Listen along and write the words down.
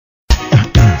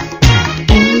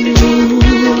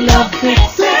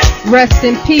Rest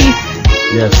in peace,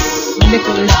 Yes.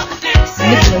 Nicholas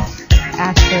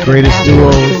Ashford. Greatest duo,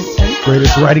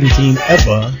 greatest writing team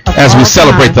ever. As we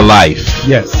celebrate the life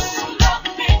Yes.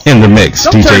 in the mix,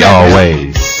 Don't turn DJ that down.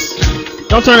 Always.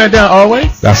 Don't turn that down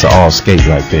always. That's an all skate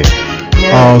right there.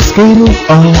 All skaters,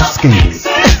 all skaters.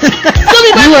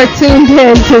 You are tuned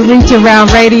in to Reach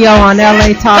Around Radio on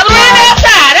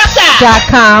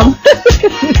LATalkLive.com.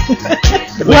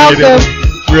 Welcome.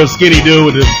 Real skinny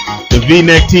dude with the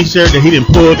V-neck T-shirt that he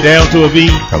didn't pull down to a V.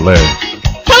 Hilarious.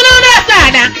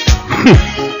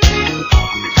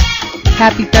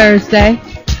 Happy Thursday.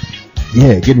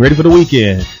 Yeah, getting ready for the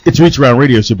weekend. It's Reach Around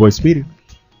Radio. It's your boy Speedy.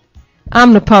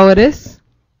 I'm the poetess.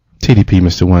 TDP,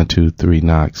 Mr. 123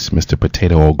 Knox, Mr.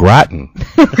 Potato Au Gratin.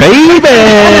 Baby!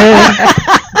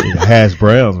 Hash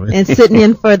browns, man. And sitting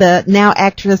in for the now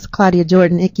actress Claudia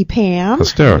Jordan, Nikki Pam.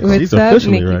 Hysterical. What's She's up,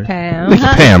 officially, Nikki right? Pam? Nikki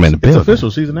Pam in the It's building.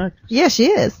 official. She's an actress. Yeah, she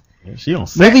is. Yeah, she on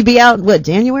set. Movie be out, what,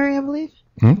 January, I believe?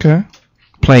 Okay.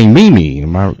 Playing Mimi,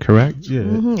 am I correct? Yeah.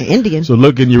 Indian. So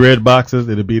look in your red boxes.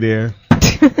 It'll be there.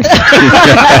 No,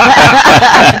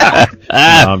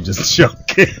 I'm just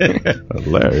joking.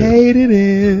 Hilarious. Hated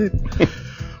it.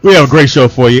 We have a great show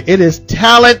for you. It is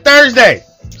Talent Thursday.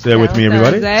 Say it with me,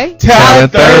 everybody. Thursday.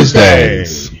 Talent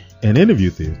Thursdays. And interview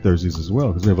Thursdays as well,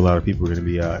 because we have a lot of people who are going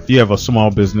to be, if you have a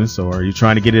small business or you're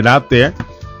trying to get it out there,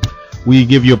 we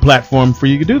give you a platform for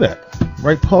you to do that.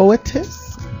 Right,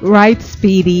 poetess? Right,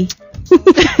 Speedy.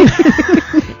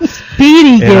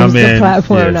 Speedy gives the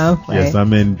platform now. Yes,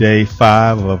 I'm in day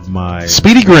 5 of my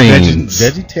Speedy Greens.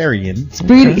 vegetarian.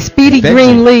 Speedy Veggie.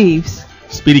 Green Leaves.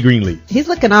 Speedy Green Leaf. He's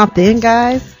looking off thin,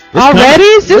 guys. Already?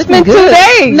 It's just been 2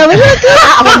 days. No, it's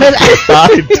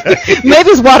good. Maybe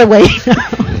it's water weight.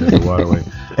 Waterway.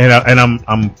 And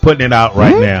I'm putting it out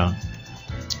right now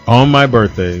on my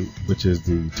birthday, which is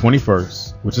the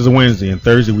 21st, which is a Wednesday, and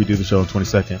Thursday we do the show on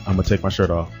 22nd. I'm gonna take my shirt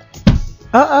off.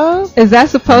 Is that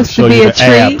supposed to be a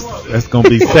treat? Abs. That's gonna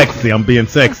be sexy. I'm being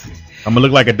sexy. I'm gonna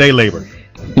look like a day laborer,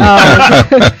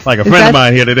 like a friend of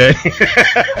mine here today.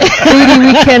 Speedy,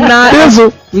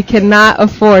 we cannot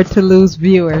afford to lose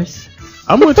viewers.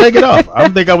 I'm gonna take it off. I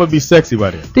think I would be sexy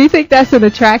by then. Do you think that's an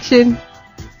attraction?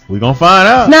 We're gonna find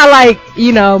out. It's not like,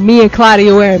 me and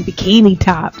Claudia wearing bikini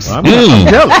tops. I'm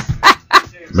jealous.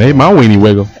 Made my weenie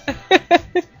wiggle.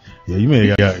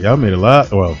 Yeah, y'all made a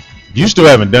lot. Well, you still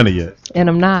haven't done it yet. And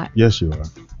I'm not. Yes, you are.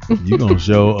 You gonna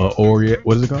show Oreo?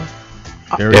 What is it called?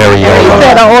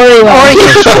 Areola. Oreo.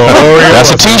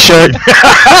 That's a t-shirt.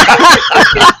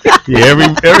 Yeah,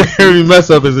 every mess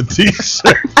up is a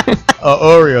t-shirt.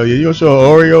 Oreo. Yeah, you gonna show an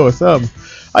Oreo or something?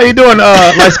 How you doing,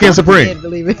 Light Skin Supreme? Can't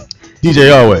believe it.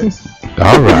 DJ Always.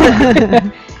 All right.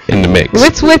 In the mix.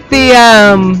 What's with the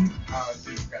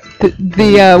what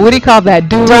do you call that?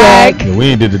 Do-rag? Yeah, we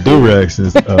ain't did the do-rag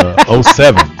since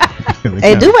 07.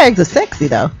 Hey, do-rags are sexy,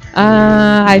 though.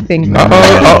 I think not.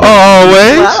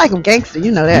 Always. Well, I like them gangster,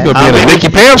 you know that. You're going to be in a Nikki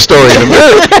Pam story in a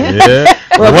minute. Yeah.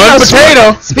 Well, One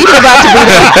potato. Speaking about to be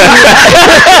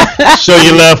Show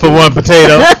your love for one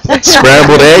potato.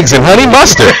 Scrambled eggs and honey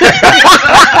mustard.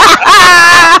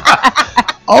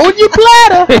 On your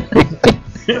platter.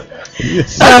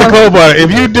 That's the cold part.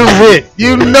 If you do it,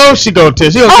 you know she gonna tell.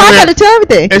 She gonna come I in, gotta tell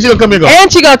everything. and she gonna come in and go. And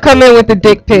she gonna come in with the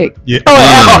dick pic. Yeah.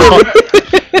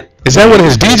 Is that one of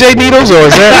his DJ needles or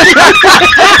is that?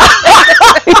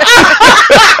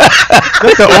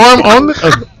 That's the arm on the.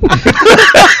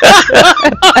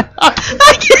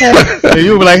 And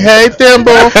you be like, "Hey,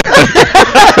 Thimble."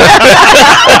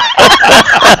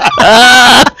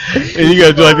 And you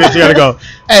gotta do like this. You gotta go.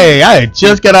 Hey, I had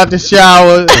just got out the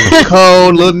shower. It was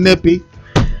cold, a little nippy.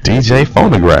 DJ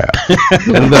phonograph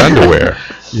in the underwear.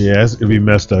 Yeah, it'd be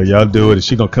messed up. Y'all do it, and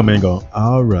she gonna come in and go,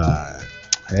 "All right,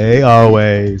 hey,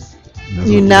 always."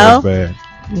 You know? Bad.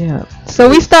 Yeah. So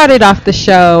we started off the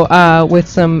show with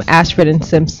some Ashford and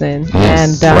Simpson,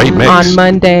 and great mix. on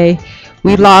Monday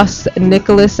we lost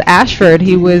Nicholas Ashford.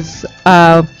 He was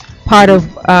part of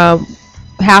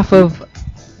half of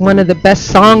one of the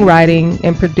best songwriting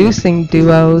and producing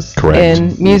duos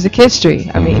in music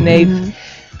history. I mean, they've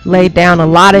laid down a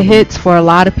lot of hits for a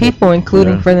lot of people,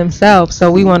 including for themselves. So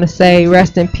we want to say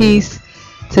rest in peace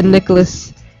to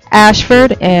Nicholas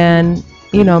Ashford, and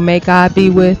may God be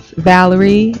with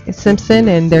Valerie Simpson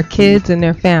and their kids and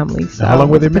their families. So how long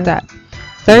were they married?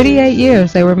 38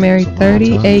 years. They were married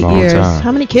 38 years. time.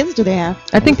 How many kids do they have?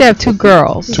 I think they have 2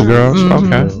 girls. 2 girls?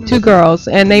 Okay. 2 girls.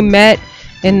 And they met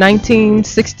in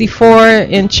 1964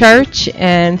 in church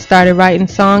and started writing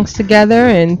songs together.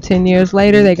 And 10 years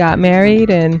later, they got married.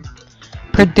 And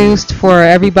produced for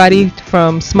everybody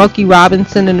from Smokey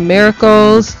Robinson and the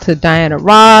Miracles to Diana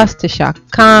Ross to Shaka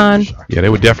Khan. Yeah, they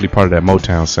were definitely part of that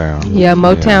Motown sound. Yeah,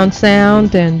 Motown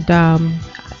sound,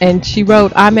 and she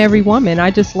wrote "I'm Every Woman." I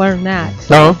just learned that.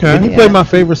 Oh, okay. Can you play my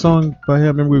favorite song by him?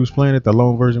 Remember we was playing it, the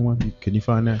long version one? Can you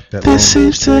find that? That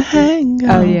seems to hang.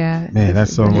 Oh yeah. Man, that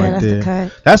song right that's there. the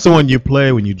cut. That's the one you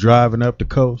play when you're driving up the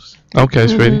coast. Okay,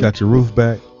 sweetie. You got your roof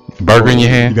back. Burger in your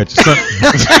You hand. got your son.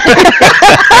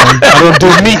 I don't do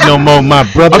meat no more, my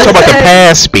brother. I'm talking about the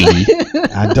pass speed.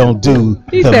 I don't do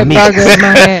He the said meat. burger in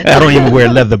my hand. I don't even wear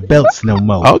leather belts no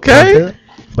more. Okay.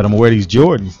 But I'm gonna wear these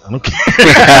Jordans. I don't care.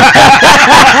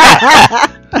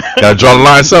 Gotta draw the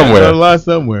line somewhere. Got a lie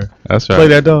somewhere. That's right. Play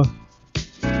that dog.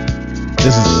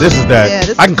 This is that. Yeah,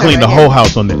 this I is can that clean right the here. whole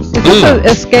house on this. Is this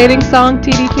a skating song,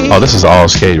 TDP? Oh, this is all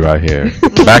skate right here.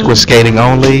 Backward skating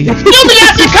only.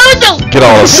 Get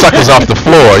all the suckers off the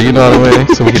floor, you know what I mean?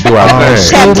 So we can do our thing.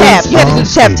 Tap tap. You had to do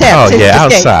tap tap. Oh to yeah,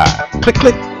 escape. outside. Click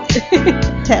click.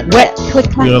 Tap. Wet. Click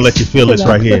We're gonna let you feel this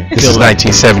right here. This is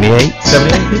 1978.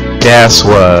 78? Gas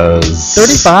was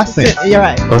 35 cents. You're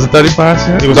right. Was it 35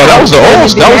 cents? It was no, that was the old.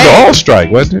 That was the old strike,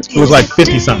 wasn't it? It was like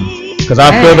 50 something. Cause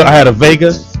I filled it. I had a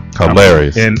Vega.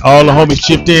 Hilarious. And all the homies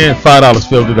chipped in. $5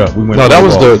 filled it up. We went. No, to that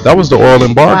was ball. the oil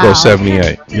embargo Wow.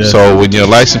 78. Yeah. So when your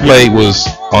license plate was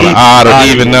on the odd or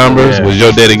even numbers, Yeah. was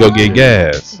your day to go get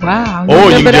gas. Wow.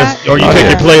 Or you remember just, that? or you Oh, take yeah.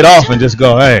 your plate off and just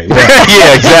go, hey,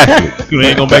 Yeah, exactly. you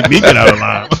ain't gonna make me get out of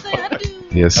line.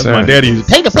 Yes, That's sir. my daddy used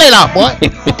to Take the plate off, boy.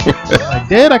 like,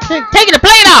 Dad, I can't. Taking the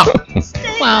plate off.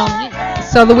 Well,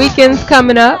 So the weekend's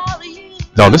coming up.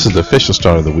 No, this is the official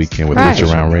start of the weekend with Right. Reach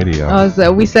Around Radio. Oh, is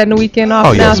that we setting the weekend off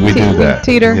Oh, now? yes, we do that.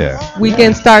 Teeter. Yeah.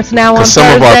 Weekend starts now on Because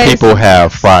some of our Thursdays. people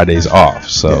have Fridays off,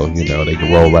 so you know they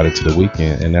can roll right into the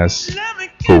weekend, and that's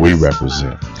who we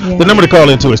represent. Yeah. The number to call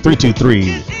into is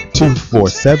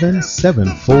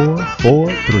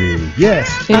 323-247-7443.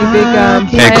 Yes. Any big And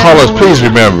plans? callers, please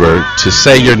remember to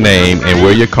say your name and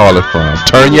where you're calling from.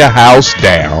 Turn your house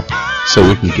down so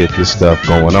we can get this stuff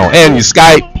going on. And you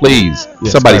Skype, please. Yeah,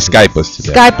 Somebody Skype Skype us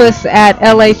today. Skype us at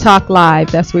LA Talk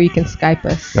Live. That's where you can Skype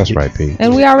us. That's right, Pete.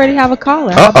 And we already have a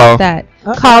caller. How Uh-oh. about that?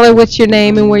 Caller, what's your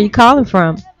name and where you calling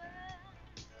from?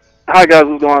 Hi guys,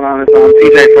 what's going on? It's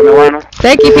TJ from Atlanta.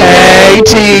 Thank you, PJ. Hey,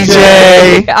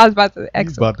 TJ. I was about to.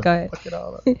 Excellent. Go ahead.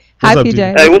 Hi, up, PJ.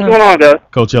 TJ? Hey, what's going on, guys?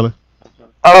 Coachella.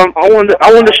 I wanted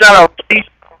to shout out Steve.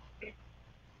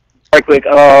 Right quick.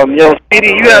 Yo, Speedy,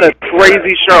 you had a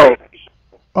crazy show.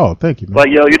 Oh, thank you, man. Like,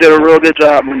 yo, you did a real good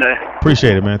job Monday.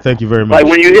 Appreciate it, man. Thank you very much. Like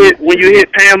when you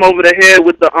hit Pam over the head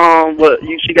with the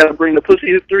she got to bring the pussy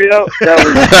history out. That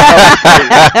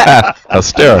was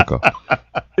Hysterical.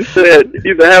 He said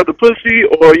either have the pussy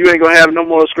or you ain't gonna have no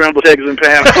more scrambled eggs and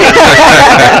Pam. That's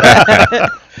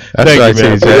Thank right, you,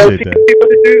 man. TJ. Yo, Appreciate that.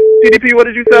 TDP, what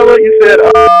did you tell her? You said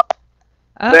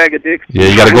bag of dicks. Yeah,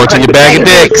 you got to go into your bag of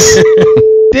dicks.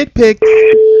 Dick pic.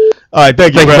 All right,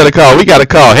 thank you, Thank you for brother. the call. We got a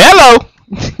call. Hello.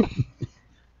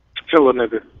 Chill,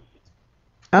 nigga.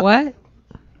 What?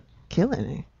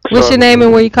 Killing it. What's your name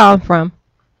and where you calling from?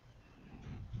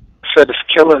 Said it's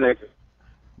killer nigga.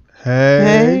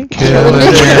 Hey,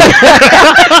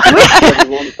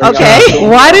 Okay.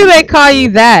 Why do they call you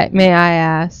that, may I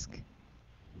ask?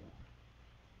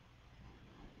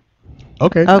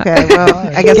 Okay. Okay. Well,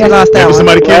 I guess we lost that Maybe one.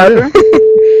 somebody can't.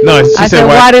 No, she I said said,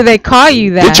 why. why do they call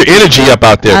you that? Get your energy up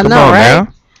out there. I Come know, on right? now.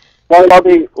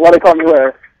 Why they call me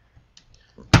Larry?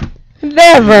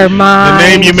 Never The mind.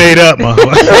 name you made up, mama.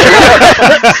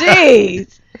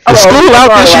 Jeez. The school out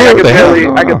this year. I What can the hell?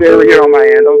 barely hear on my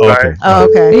end. I'm sorry. Okay. Oh,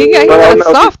 okay. You got no,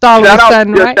 soft all of a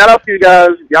sudden, right? Shout out to you guys.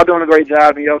 Y'all doing a great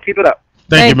job, and yo, keep it up.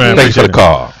 Thank you, man. Thanks for the Appreciate it.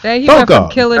 call. There he Phone went from call.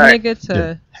 killing Right. nigga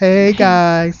to... Hey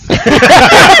guys. Hey,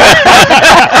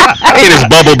 this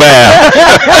bubble bath.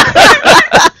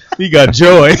 He got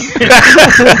joy.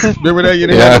 Remember that? You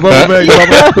didn't have the bubble bag. You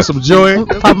bubble- put some joy. in.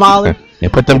 Palmolive.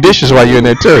 And put them dishes while you're in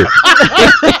there too.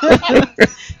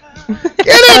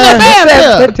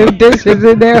 Put two dishes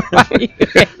in there.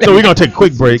 So we're gonna take a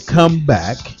quick break. Come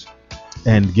back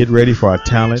and get ready for our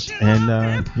talent.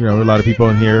 And you know, a lot of people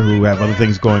in here who have other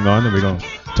things going on, and we're gonna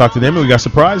talk to them. And we got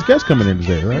surprise guests coming in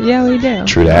today, right? Yeah, we do.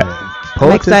 True that.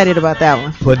 I'm excited about that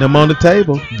one. Putting them on the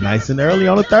table, nice and early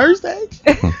on a Thursday.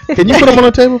 Can you put them on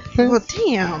the table? Pam? Well,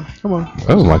 damn. Come on.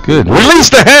 Oh my goodness. Release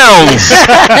the hounds.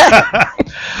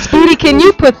 Speedy, can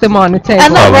you put them on the table? I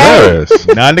know, right? Hilarious.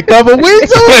 Not in a couple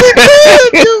weeks.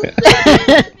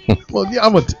 Well, yeah,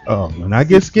 when I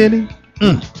get skinny,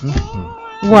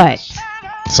 What?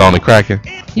 It's on the cracking.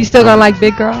 You still gonna like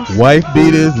big girls? wife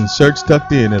beaters and shirts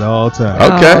tucked in at all times.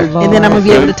 Okay. Oh, And then I'm Lord. gonna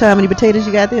be able to tell how many potatoes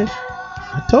you got there.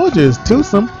 I told you it's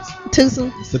twosome.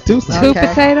 Twosome. It's a twosome. Two Okay.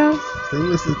 potatoes?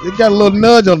 It got a little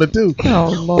nudge on it too. Oh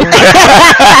Lord.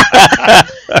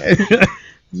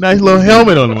 Nice little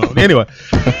helmet on them. Anyway,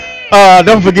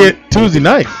 don't forget Tuesday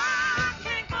night.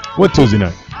 What Tuesday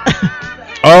night?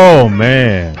 Oh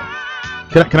man,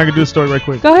 can I do a story right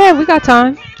quick? Go ahead, we got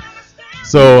time.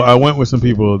 So I went with some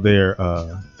people there.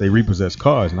 They repossessed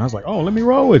cars, and I was like, "Oh, let me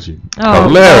roll with you." Oh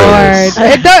Hilarious.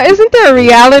 Lord. Isn't there a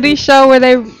reality show where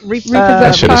they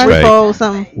repossess shit is cars? fake. Repo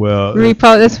something. Well,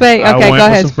 It's fake. I Okay, went go with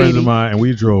ahead, some friends Speedy. of mine, and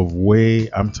we drove way.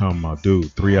 I'm talking about,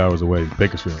 dude, 3 hours away,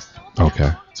 Bakersfield.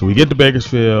 Okay. So we get to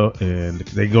Bakersfield, and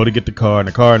they go to get the car, and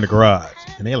the car in the garage,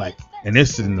 and they're like, and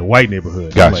this is in the white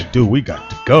neighborhood. Gotcha. I'm like, dude, we got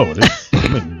to go. This, I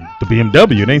mean, the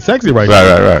BMW, it ain't sexy right Right,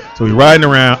 now. right. So we riding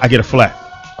around. I get a flat.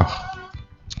 Oh.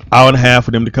 Hour and a half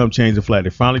for them to come change the flat. They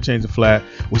finally changed the flat.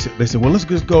 They said, well, let's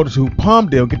just go to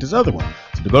Palmdale and get this other one.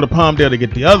 So to go to Palmdale to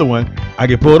get the other one, I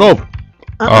get pulled over.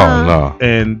 Oh no.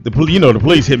 And the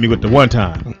police hit me with the one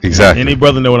time. Exactly. Any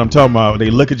brother know what I'm talking about? They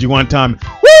look at you one time,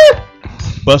 woo!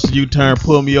 Bust a U-turn,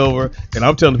 pull me over, and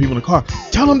I'm telling the people in the car,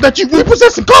 tell them that you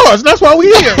repossessing cars, and that's why we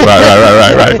here.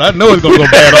 Right. I know it's gonna go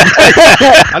bad on me.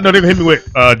 I know they're gonna hit me with,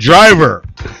 driver,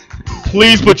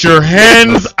 please put your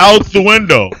hands out the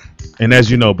window. And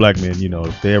as you know, black men,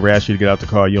 if they ever ask you to get out the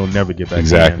car, you'll never get back.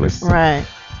 Exactly. In. Right.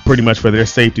 Pretty much for their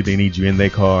safety, they need you in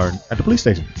their car at the police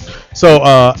station. So,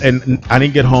 and I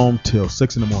didn't get home till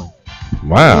 6 in the morning,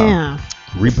 Wow. Yeah.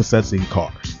 repossessing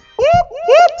cars.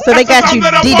 So they got you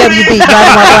DWB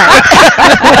driving my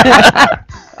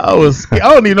I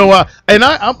don't even know why. And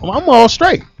I'm all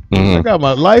straight. Mhm. I got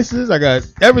my license. I got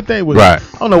everything. Right.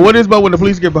 I don't know what it is about when the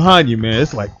police get behind you, man.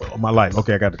 It's like, oh, my life.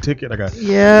 Okay, I got the ticket.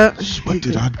 Yeah. What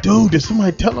did I do? Did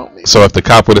somebody tell on me? So if the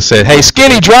cop would have said, "Hey,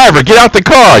 skinny driver, get out the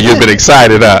car," you'd been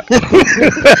excited up. He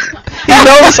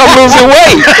knows I'm losing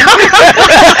weight.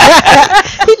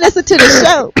 He listened to the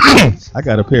show. I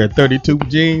got a pair of 32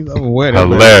 jeans. I'm gonna wear that.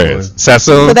 Hilarious.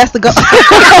 Sassoon. So that's the goal.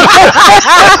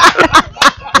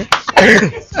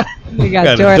 We got I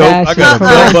got a Jordan dope- I got a from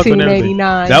dope buckle and everything.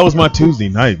 1989. That was my Tuesday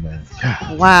night, man.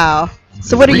 Wow.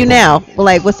 So what are you now? Well,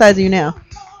 like, what size are you now?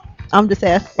 I'm just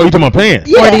asking. Oh, you talking about pants?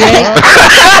 48.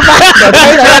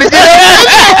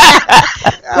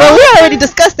 Well, we already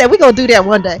discussed that. We're going to do that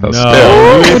one day. No, No. still. you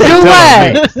ain't Do telling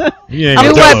what? me. You ain't I'm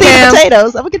gonna going tell to me. see Sam. the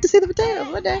potatoes. I'm going to get to see the potatoes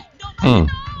one day. Hmm.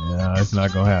 No, it's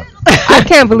not gonna happen. I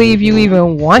can't believe you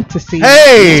even want to see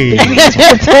Hey,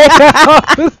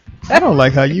 potatoes. I don't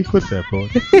like how you put that, boy.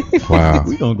 Wow.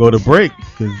 We gonna go to break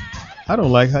because I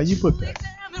don't like how you put that.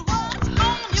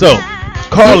 So,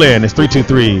 call in. It's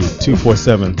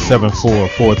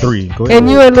 323-247-7443. Go ahead. And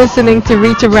you are listening to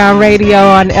Reach Around Radio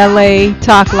on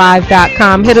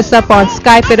LATalkLive.com. Hit us up on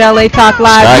Skype at LA Talk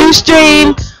Live, Skype.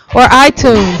 Ustream, or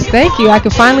iTunes. Thank you. I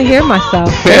can finally hear myself.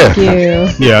 Thank you.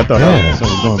 Yeah, I thought something was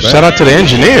going back. Shout out to the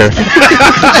engineer. Shit.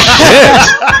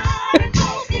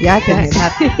 Yeah, I can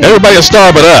have Everybody a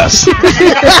star but us.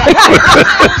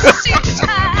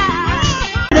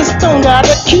 This tongue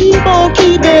gotta keep on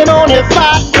keeping on if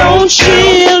I don't,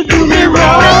 she'll do me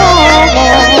wrong.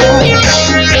 Do me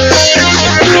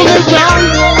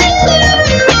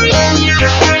wrong.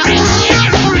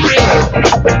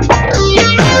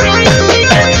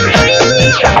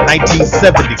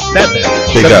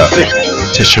 1977. Big up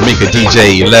 76. to Shamika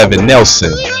DJ 11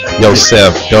 Nelson,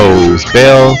 Yosef Doze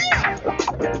Bell,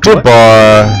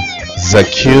 Dubar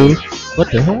Zaku.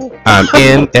 What the hell? I'm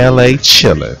in LA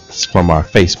chillin'. It's from our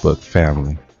Facebook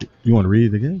family. You want to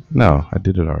read it again? No, I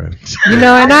did it already. You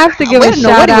know, and I have to give I a didn't know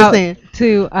shout what he was out saying.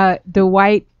 to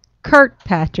Dwight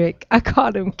Kirkpatrick. I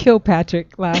called him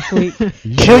Kilpatrick last week.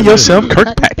 Kill yourself,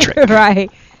 Kirkpatrick.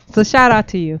 Right. So shout out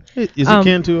to you. Is he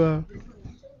kin to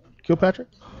Kilpatrick?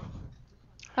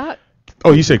 Uh,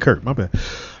 Oh, you said Kirk. My bad.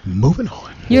 Moving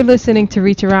on. You're listening to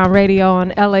Reach Around Radio on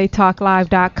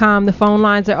LATalkLive.com. The phone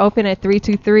lines are open at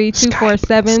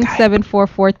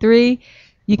 323-247-7443.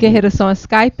 You can hit us on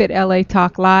Skype at LA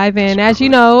Talk Live. And as you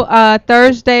know,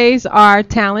 Thursdays are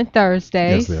Talent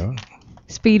Thursdays. Yes, they are.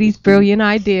 Speedy's brilliant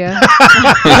idea.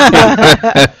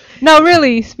 No,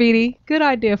 really, Speedy. Good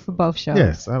idea for both shows.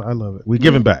 Yes, I love it. We're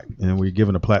giving back, and we're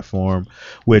giving a platform,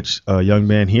 which a young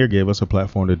man here gave us a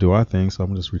platform to do our thing, so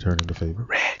I'm just returning the favor.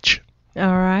 Rich.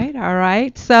 All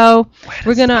right. So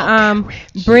we're gonna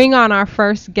bring on our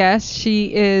first guest.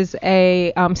 She is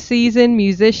a seasoned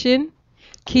musician,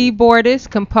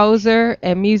 keyboardist, composer,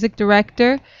 and music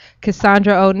director.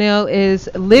 Cassandra O'Neal is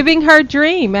living her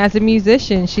dream as a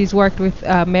musician. She's worked with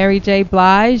Mary J.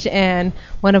 Blige and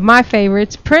one of my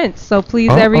favorites, Prince. So please,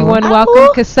 everyone,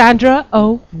 welcome Cassandra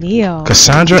O'Neal.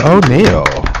 Cassandra O'Neal.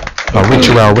 A Reach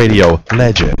Around Radio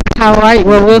legend. How right?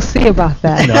 Well, we'll see about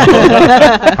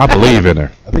that. I believe in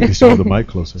her. I think you should hold the mic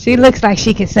closer. She looks like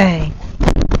she can sing.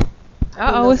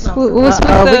 What's with we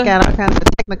the... got all kinds of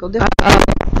technical difficulties.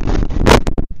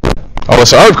 Oh,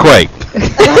 it's an earthquake.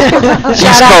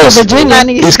 Shout out to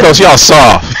Virginia. East Coast, y'all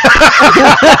soft.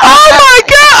 Oh my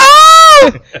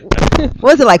God!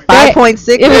 What was it like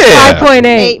 5.6? It was Yeah.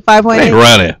 5.8. 5.8. Ain't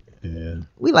running. Yeah.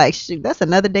 We like shoot. That's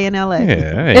another day in LA.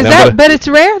 Yeah, ain't Is nothing that? But it's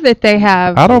rare that they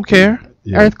have. I don't care.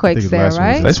 Yeah, Earthquakes I think the there, last one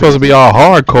was right? They at supposed to be all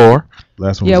hardcore.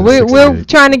 Last one Yeah, was at we're 68.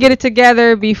 trying to get it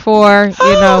together before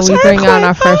it's we bring on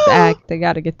our earthquake. first act. They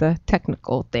got to get the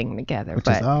technical thing together. Which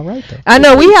But is all right, though. I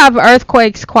know we have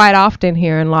earthquakes quite often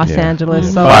here in Los Yeah.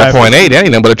 Angeles. So 5.8. That ain't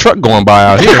nothing but a truck going by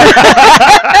out here.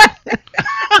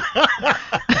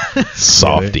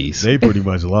 Softies. They pretty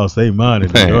much lost their mind in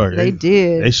New Man. York. They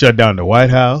did. They shut down the White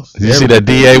House. Did you see that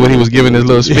DA when he was giving his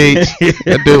little speech?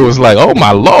 That dude was like, "Oh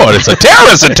my Lord, it's a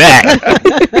terrorist attack!"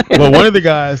 Well, one of the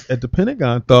guys at the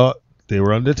Pentagon thought they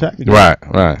were under attack. again.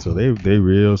 Right. So they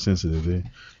real sensitive.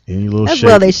 Any little As shake,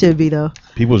 well they should be though.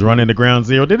 people was running to ground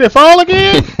zero. Did it fall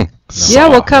again? yeah,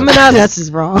 well, coming up That's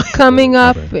just wrong. coming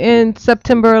up Okay. in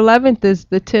September 11th is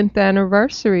the 10th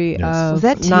anniversary Yes. of Was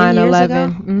that 10 9/11. years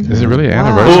ago? Mhm. Is it really an Wow.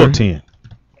 anniversary? 10.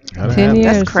 10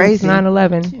 years That's crazy. since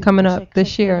 9/11 coming up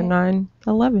this year,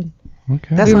 9/11.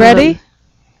 Okay. That's You one of ready?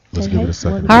 Let's give it a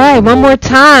second. All right, one more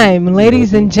time,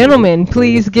 ladies and gentlemen,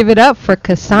 please give it up for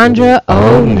Cassandra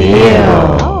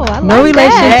O'Neal. Oh, I like No relation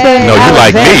that. to No, you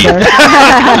like me. Alexander.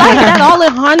 I like that all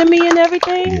in harmony and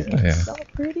everything. Yeah. So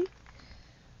pretty.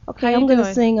 Okay, How you I'm going to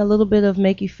doing? sing a little bit of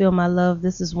Make You Feel My Love.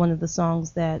 This is one of the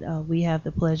songs that we have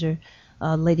the pleasure,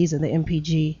 ladies in the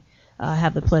MPG,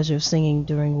 have the pleasure of singing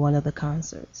during one of the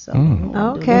concerts. So Mm. I'm gonna do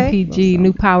a Okay. little MPG,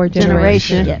 New Power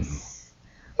Generation. Yes.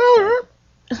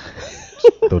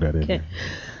 Throw that in Okay.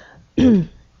 there.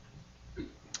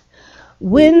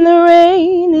 When the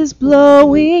rain is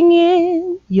blowing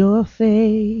in your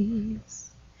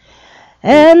face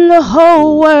and the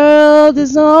whole world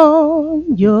is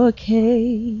on your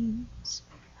case,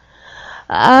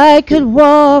 I could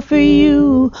offer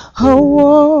you a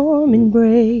warm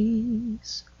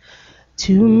embrace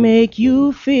to make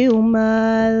you feel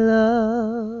my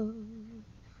love.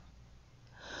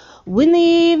 When the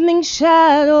evening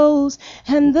shadows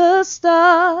and the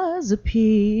stars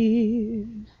appear,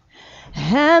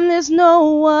 and there's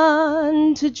no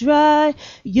one to dry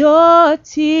your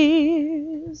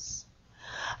tears,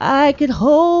 I could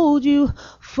hold you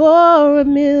for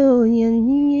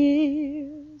 1,000,000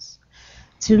 years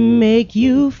to make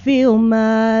you feel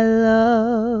my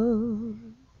love.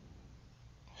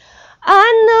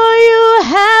 I know you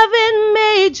haven't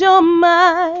made your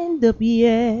mind up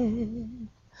yet,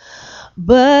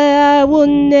 but I will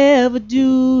never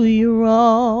do you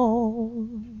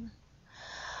wrong.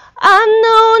 I've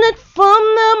known it from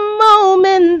the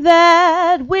moment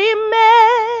that we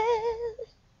met.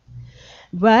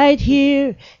 Right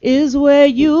here is where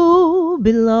you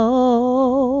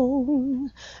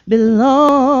belong.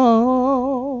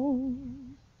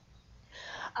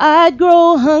 I'd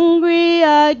grow hungry,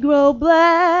 I'd grow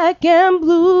black and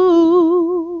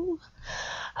blue.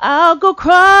 I'll go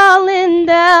crawling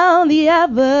down the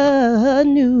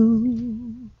avenue.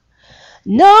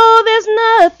 No, there's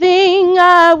nothing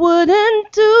I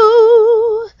wouldn't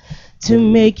do to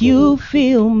make you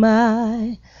feel my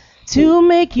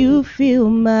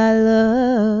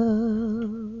love.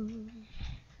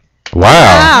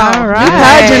 Wow. All New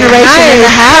Power Generation Nice. in the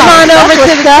house. Come on over That's to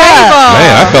the what's up. table.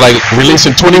 Man, I feel like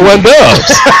releasing 21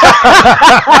 doves.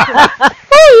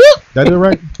 That is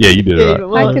right? Yeah, you did it right. Hi,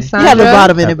 You haven't Cassandra. brought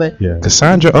him in it, but Yeah.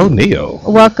 Cassandra O'Neal.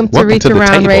 Welcome to Welcome Reach to the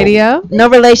Around table. Radio. no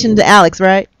relation to Alex,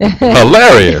 right?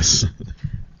 Hilarious.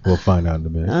 We'll find out in a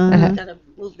minute. Gotta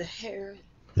move the hair.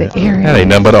 The area. That ain't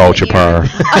nothing but ultra perm.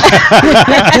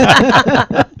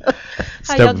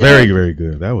 Step very, very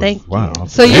good. That was, Thank you. wow.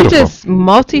 So you're Beautiful. just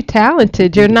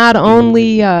multi-talented. You're not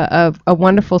only a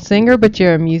wonderful singer, but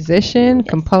you're a musician,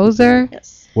 composer.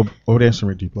 Yes. What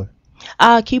instrument do you play?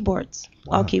 Keyboards.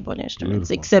 All Wow. keyboard instruments,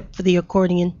 Beautiful. except for the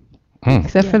accordion.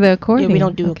 Except for the accordion. Yeah, we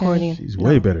don't do Okay. accordion. She's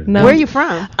way better than No. Where are you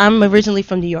from? I'm originally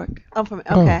from New York. Oh, from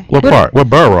okay. What part?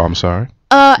 What borough? I'm sorry.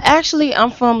 Actually,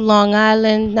 I'm from Long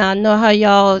Island. Now I know how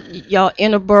y'all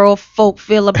inner borough folk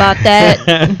feel about that,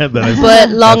 but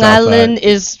Long Island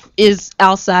is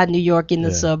outside New York in the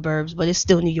Yeah. suburbs, but it's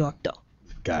still New York though.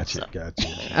 Gotcha.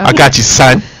 I got you,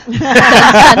 son.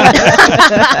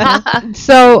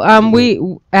 So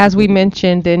as we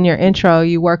mentioned in your intro,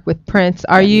 you work with Prince.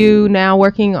 Are you now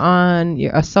working on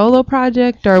a solo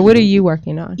project, or what are you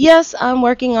working on? Yes, I'm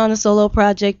working on a solo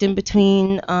project in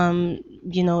between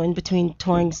in between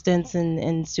touring stints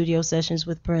and studio sessions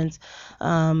with Prince,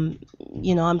 I'm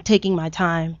taking my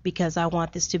time because I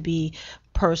want this to be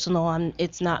personal.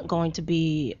 It's not going to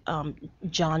be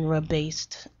genre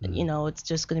based. It's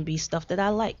just going to be stuff that I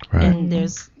like. Right. And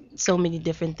there's so many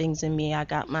different things in me. I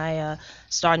got my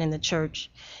start in the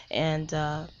church, and You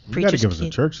got to preacher's give us a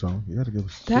kid. church song. You got to give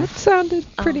us. That sounded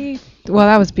pretty. Well,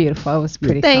 that was beautiful. It was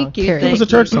pretty. Thank song, you, period. Give us a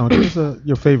church song. Give us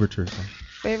your favorite church song.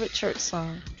 Favorite church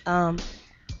song.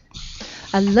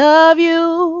 I love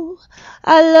you.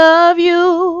 I love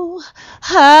you.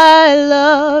 I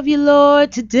love you,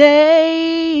 Lord,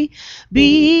 today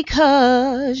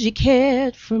because you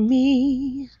cared for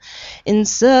me in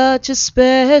such a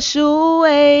special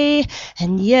way.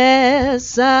 And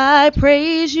yes, I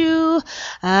praise you.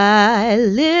 I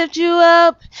lift you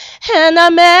up and I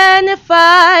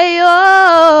magnify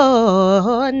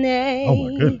your name. Oh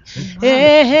my goodness.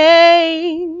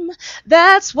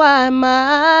 That's why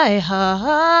my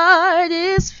heart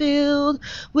is filled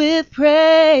with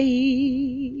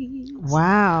praise.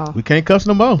 Wow. We can't cuss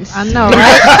no more. I know,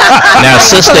 right? Now,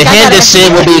 Sister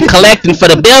Henderson will be collecting for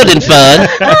the building fund.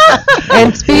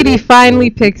 And Speedy finally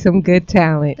picked some good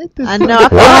talent. I know. I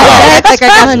feel Wow. like I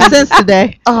got some sense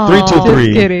today. Just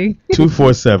kidding.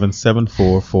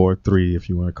 323-247-7443 if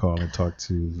you want to call and talk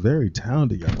to very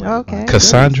talented young lady. Okay.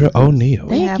 Cassandra O'Neal.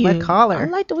 We have a caller. I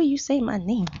like the way you say my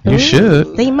name. You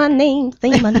should. Say my name.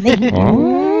 Say my name.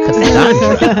 Oh,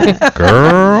 Cassandra.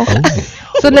 girl.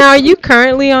 So now, are you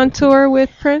currently on tour with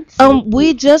Prince?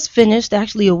 We just finished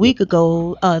actually a week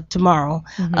ago. Tomorrow,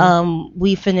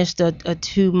 we finished a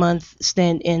 2-month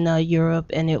stint in Europe,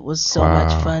 and it was so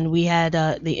much Wow. fun. We had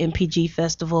the MPG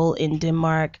festival in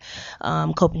Denmark,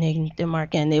 Copenhagen,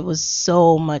 Denmark, and it was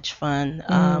so much fun.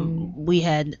 We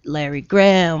had Larry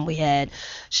Graham, we had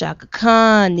Shaka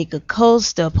Khan, Nika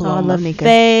Costa, Paloma love Nika.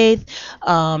 Faith,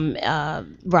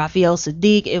 Raphael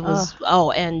Sadiq. It was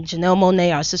and Janelle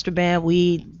Monáe, our sister band.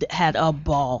 We had a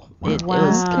ball. It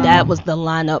was that was the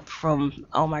lineup from.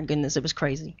 Oh my goodness, it was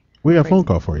crazy. We got a phone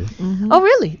call for you. Oh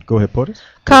really? Go ahead, Portis.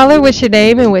 Caller, what's your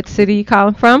name and what city you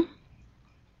calling from?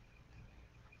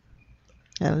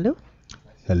 Hello.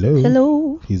 Hello.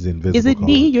 Hello. He's invisible. Is it caller.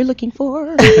 me you're looking for?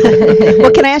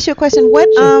 Well, can I ask you a question? What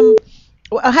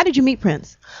how did you meet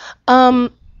Prince?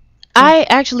 I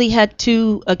actually had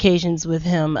 2 occasions with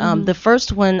him. The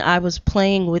first one I was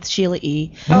playing with Sheila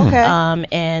E. Okay.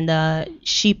 And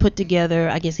she put together,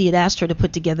 I guess he had asked her to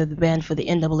put together the band for the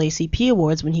NAACP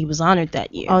Awards when he was honored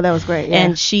that year. Oh, that was great. Yeah.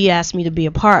 And she asked me to be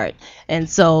a part. And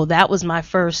so that was my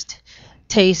first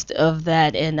taste of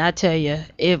that, and I tell you,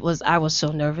 I was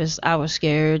so nervous, I was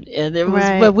scared, and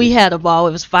but we had a ball.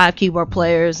 It was 5 keyboard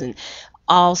players and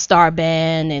all-star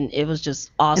band, and it was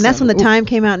just awesome. And that's when the time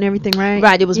came out and everything, right?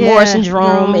 Right, it was Yeah, Morris and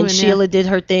Jerome, and yeah. Sheila did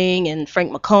her thing, and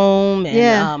Frank McComb, and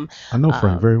Yeah. I know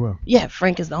Frank very well. yeah,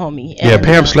 Frank is the homie. Yeah, And,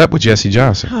 Pam slept with Jesse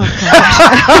Johnson.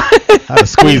 How to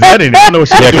squeeze that in? I know what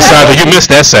she Yeah, Cassandra, you missed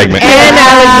that segment. And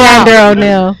Alexander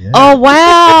O'Neal. Oh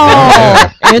wow!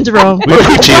 Yeah. And Jerome. She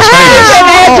is famous.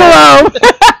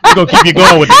 We're going to keep you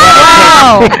going with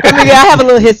that. I mean, I have a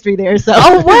little history there, so.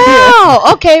 Oh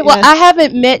wow! Okay, well Yeah. I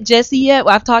haven't met Jesse yet.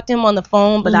 Well, I've talked to him on the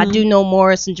phone, but I do know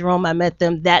Morris and Jerome. I met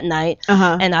them that night,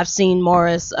 Uh-huh. and I've seen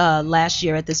Morris last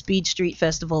year at the Speed Street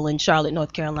Festival in Charlotte,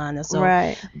 North Carolina. So,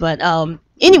 Right. But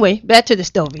anyway, back to the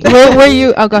Stovey. Where were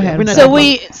you? Oh, go ahead. We're not So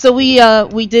done.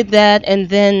 we did that, and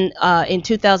then in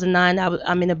 2009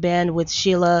 I'm in a band with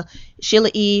Sheila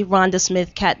E, Rhonda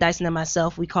Smith, Kat Dyson, and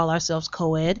myself. We call ourselves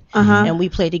Co-Ed, Uh-huh. and we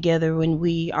play together when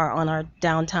we are on our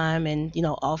downtime and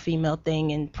all female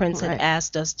thing. And Prince Right. had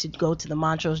asked us to go to the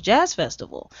Montrose Jazz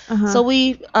Festival, Uh-huh. so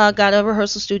we got a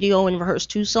rehearsal studio and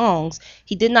rehearsed 2 songs.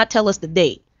 He did not tell us the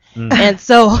date. And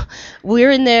so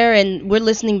we're in there and we're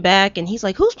listening back, and he's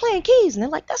like, "Who's playing keys?" And they're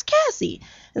like, "That's Cassie."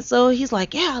 And so he's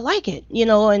like, "Yeah, I like it,"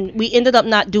 and we ended up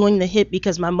not doing the hit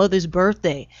because my mother's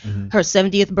birthday, her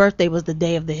 70th birthday, was the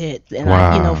day of the hit. And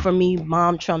Wow. for me,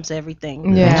 mom trumps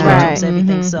everything. Yeah. Mom trumps Right.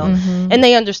 everything. So, and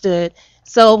they understood.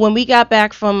 So when we got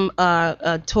back from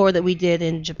a tour that we did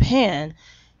in Japan,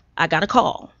 I got a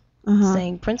call Uh-huh.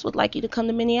 saying Prince would like you to come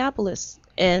to Minneapolis,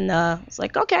 and it's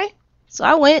like, okay. So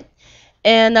I went.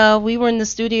 And we were in the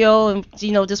studio and,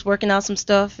 just working out some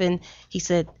stuff. And he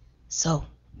said, "So,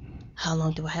 how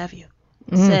long do I have you?"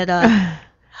 I said,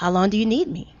 "How long do you need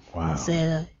me?" Wow. I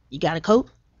said, "You got a coat?"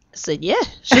 I said, yeah.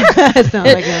 Sounds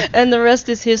like him. And the rest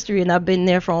is history, and I've been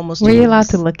there for almost 2 Were you years. allowed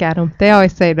to look at them? They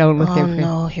always say don't look Oh, at them.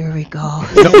 no, here we go.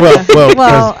 No, well,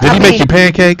 Well, Did I he make mean, you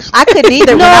pancakes? I couldn't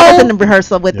either. When I was No. in the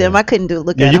rehearsal with them, Yeah. I couldn't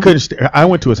look yeah, at you him. couldn't. I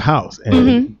went to his house, and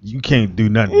Mhm. you can't do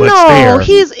nothing but No, stare.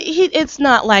 it's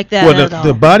not like that Well, at all.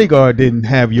 the bodyguard didn't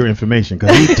have your information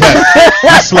because he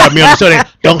slapped me on the shoulder.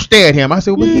 Don't stare at him. I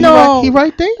said, well, No. he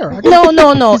right there. I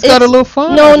No. He's got a little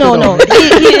fun. No, I no, said, no. "Oh."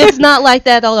 It's not like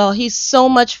that at all. He's so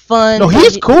much fun. No,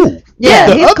 he's cool. Yeah,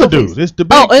 the he's other cool. dude. It's the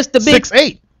big. Oh, it's the big-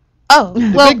 6'8". Oh,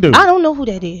 well, big dude. I don't know who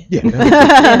that is. Yeah,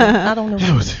 Yeah, I don't know.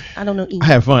 that was- I don't know. I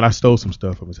had fun. I stole some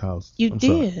stuff from his house. You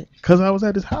did. Because I was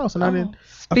at his house and I Oh. didn't.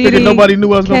 I Speedy, figured nobody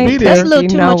knew I was gonna be can't there. That's a little you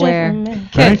too much nowhere. information.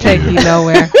 Can't Thank take you. you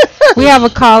nowhere. We have a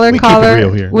caller. We keep it Caller,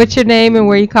 real here. what's your name and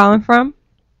where you calling from?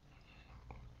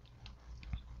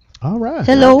 All right.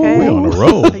 Hello. Okay. We on the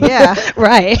road. Yeah.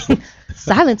 Right.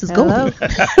 Silence is Hello.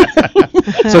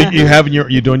 golden. So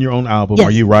you're doing your own album. Yes.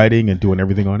 Are you writing and doing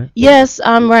everything on it? Yes,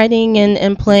 I'm writing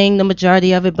and playing the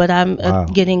majority of it, but I'm Wow.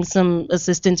 getting some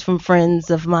assistance from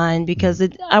friends of mine because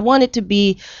I want it to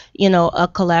be, a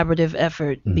collaborative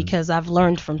effort because I've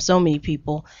learned from so many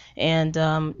people, and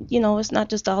it's not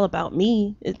just all about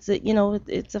me. It's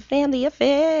it's a family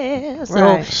affair. So,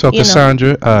 Right. So, you know.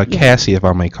 Cassandra, Cassie, if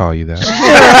I may call you that.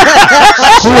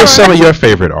 Who are some of your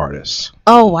favorite artists?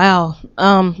 Oh wow.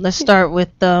 Let's start with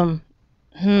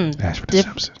Ashford Dip-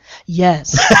 Simpson.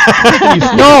 Yes.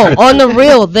 No, on the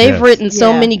real, they've Yes. written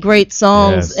so Yeah. many great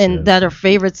songs Yes, and yes. that are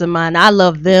favorites of mine. I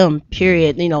love them.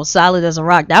 Period. Solid as a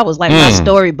rock. That was like my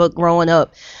storybook growing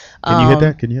up. Can you hit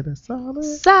that? Can you hit that? Solid.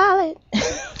 Solid,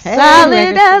 Hey, solid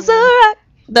record as a rock.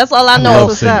 That's all I I know. love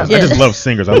what's singers. up. I just love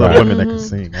singers. I love Right. women that can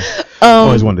sing. I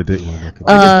always wanted to date one that could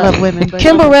I just Uh, love women. But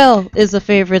Kim Burrell is a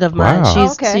favorite of mine. Wow.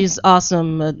 She's Okay. she's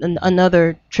awesome.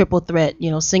 Another triple threat.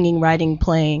 Singing, writing,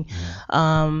 playing.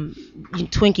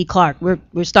 Twinkie Clark. We're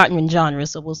starting in genre,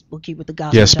 so we'll keep with the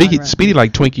gospel. Yeah, genre. Speedy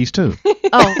like Twinkies too.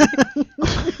 Oh,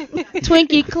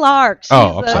 Twinkie Clark. She's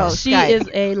Oh, I'm sorry. she Skype. is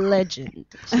a legend.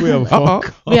 We have a phone Uh-oh.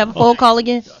 call. We have a phone call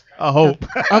again. I hope.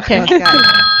 Okay.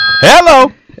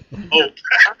 Hello.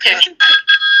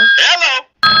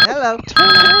 hello.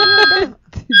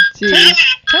 Jeez.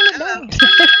 Turn it down.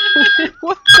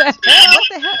 What the hell? What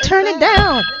the hell? is Turn it that?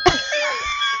 down.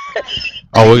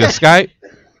 Oh, we got Skype.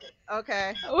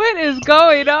 Okay. What is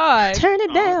going on? Turn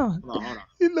it down.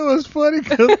 You know it's funny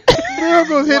because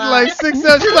Miracle's hitting like 6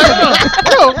 times. She's like,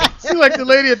 hold on. She's like the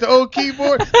lady at the old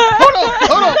keyboard. Hold on,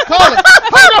 call it.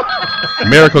 Hold on.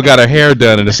 Miracle got her hair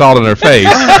done and it's all in her face.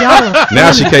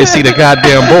 Now she can't see the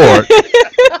goddamn board.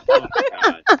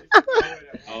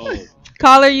 Oh,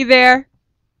 Caller, you there?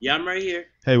 yeah, I'm right here.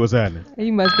 Hey, what's happening?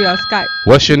 You must be on Skype.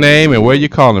 What's your name and where you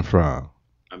calling from?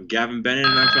 I'm Gavin Bennett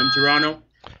and I'm from Toronto.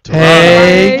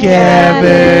 Hey,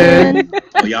 Gavin.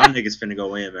 Oh, y'all niggas finna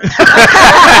go in, man.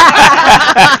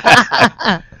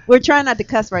 We're trying not to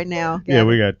cuss right now. Yeah,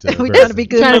 we got. We're trying to be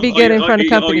good. Trying to be good in front of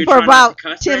company. you're For trying not to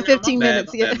about cuss 10, right now? 15 My bad,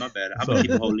 minutes, my yeah. bad, my bad. I'm gonna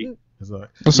keep it holy.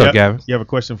 What's up, Gavin? You have a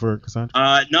question for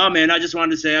Cassandra? No, man, I just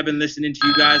wanted to say I've been listening to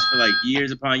you guys for like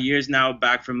years upon years now,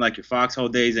 back from like your Foxhole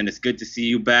days, and it's good to see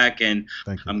you back. And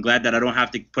Thank you. I'm glad that I don't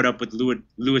have to put up with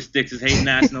Louis Sticks' hating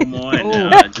ass no more. And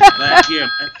just glad here,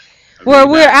 man. Well,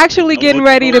 we're actually getting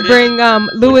ready to bring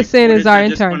Lewis in as our I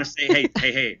just intern. want to say,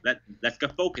 hey, let's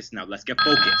get focused now. Let's get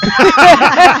focused.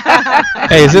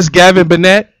 Hey, is this Gavin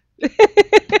Bennett?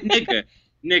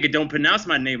 Nigga, don't pronounce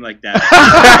my name like that.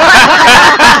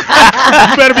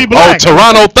 You better be Oh, black.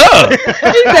 Toronto Thug.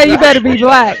 He said you better be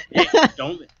black.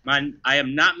 I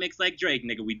am not mixed like Drake,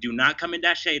 nigga. We do not come in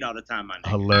that shade all the time, my nigga.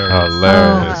 Hilarious.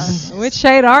 Hilarious. Which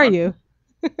shade are you?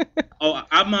 Oh,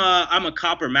 I'm a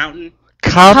Copper Mountain.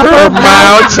 Copper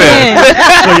Mountain.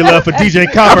 Show your love for DJ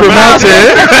Copper Copper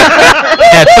Mountain.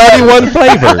 Had 31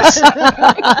 flavors.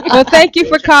 Well, thank you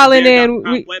for calling in.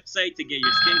 Our website to get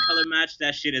your skin color match.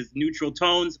 That shit is neutral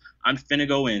tones. I'm finna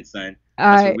go in, son. All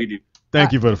That's right. what we do.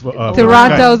 Thank you for the.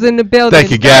 Toronto's in the building.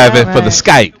 Thank you, Gavin, for the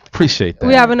Right. Skype. Appreciate that.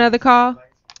 We have another call?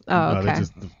 Oh, No, okay.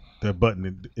 the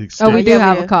button. Oh, we do Yeah,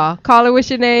 have yeah. a call. Caller, what's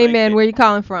your name and where you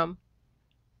calling from?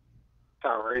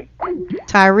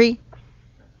 Tyree.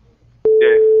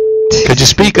 Could you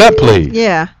speak up, please?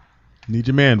 Yeah. Need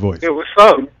your man voice. Hey, what's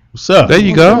up? What's up? There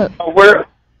you go. Where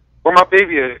my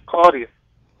baby at? Claudia.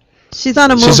 She's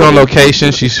on a movie. She's on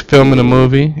location. She's filming a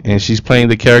movie, and she's playing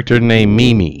the character named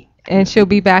Mimi. And she'll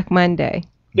be back Monday.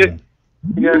 Yeah, sick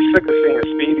of seeing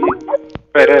Speedy,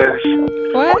 fat ass.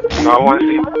 What? No, I want to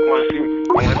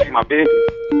see my baby.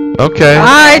 Okay. All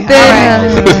right,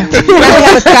 then. We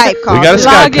have a Skype call. We got a Skype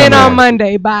Log in coming on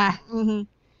Monday. Bye. Mhm.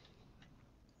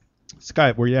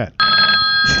 Skype, where you at?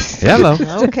 Hello.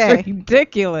 Okay.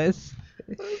 Ridiculous.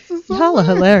 Y'all are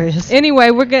hilarious.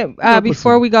 Anyway, we're gonna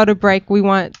before we go to break, we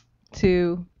want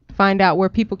to find out where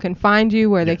people can find you,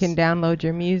 where they can download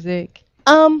your music.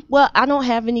 Well, I don't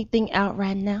have anything out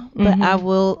right now, but I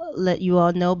will let you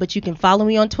all know. But you can follow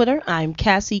me on Twitter. I'm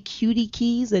Cassie Cutie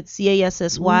Keys. That's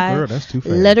CASSY. Girl, that's too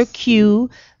fast. Letter Q,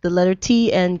 the letter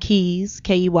T, and Keys,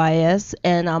 KEYS.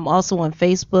 And I'm also on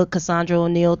Facebook,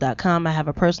 CassandraO'Neal.com. I have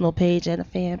a personal page and a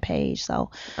fan page.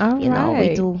 So,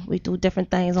 we do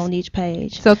different things on each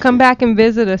page. So come back and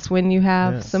visit us when you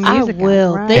have some music. I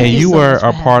will. Out, right? Thank And you so were much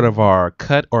a for part of our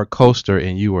cut or coaster,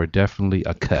 and you were definitely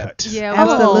a cut. Yeah,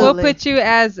 Absolutely. we'll put you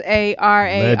as a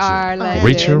RAR legend.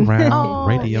 Reach around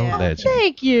radio legend.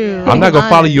 Thank you. I'm not gonna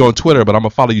follow you on Twitter, but I'm gonna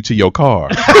follow you to your car.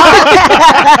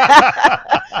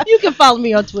 You can follow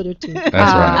me on Twitter too. That's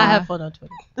right. I have fun on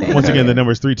Twitter. Once again, the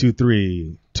number is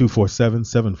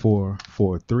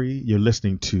 323-247-7443. You're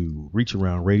listening to Reach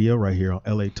Around Radio right here on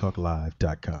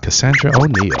LATalkLive.com. Cassandra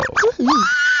O'Neal.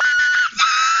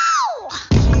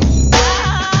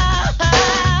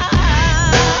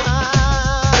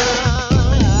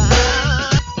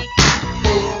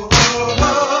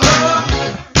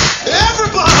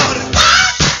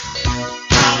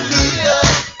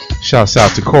 Shouts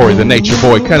out to Corey, the Nature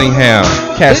Boy Cunningham,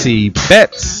 Cassie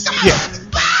Betts,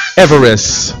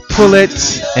 Everest Pullet,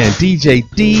 and DJ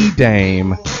D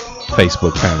Dame.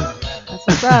 Facebook family. That's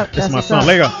what's up. That's my son,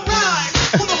 Lego.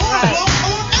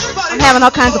 I'm having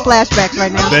all kinds of flashbacks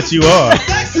right now. Bet you are.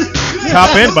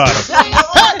 Top and bottom.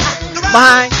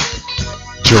 Behind.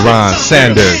 Jerron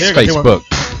Sanders, Here we go. Facebook.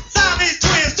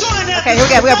 Okay, here we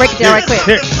go. We gotta break it down right quick.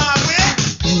 Here.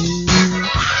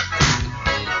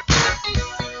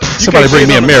 Somebody bring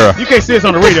me a mirror. You can't see us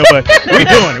on the radio, but we're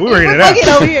doing it. We're bringing it out. Get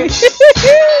over here.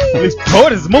 At least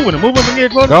Poet is moving. Move up again,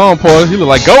 Poet. Go on, Paul. You look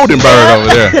like Goldenberg over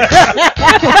there.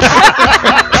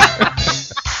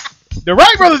 The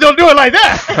Wright brothers don't do it like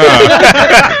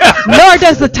that. Nor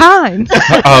does the time.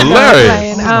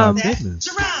 Hilarious. Oh, my goodness.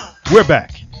 We're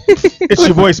back. It's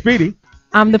your boy Speedy.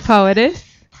 I'm the poetess.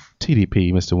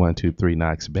 TDP, Mr. 123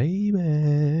 Knox,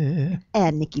 baby.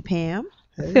 And Nikki Pam.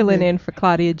 Filling in for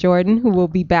Claudia Jordan, who will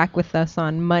be back with us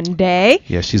on Monday.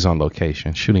 Yeah, she's on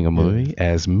location shooting a movie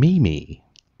as Mimi.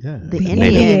 Yeah. The A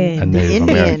Indian. Native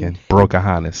American.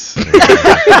 Brocahanis.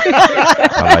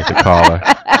 I like to call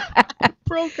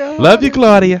her. Love you,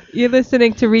 Claudia. You're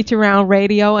listening to Reach Around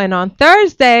Radio, and on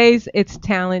Thursdays, it's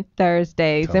Talent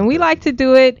Thursdays. And we like to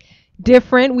do it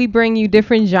different. We bring you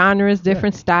different genres,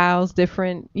 different styles,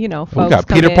 different, folks. We got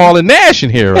come Peter, in. Paul, and Nash in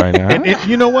here right now. And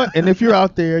you know what? And if you're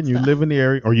out there and you live in the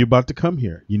area or you're about to come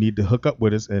here, you need to hook up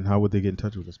with us. And how would they get in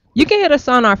touch with us? You can hit us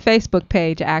on our Facebook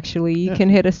page, actually. You can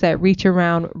hit us at Reach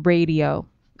Around Radio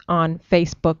on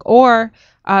Facebook, or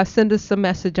send us a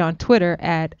message on Twitter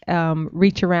at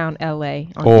Reach Around LA.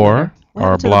 Or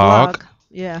our blog.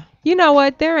 Yeah. You know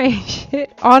what? There ain't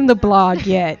shit on the blog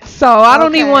yet. So I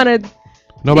don't even want to.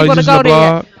 Nobody's people to using go the there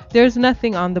blog? yet. There's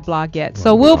nothing on the blog yet.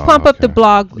 So we'll pump up the okay.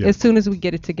 blog Yeah. as soon as we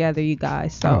get it together, you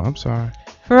guys. So Oh, I'm sorry.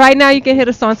 for right now, you can hit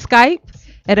us on Skype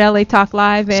at LA Talk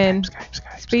Live and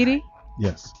Skype. Speedy.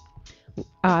 Yes.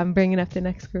 I'm bringing up the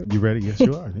next group. You ready? Yes,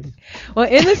 you are. Well,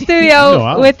 in the No, studio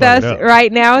I'll with start us it up.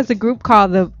 right now is a group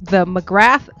called the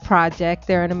McGrath Project.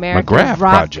 They're an American McGrath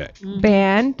rock Project.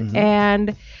 band,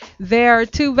 and their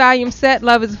 2-volume set,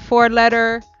 Love is a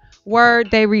 4-letter word,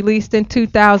 they released in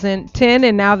 2010,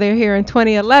 and now they're here in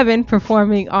 2011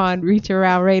 performing on Reach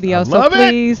Around Radio. I So love it.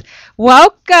 please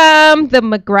welcome the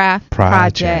McGrath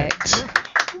Project.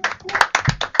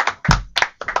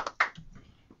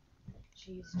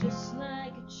 She's just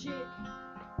like a chick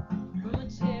from a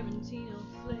Tarantino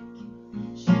flick.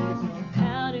 She's all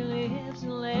pouty lips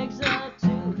and legs up to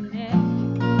her neck.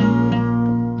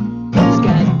 She's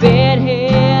got bad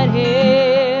hair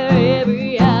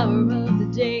every hour of the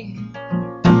day.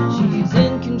 She's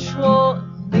in control,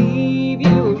 leave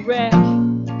you a wreck.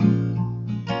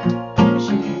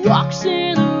 She walks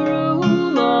in the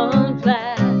room on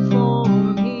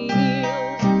platform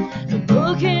heels,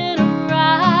 look in her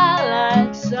eye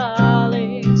like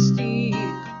solid steel.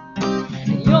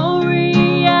 And your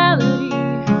reality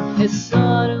has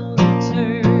suddenly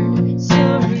turned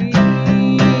surreal.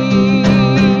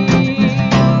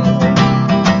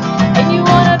 And you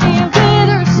wanna be with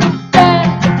her so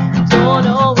bad, don't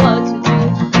know what to do.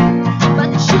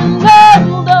 But you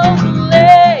know those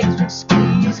legs will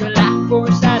squeeze the life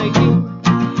force out of you.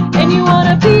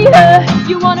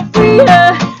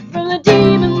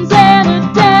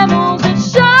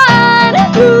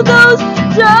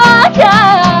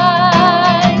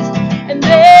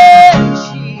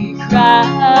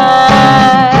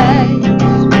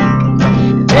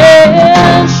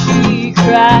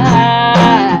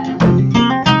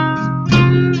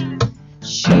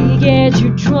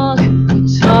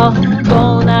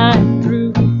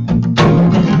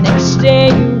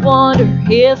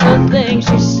 if the thing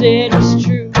she said was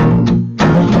true.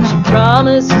 She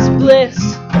promises bliss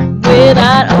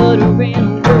without uttering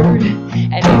a word,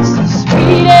 and it's the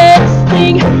sweetest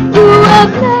thing you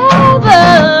have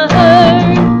never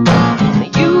heard.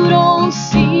 But you don't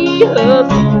see her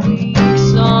for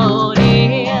weeks on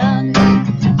end.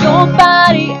 Your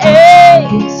body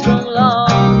aches from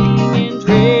longing and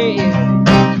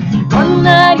dread. One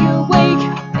night you wake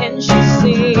and she's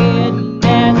sitting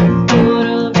at the foot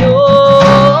of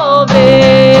your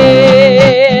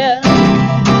bed,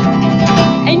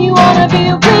 and you wanna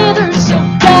be with her so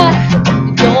bad,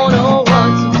 you don't know what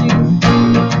to do,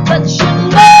 but you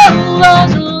know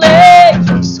those legs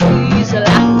will squeeze the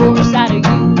life force out of you,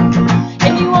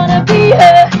 and you wanna be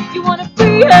her, you wanna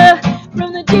free her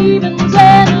from the demons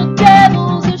and the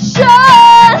devils that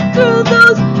shine through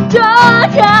those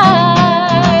dark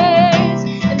eyes.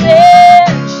 And then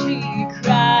she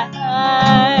cried,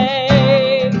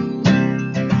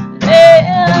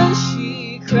 and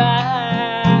she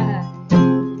cried.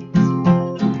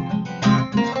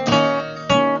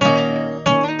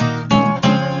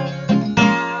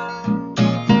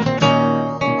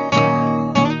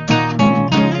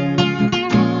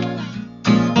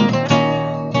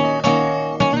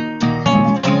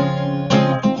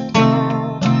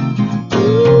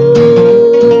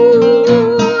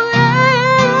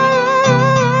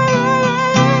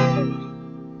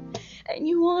 And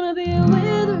you wanna be with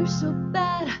her so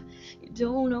bad, you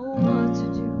don't know what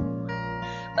to do,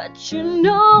 but you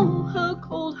know her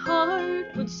cold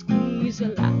heart would squeeze the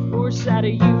life force out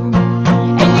of you.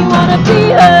 And you wanna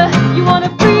be her, you wanna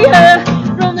free her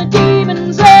from the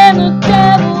demons and the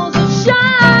devils that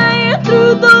shine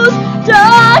through those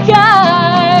dark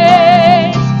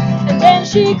eyes. And then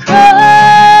she cries,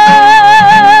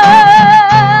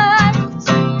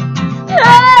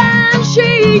 and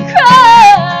she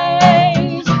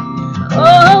cries.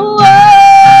 Oh, oh,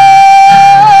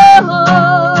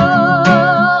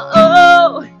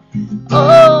 oh,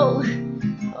 oh,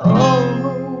 oh.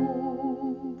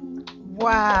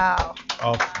 Wow.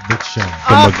 Oh, Big Sean.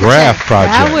 The McGrath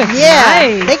Project. That was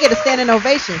Yeah, nice. they get a standing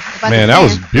ovation. If I Man, can that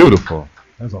was stand. beautiful.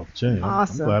 That's off the chain.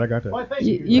 Awesome. I'm glad I got that.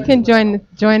 You can join us.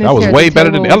 That was here at way the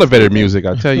better than table. elevator music,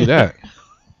 I'll tell you that.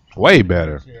 Way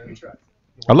better.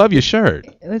 I love your shirt.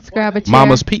 Let's grab a chair.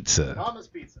 Mama's Pizza.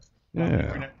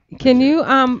 Yeah. Can you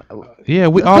Yeah,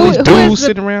 we all these who dudes is the-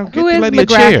 sitting around. who Get the is lady a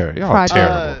McGrath chair. Y'all Project?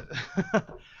 terrible.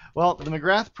 Well, the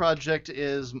McGrath Project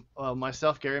is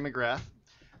myself, Gary McGrath,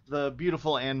 the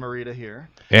beautiful Ann Marita here.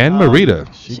 And Marita.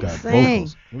 She got sang.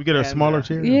 vocals. Can we get her a And, smaller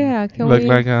chair? Yeah, can Look we?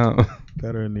 like Got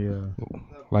her in the.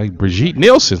 like Brigitte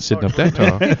Nielsen sitting up that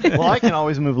tall. Well, I can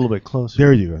always move a little bit closer.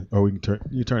 There you go. Or we can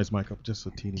turn his mic up just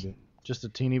a teeny bit. Just a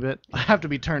teeny bit. I have to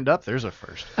be turned up. There's a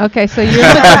first. Okay, so you're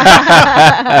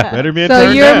Better be so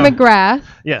turned you're down. McGrath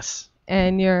Yes.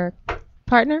 and your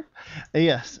partner.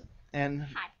 Yes. And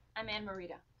I'm Ann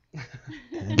Marita.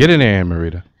 Get in there,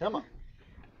 Marita. come on.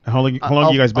 How long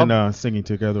I'll- you guys been I'll- singing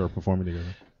together or performing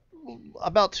together?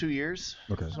 About 2 years.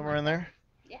 Okay. Somewhere in there.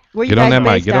 Where you Get on guys that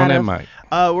mic. based Get on out that of? mic.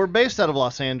 We're based out of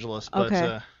Los Angeles, but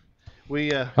Okay. we.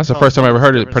 That's the first time I ever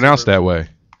heard it pronounced that way.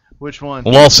 Which one?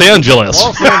 Los Angeles.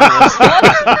 Los Angeles.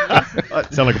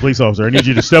 Sound like a police officer. I need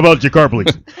you to step out your car,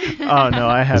 please. Oh no,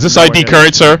 I have. Is this no ID idea.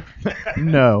 current, sir?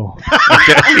 No.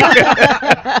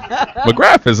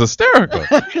 McGrath is hysterical.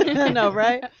 No,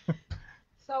 right?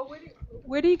 So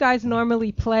where do you guys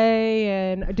normally play,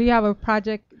 and do you have a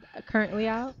project currently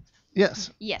out?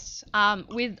 Yes. Yes,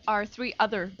 with our 3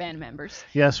 other band members.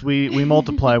 Yes, we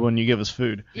multiply when you give us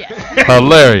food. Yes.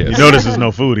 Hilarious. You notice there's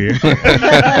no food here.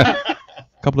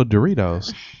 Couple of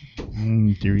Doritos.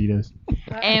 Doritos.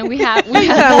 And we have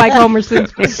like Homer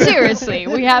Simpson. Seriously,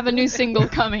 we have a new single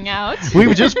coming out.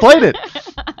 We just played it.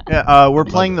 Yeah, we're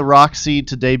playing the Roxy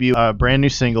to debut a brand new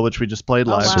single, which we just played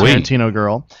live, wow. Sweet. Tarantino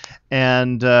Girl,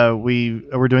 and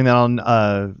we're doing that on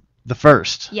the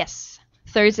 1st. Yes,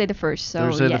 Thursday the 1st. So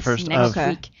Thursday the yes, 1st next of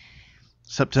week,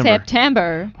 September.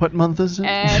 September What month is it?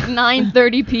 at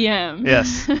 9:30 p.m.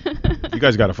 Yes. You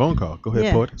guys got a phone call. Go ahead,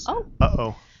 Yeah. put. Oh,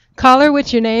 Uh-oh. Caller,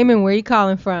 what's your name and where you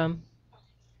calling from?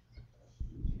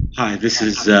 Hi, this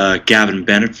is Gavin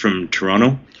Bennett from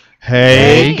Toronto.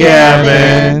 Hey,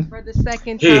 Gavin. For the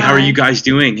second Hey, how are time. you guys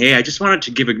doing? Hey, I just wanted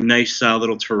to give a nice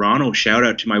little Toronto shout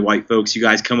out to my white folks. You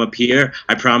guys come up here.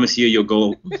 I promise you, you'll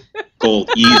go gold.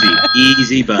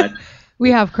 Easy, but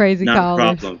We have crazy not a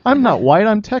callers. problem. I'm not white.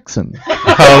 I'm Texan.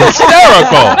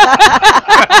 Hysterical.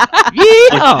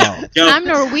 Yeah. I'm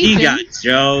Norwegian. He got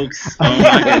jokes. Oh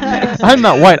my goodness. I'm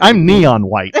not white. I'm neon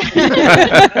white.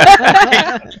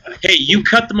 Hey, you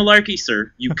cut the malarkey,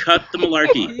 sir. You cut the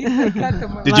malarkey.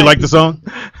 Did you like the song?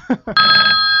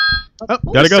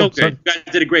 Gotta go. So good. You guys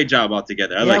did a great job all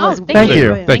together. I Yeah, like it it. was Thank very you.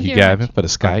 good. Thank you, Gavin, for the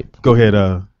Skype. Go ahead,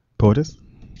 Poetess.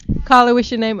 Caller, what's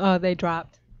your name? Oh, they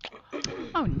dropped.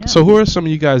 Oh no. So, who are some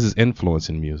of you guys' influence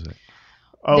in music?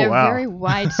 Oh They're wow. very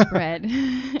widespread.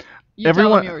 You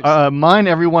Everyone, tell them yours. mine.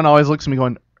 Everyone always looks at me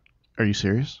going, "Are you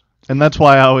serious?" And that's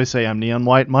why I always say I'm Neon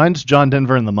White. Mine's John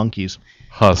Denver and the Monkees.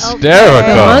 Hysterical.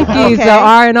 The Monkees are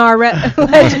R&R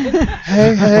legend.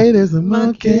 Hey, hey, there's a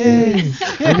monkey.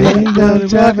 And ain't no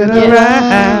driving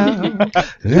around.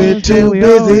 We're too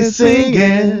busy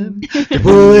singing to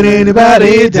put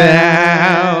anybody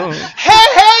down.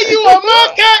 Hey, you a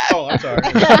monkey! Oh, I'm sorry.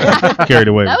 Carried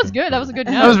away. That was good. That was a good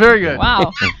note. That was very good.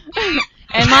 Wow.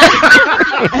 And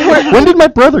mine. When did my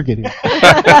brother get here?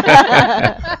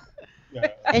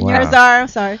 And yours are, I'm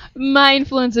sorry. My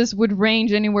influences would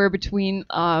range anywhere between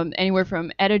anywhere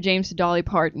from Etta James to Dolly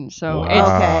Parton. So it's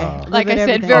Okay. like I said,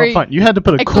 Everything. very Oh, fine. You had to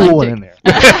put a cool one in there.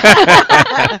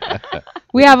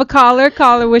 We have a caller.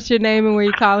 Caller, what's your name and where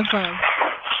you calling from?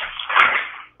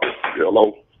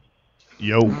 Hello.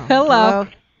 Yo. Hello.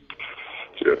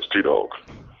 Yeah, it's T-Dog.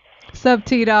 What's up,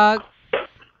 T-Dog?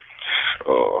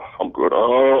 I'm good. I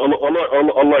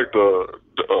like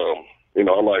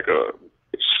I like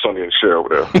Sonny and Cher over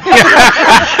there.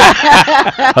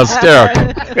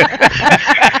 Hysterical.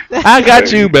 I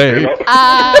got you, babe.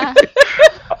 I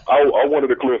wanted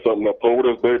to clear something up. So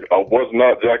this, baby, I was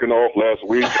not jacking off last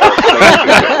week.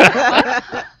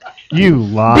 You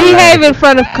lie. Behave in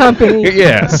front of company.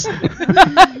 Yes.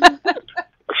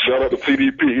 Shout out to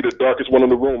TDP. He's the darkest one in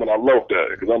the room, and I love that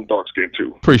because I'm dark skinned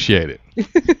too. Appreciate it.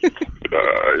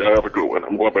 Y'all have a good one.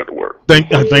 I'm going back to work. Thank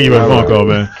you for the phone call,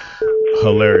 man.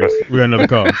 Hilarious. We got another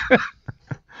call.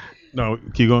 No,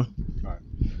 keep going. All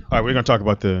right, we're gonna talk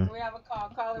about the. We have a call.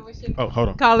 Caller, what's your Oh, hold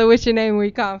on. Caller, what's your name and where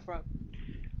you calling from?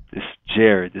 This is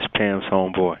Jared. This is Pam's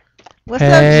homeboy. What's up,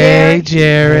 Jared?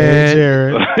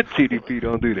 Jared. TDP,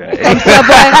 don't do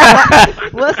that.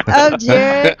 What's up,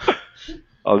 Jared?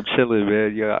 I'm chilling,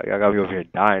 man. Y'all got me over here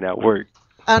dying at work.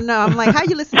 Oh no, I'm like, how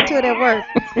you listen to it at work?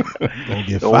 Don't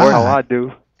get Don't worry how I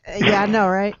do. Yeah, I know,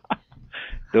 right?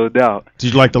 No doubt.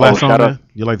 Did you like the last song, shout man? out.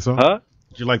 You like the song? Huh?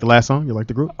 Did you like the last song? You like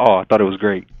the group? Oh, I thought it was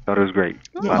great.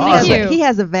 He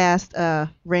has a vast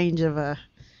range of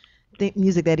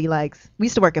music that he likes. We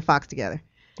used to work at Fox together.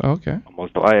 Okay.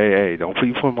 Almost. Hey, don't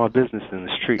put my business in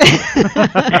the street.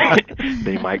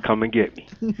 They might come and get me.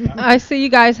 I see you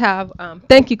guys have.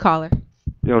 Thank you, caller.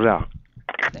 No doubt.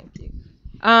 Thank you.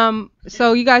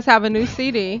 So you guys have a new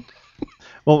CD.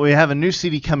 Well, we have a new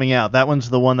CD coming out. That one's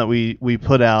the one that we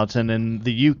put out, and in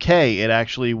the UK, it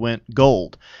actually went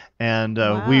gold. And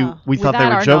we thought they Without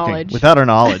were our joking. knowledge. Without our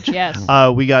knowledge. Yes.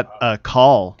 We got a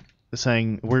call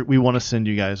saying we want to send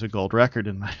you guys a gold record,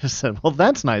 and I just said, well,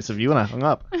 that's nice of you, and I hung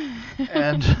up.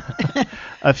 And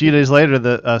a few days later,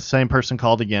 the same person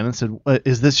called again and said,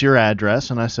 is this your address?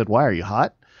 And I said, why, are you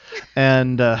hot?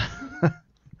 And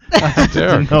I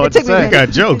didn't know what to say. You got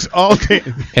jokes all day.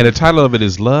 And the title of it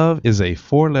is Love is a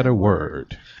 4-letter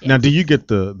word. Now, do you get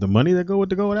the money that go with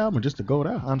the gold album, or just the gold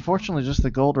album? Unfortunately, just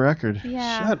the gold record.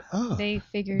 Yeah. Shut up. They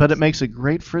figured. But it makes a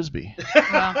great frisbee.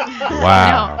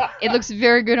 Wow. No, it looks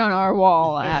very good on our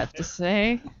wall, I have to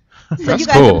say. So you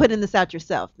guys are putting this out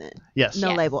yourself then? Yes.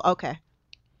 No label. Okay.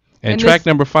 And track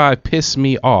number 5, Piss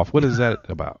Me Off. What is that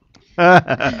about?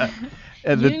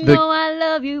 You know I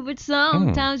love you, but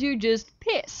sometimes you just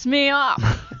piss me off.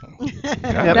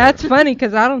 That's funny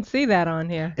because I don't see that on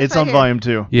here. It's on volume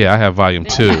 2. Yeah, I have volume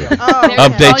 2. Volume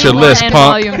Update your 1 list, and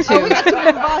punk. Volume 2.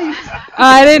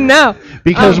 I didn't know.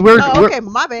 Because okay,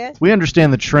 my bad. we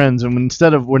understand the trends, and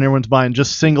instead of when everyone's buying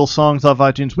just single songs off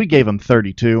iTunes, we gave them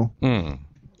 32.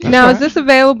 Now, is this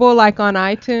available like on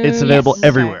iTunes? It's available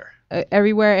everywhere.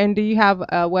 Everywhere. And do you have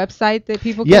a website that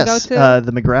people can Yes, go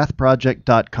to?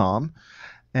 themcgrathproject.com.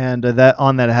 And that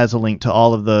has a link to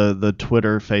all of the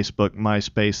Twitter, Facebook,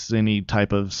 MySpace, any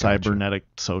type of cybernetic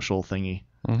social thingy.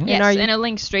 Mm-hmm. Yes, and a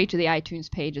link straight to the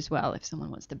iTunes page as well if someone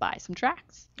wants to buy some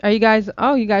tracks. Are you guys?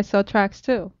 Oh, you guys sell tracks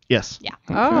too. Yes. Yeah.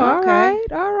 Oh,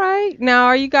 all right. Now,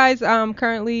 are you guys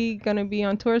currently gonna be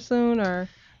on tour soon, or?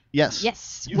 Yes.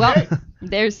 Yes. Well,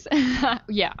 there's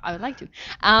yeah, I would like to.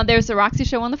 There's the Roxy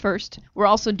show on the 1st. We're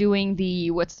also doing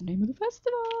what's the name of the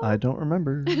festival? I don't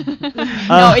remember.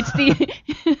 No, it's the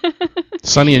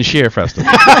Sonny and Cher Festival.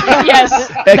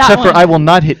 Yes. Except for I will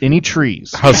not hit any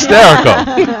trees. Hysterical.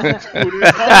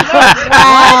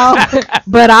 Wow.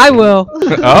 But I will.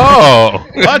 Oh,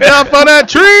 watch out for that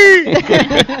tree.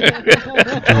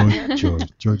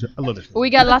 Georgia. I love this. We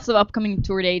got lots of upcoming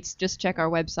tour dates. Just check our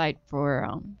website for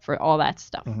all that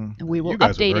stuff. Mm-hmm. And we will will You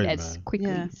guys are update great, it as man. quickly.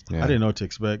 Yeah. as I didn't know what to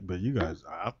expect, but you guys,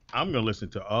 I'm gonna listen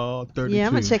to all 32. Yeah,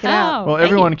 I'm gonna check it out. Well,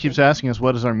 everyone keeps asking us,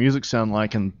 what does our music sound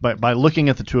like? And by looking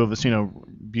at the two of us,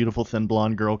 beautiful, thin,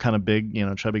 blonde girl, kind of big,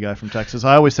 chubby guy from Texas,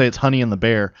 I always say it's Honey and the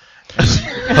Bear.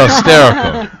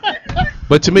 Hysterical.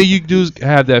 But to me, you do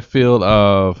have that feel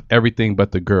of Everything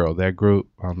But the Girl. That group.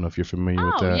 I don't know if you're familiar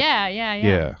with that. yeah.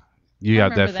 Yeah. You I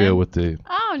got that remember feel them. with the.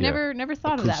 Oh, yeah. never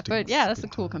thought of that. But yeah, that's a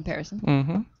cool comparison.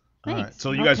 Mm-hmm. All Thanks. right.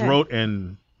 So you guys Okay. wrote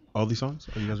in all these songs?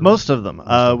 Or you guys wrote- Most of them. We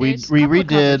There's a couple of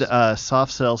redid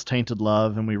Soft Cell's Tainted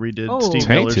Love, and we redid Oh. Steve Tainted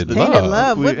Miller's The Love. Tainted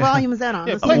Love. We- What volume is that on?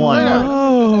 Yeah, Let's see.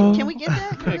 one. Can we get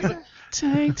that?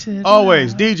 Tainted.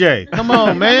 Always DJ. Come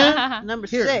on, man. Number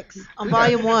 6 on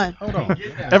volume 1. Hold on.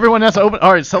 Everyone has to open.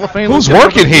 All right, cellophane. Who's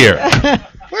let's get working here?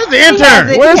 Where's the intern?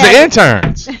 it. Where's Yeah. the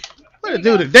interns? Where's the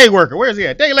dude? The day worker. Where's he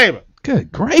at? Day labor.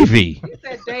 Good gravy.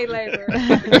 Day labor.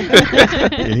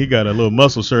 And he got a little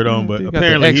muscle shirt on, but He got the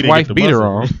apparently he didn't ex-wife get the beater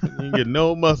muscles. He didn't get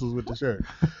no muscles with the shirt.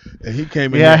 And he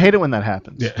came in. Yeah, I here- hate it when that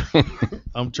happens. Yeah.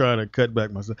 I'm trying to cut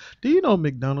back myself. Do you know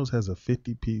McDonald's has a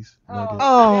 50-piece nugget?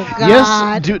 Oh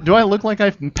God. Yes. Do I look like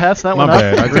I've passed that My one up?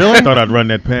 bad. I really thought I'd run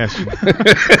that past you.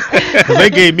 'Cause they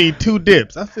gave me 2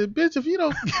 dips. I said, bitch, if you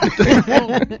don't get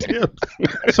the dips.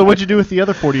 So what'd you do with the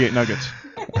other 48 nuggets?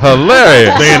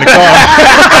 Hilarious. They in the car.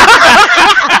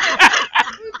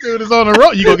 Dude is on the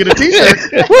road. You gonna get a t-shirt.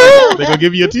 They gonna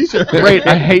give you a t-shirt. Great.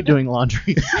 I hate doing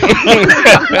laundry.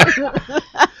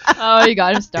 Oh, you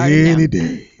got him started. Any now.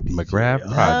 day. McGrath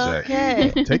Project.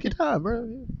 Okay. Take your time,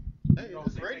 bro.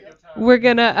 We're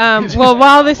gonna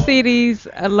while the CDs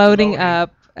are loading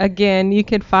up, again, you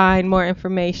can find more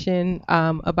information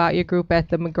about your group at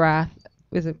the McGrath.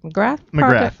 Is it McGrath?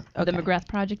 McGrath. The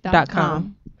McGrathProject.com.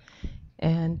 .com.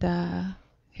 And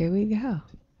here we go.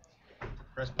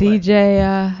 DJ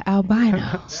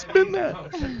Albino. Spin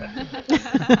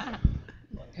that.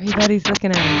 Everybody's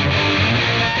looking at me.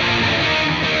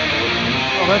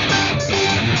 Oh, that's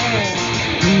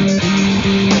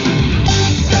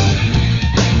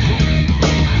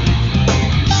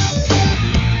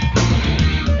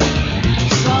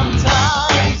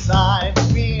Sometimes I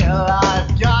feel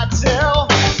I've got to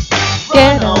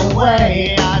Get run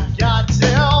away. I've got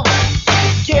to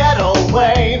get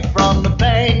away from the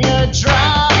pain you're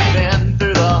driving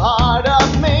through the heart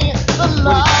of me. The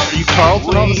love Are you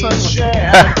Carlton all of a we sudden?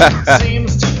 share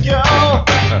seems to go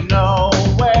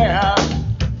nowhere.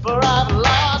 For I've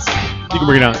lost. You can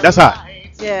bring it down. That's hot.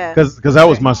 Yeah. Cause that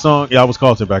was my song. Yeah, I was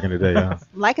Carlton back in the day. Yeah.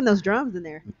 I'm liking those drums in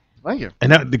there. Thank you.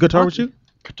 And that, the guitar was you?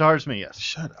 Guitar's me, yes.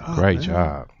 Shut up. Great man.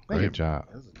 job. Thank Great you. job.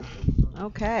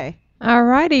 Okay. All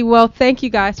righty. Well, thank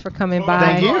you guys for coming by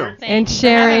Thank you. and Thanks for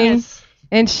having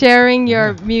sharing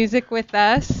your music with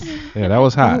us. Yeah, that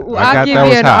was hot. I'll give that you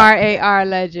was an hot. RAR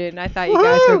legend. I thought you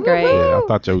guys were great. Yeah, I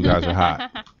thought you guys were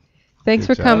hot. Thanks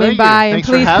Good for job. coming Thank you. by, and Thanks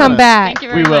for please having come us. back. Thank you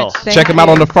very We will. much. Thank Check them out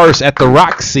you. on the 1st at the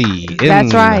Roxy.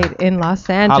 That's right, in Los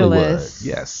Hollywood. Angeles.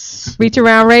 Yes. Reach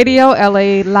Around Radio,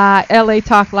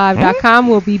 LATalkLive.com.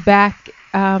 We'll be back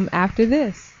after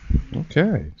this.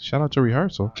 Okay. Shout out to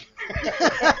rehearsal.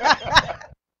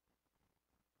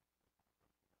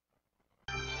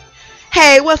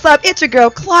 Hey, what's up? It's your girl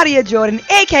Claudia Jordan,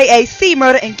 aka C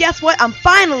Murder, and guess what? I'm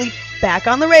finally back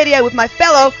on the radio with my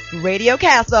fellow radio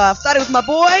cast-off. Started with my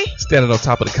boy. Standing on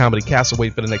top of the comedy castle,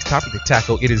 waiting for the next topic to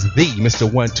tackle. It is the Mr.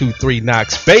 123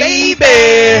 Knox,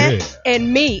 baby.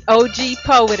 And me, OG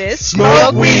Poetess.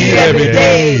 Smoke weed every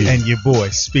day. And your boy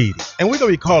Speedy. And we're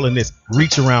going to be calling this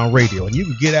Reach Around Radio. And you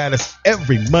can get at us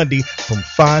every Monday from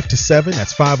 5 to 7.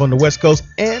 That's 5 on the West Coast.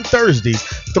 And Thursdays,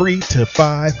 3 to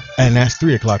 5. And that's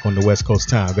 3 o'clock on the West Coast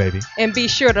time, baby. And be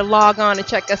sure to log on and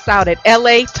check us out at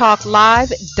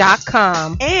latalklive.com.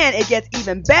 And it gets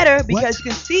even better because you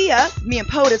can see us, me and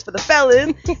POTUS for the fellas,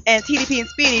 and TDP and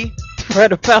Speedy for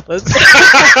the fellas.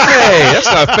 Hey, that's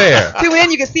not fair. Tune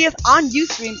in, you can see us on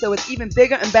Ustream, so it's even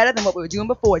bigger and better than what we were doing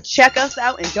before. Check us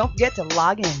out and don't forget to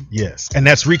log in. Yes. And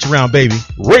that's Reach Around, baby.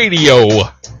 Radio.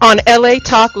 On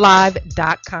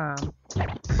latalklive.com.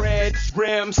 Bread,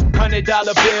 rims,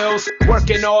 $100 bills.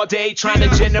 Working all day trying to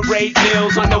generate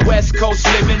meals on the West Coast,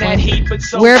 living that heat. But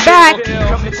so We're back.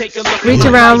 Come and take a look. Reach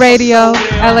Around Radio,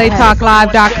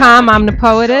 latalklive.com. I'm the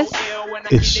Poetess.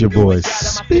 It's your boy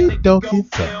Speed Donkey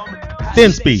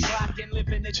Thin Speed.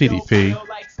 TDP.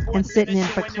 And sitting in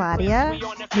for Claudia,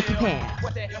 Nikki Pam.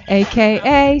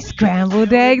 AKA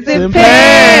Scrambled Eggs and And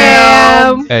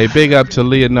Pam. Hey, big up to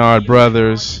Leonard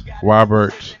Brothers,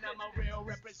 Robert,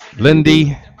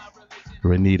 Lindy,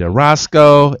 Renita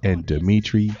Roscoe, and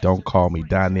Dimitri. Don't call me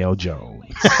Donnell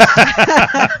Jones.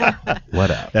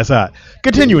 What up? That's hot.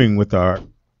 Continuing with our,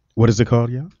 what is it called,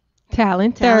 y'all?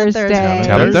 Talent Talent Thursday.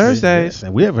 Talent Thursdays.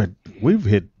 And we have a we've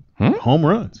hit home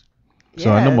runs.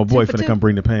 So I know my boy finna come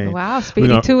bring the pain. Wow,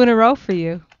 Speedy, 2 in a row for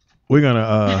you. We're gonna.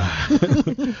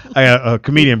 I got a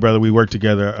comedian brother. We worked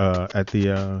together at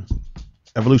the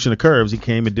Evolution of Curves. He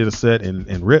came and did a set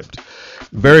and ripped.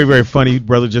 Very, very funny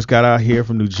brother. Just got out here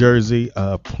from New Jersey.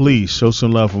 Please show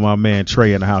some love for my man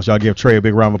Trey in the house. Y'all give Trey a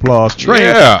big round of applause.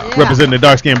 Trey, representing the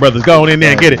dark skinned brothers. Go on in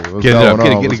there and get it. Get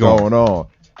it going on.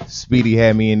 Speedy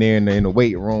had me in there in the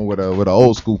weight room with an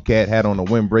old school cat, had on a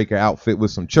windbreaker outfit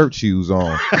with some church shoes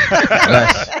on.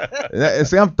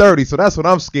 See, I'm 30, so that's what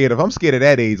I'm scared of. I'm scared of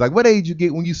that age. Like, what age you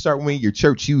get when you start wearing your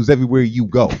church shoes everywhere you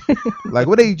go? Like,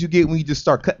 what age you get when you just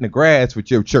start cutting the grass with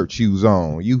your church shoes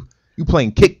on? You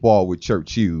playing kickball with church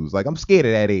shoes. Like, I'm scared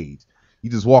of that age.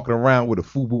 You just walking around with a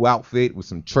FUBU outfit with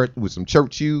some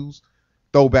church shoes,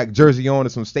 throwback jersey on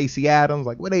and some Stacey Adams.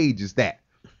 Like, what age is that?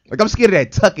 Like, I'm scared of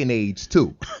that tucking age,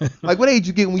 too. Like, what age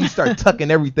you get when you start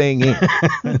tucking everything in?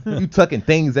 You tucking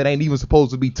things that ain't even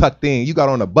supposed to be tucked in. You got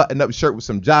on a button-up shirt with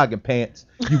some jogging pants.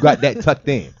 You got that tucked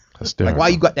in. Like, why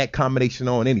you got that combination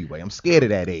on anyway? I'm scared of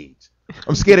that age.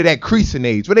 I'm scared of that creasing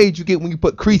age. What age you get when you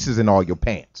put creases in all your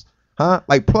pants? Huh?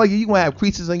 Like, plug, you gonna have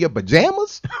creases in your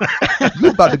pajamas? You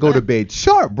about to go to bed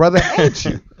sharp, brother, ain't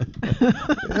you?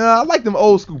 I like them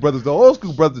old school brothers. The old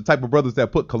school brothers, the type of brothers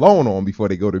that put cologne on before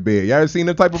they go to bed. You ever seen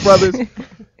them type of brothers?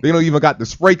 They don't even got the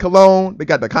spray cologne. They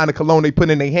got the kind of cologne they put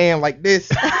in their hand like this,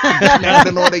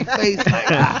 snapping on their face.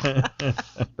 Like,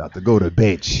 about to go to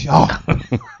bed sharp.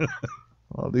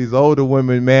 All these older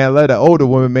women, man. Let the older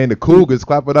women, man. The Cougars,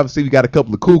 clap it up. See, we got a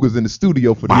couple of Cougars in the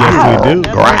studio for the Yes, we do.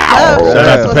 Shout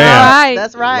out to Pam.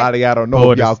 That's right. A lot of y'all don't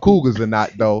know if y'all Cougars or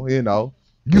not, though. You know,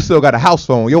 you still got a house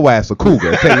phone. Your ass a Cougar.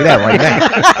 I'll tell you that right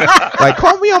now. Like,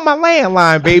 call me on my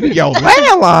landline, baby. Yo,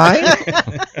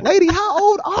 landline? Lady, how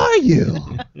old are you?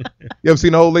 You ever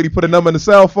seen an old lady put a number in the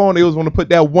cell phone? They always want to put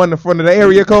that 1 in front of the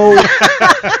area code.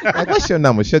 Like, what's your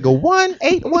number? She'll go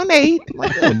 1818.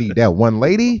 Like, they don't need that one,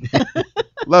 lady.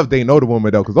 Love dating older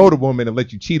woman though, because older women will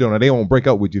let you cheat on her. They won't break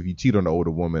up with you if you cheat on the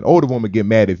older woman. Older woman get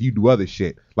mad if you do other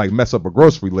shit, like mess up a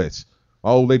grocery list.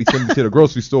 My old lady sent me to the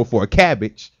grocery store for a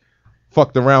cabbage.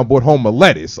 Fucked around, brought home a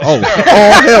lettuce. Oh, all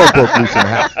hell broke loose in the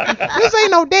house. This ain't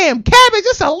no damn cabbage,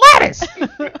 it's a lettuce.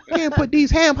 You can't put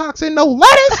these ham hocks in no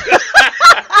lettuce.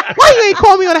 Why you ain't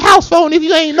call me on the house phone if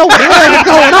you ain't know what the hell is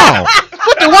going on?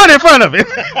 Put the 1 in front of it.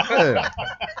 Yeah.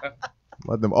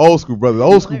 But them old school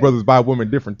brothers buy women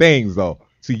different things though.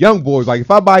 See, young boys, like, if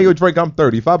I buy you a drink, I'm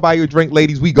 30. If I buy you a drink,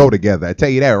 ladies, we go together. I tell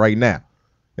you that right now.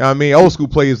 You know what I mean? Old school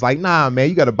players like, nah, man,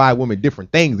 you got to buy women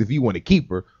different things if you want to keep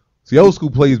her. See, old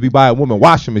school players be buying women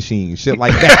washing machines, shit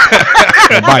like that.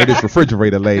 And buy this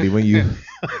refrigerator, lady, when you...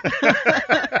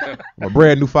 My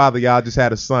brand new father, y'all, just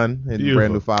had a son. And the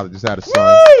brand new father just had a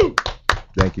son. Woo!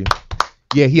 Thank you.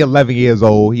 Yeah, he 11 years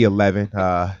old. He 11.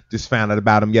 Just found out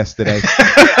about him yesterday.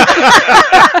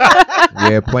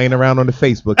 Yeah, playing around on the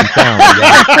Facebook. He found me.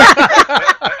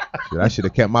 Shit, I should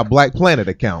have kept my Black Planet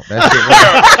account. That's it.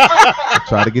 I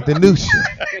try to get the new shit.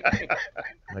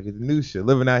 I get the new shit.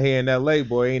 Living out here in L.A.,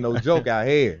 boy, ain't no joke out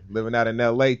here. Living out in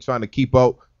L.A., trying to keep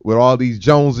up with all these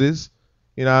Joneses.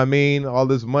 You know what I mean? All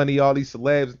this money, all these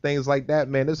celebs and things like that,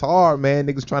 man. It's hard, man.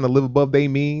 Niggas trying to live above their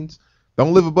means.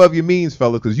 Don't live above your means,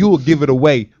 fellas, because you will give it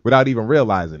away without even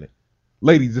realizing it.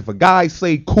 Ladies, if a guy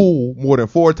say cool more than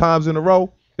 4 times in a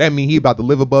row, that means he about to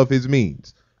live above his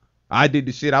means. I did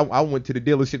the shit. I went to the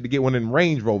dealership to get one of them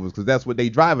Range Rovers because that's what they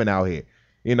driving out here.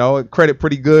 You know, credit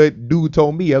pretty good. Dude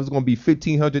told me I was going to be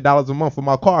 $1,500 a month for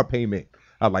my car payment.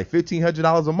 I was like,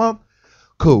 $1,500 a month?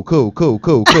 Cool.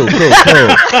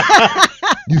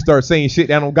 You start saying shit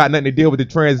that don't got nothing to deal with the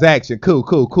transaction.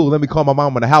 Cool. Let me call my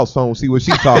mom on the house phone, see what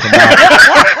she talking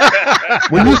about.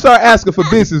 When you start asking for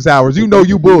business hours, you know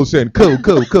you bullshitting.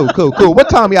 Cool. What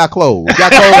time y'all close?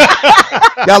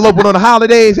 Y'all open on the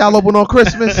holidays? Y'all open on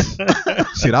Christmas?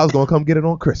 Shit, I was going to come get it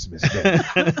on Christmas Day.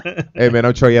 Hey, man,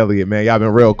 I'm Trey Elliott, man. Y'all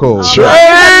been real cool.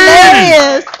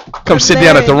 Trey! Come sit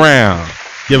down at the round.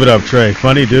 Give it up, Trey.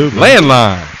 Funny dude.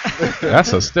 Landline.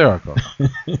 That's hysterical.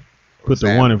 Put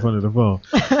the 1 in front of the phone.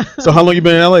 So how long you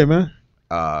been in L.A., man?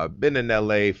 Been in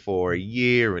L.A. for 1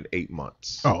 year and 8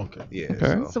 months. Oh, okay.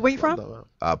 Yeah. So where you from?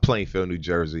 Plainfield, New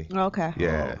Jersey. Okay.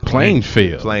 Yeah.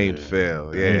 Plainfield.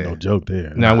 Yeah. Ain't no joke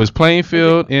there. Now, was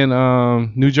Plainfield in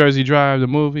New Jersey Drive, the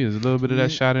movie? Is a little bit of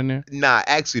that shot in there? Nah,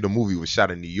 actually, the movie was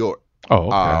shot in New York.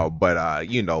 Oh, okay.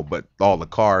 But all the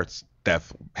cars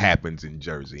stuff happens in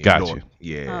Jersey. Got you.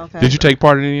 Yeah. Oh, okay. Did you take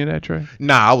part in any of that, Trey?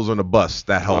 Nah, I was on the bus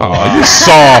that whole. You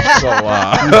soft.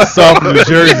 So soft New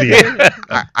Jersey.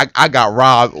 I got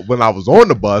robbed when I was on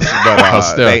the bus,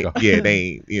 but they ain't,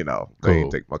 they Cool.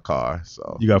 ain't take my car.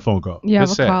 So You got a phone call. You have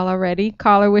What's a that? caller ready.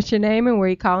 Caller, what's your name and where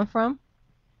you calling from?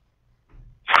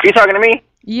 You talking to me?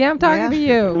 Yeah, I'm talking to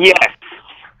you. Yes.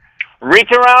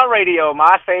 Reach Around Radio,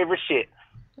 my favorite shit.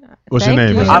 What's your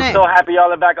name? I'm so happy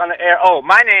y'all are back on the air. Oh,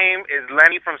 my name is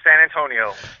Lenny from San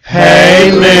Antonio.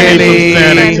 Hey, Lenny from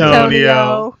San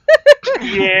Antonio.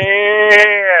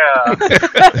 Yeah.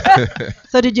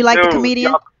 So did you like the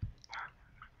comedian?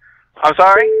 I'm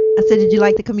sorry? I said, did you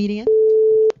like the comedian?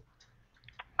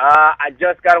 I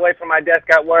just got away from my desk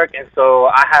at work, and so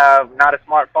I have not a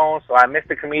smartphone, so I missed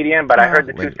the comedian, but I heard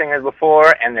the two singers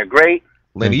before, and they're great.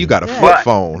 Lenny, you got a flip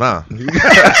phone, huh?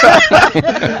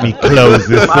 Let me close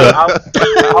this up. I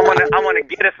want to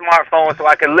get a smartphone so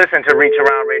I can listen to Reach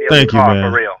Around Radio. Thank you,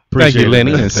 man. For real. Thank you,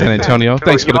 Lenny, in San Antonio.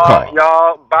 Thanks for the call.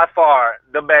 Y'all, by far,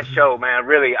 the best show, man.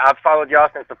 Really, I've followed y'all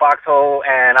since the Foxhole,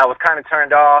 and I was kind of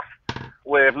turned off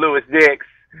with Louis Dix.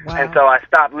 Wow. And so I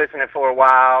stopped listening for a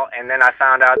while, and then I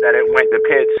found out that it went to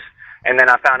pitch, and then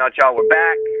I found out y'all were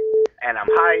back, and I'm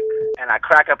hyped, and I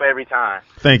crack up every time.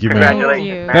 Thank you, man.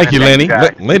 Congratulations, man. Thank you, Lenny.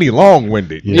 Lenny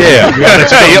long-winded. Yeah.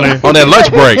 On that lunch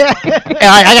break.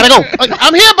 I gotta go.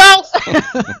 I'm here, boss.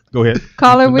 Go ahead.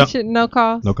 Caller, we should no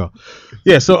call. No call.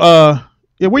 Yeah. So,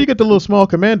 yeah, where you get the little small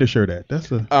commander shirt at?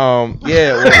 That's a yeah.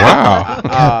 Well, wow.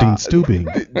 Captain Stubing.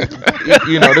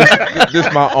 You know,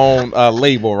 this my own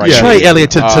label right Trey here. Elliott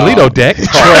to Toledo deck.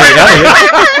 Trey Elliott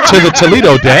to the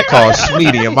Toledo deck. Called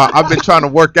Schmedium. I've been trying to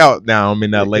work out now. I'm in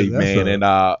LA, man, and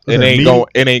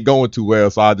it ain't going too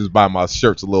well. So I just buy my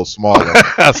shirts a little smaller,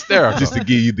 just to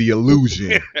give you the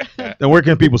illusion. And where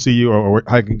can people see you, or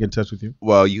how can get in touch with you?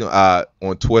 Well, you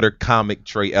on Twitter, Comic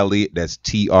Trey Elliott. That's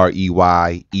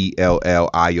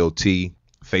TREYELLIOT.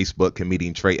 Facebook,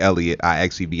 comedian Trey Elliott. I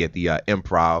actually be at the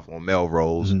Improv on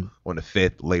Melrose on the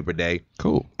 5th, Labor Day.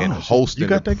 Cool. And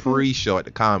hosting a pre-show at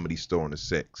the Comedy Store on the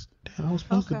 6th. Damn, I was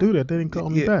supposed to do that. They didn't call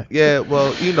me back. Yeah,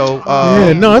 well, you know.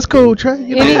 Yeah, no, it's cool, Trey.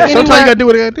 You know, sometimes you gotta do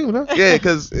what I gotta do, huh? Yeah,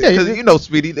 because you know,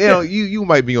 Speedy, you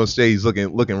might be on stage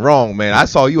looking wrong, man. I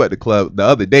saw you at the club the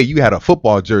other day. You had a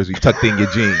football jersey tucked in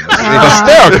your jeans.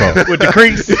 Hysterical. With the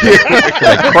crease.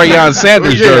 Like Crayon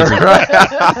Sanders jersey,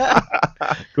 right?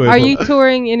 Are you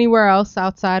touring anywhere else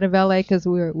outside of LA? Because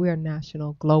we're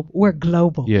national, global. We're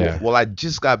global. Yeah. Well, I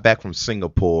just got back from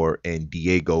Singapore, and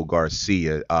Diego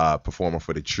Garcia, performing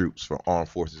for the troops for Armed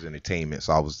Forces Entertainment.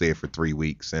 So I was there for 3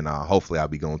 weeks, and hopefully I'll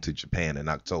be going to Japan in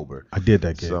October. I did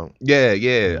that gig. So yeah.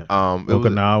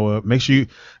 Okinawa. Make sure you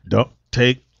don't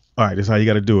take. All right, this is how you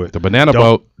got to do it. The banana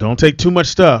boat. Don't take too much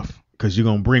stuff. Because you're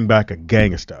going to bring back a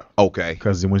gang of stuff. Okay.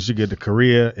 Because once you get to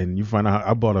Korea and you find out,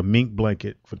 I bought a mink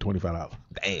blanket for $25.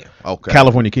 Damn. Okay.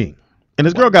 California King. And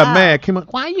this girl got mad, came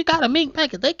up, Why you got a mink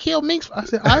blanket? They kill minks. I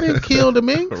said, I didn't kill the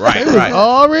mink. Right, They was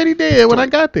already dead when I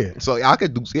got there. So I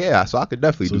could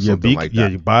definitely do something like that. Yeah,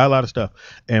 you buy a lot of stuff.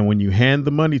 And when you hand the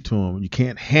money to them, you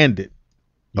can't hand it.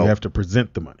 You have to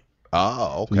present the money.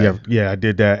 Oh, okay. So I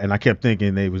did that, and I kept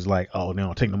thinking they was like, "Oh,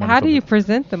 no, take the money." How do you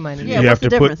present the money? Yeah, you have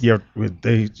what's to the put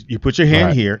you put your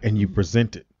hand here and you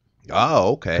present it.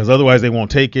 Oh, okay. Because otherwise they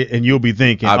won't take it, and you'll be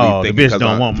thinking, the bitch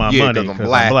don't want my money because I'm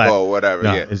black or whatever.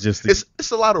 No, yeah, it's just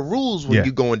it's a lot of rules when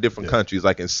you go in different countries.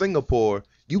 Like in Singapore,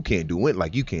 you can't do it.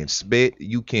 Like you can't spit,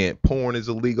 you can't. Porn is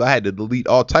illegal. I had to delete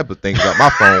all type of things on my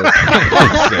phone.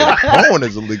 Porn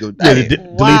is illegal. Yeah,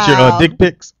 delete your dick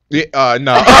pics. Yeah,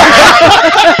 no.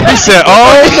 He said,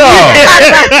 "Oh no."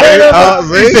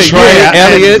 Trey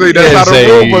Elliott that's how the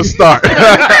rumors start.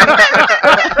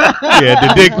 Yeah, the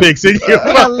dick pics in you.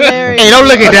 Hey, don't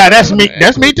look at that. That's me.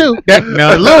 That's me too.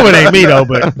 No, a little bit ain't me though,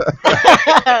 but.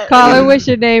 Caller, what's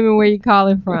your name and where you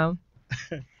calling from?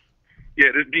 Yeah,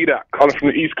 this is D-Dot calling from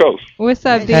the East Coast. What's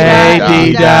up, D-Dot?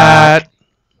 Hey, D-Dot.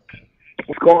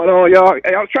 What's going on, y'all?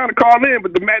 Hey, I was trying to call in,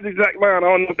 but the Magic Jack line, I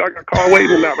don't know if I got call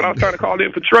waiting or not, but I was trying to call in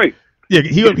for Trey. Yeah,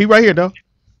 he right here, though.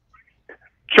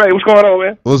 Trey, what's going on,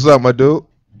 man? What's up, my dude?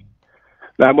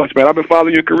 Not much, man. I've been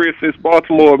following your career since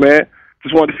Baltimore, man.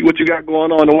 Just wanted to see what you got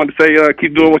going on. I wanted to say,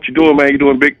 keep doing what you're doing, man. You're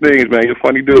doing big things, man. You're a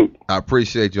funny dude. I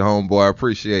appreciate you, homeboy. I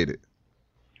appreciate it.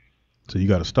 So you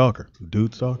got a stalker,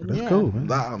 dude stalker. That's cool, man.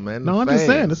 Nah, man. No, I'm just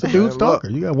saying, it's a dude stalker.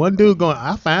 You got one dude going,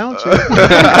 I found you. On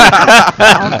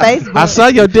Facebook. I saw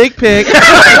your dick pic. Shout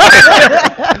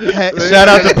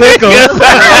out to Pickle.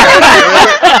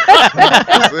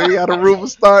 So you got a rumor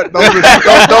start. Don't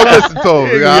listen to him.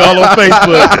 We all on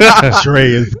Facebook. Trey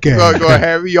is gay. Go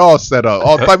have me all set up.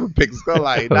 All type of pics. Go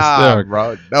like, nah,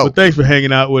 bro. No. But thanks for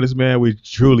hanging out with us, man. We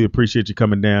truly appreciate you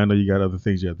coming down. I know you got other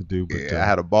things you have to do. But, I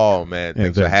had a ball, man.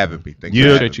 Thanks for having me.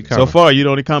 So far, you're the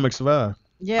only comic survive.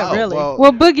 Yeah, really.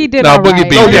 Well, Boogie did No, all Boogie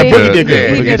right. beat him. Boogie did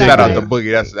good. Shout out to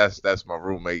Boogie. That's my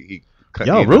roommate.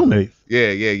 Y'all roommates.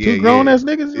 Yeah. Two grown ass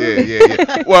niggas.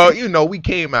 Yeah. Well, we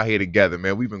came out here together,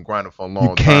 man. We've been grinding for a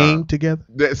long time. Came together.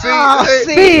 See, what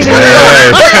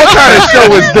kind of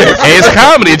show is this? Hey, it's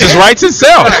comedy. It just writes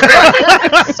itself.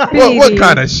 what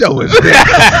kind of show is this?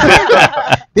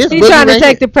 He's trying to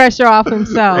take the pressure off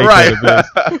himself. Right.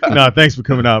 No, thanks for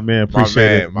coming out, man.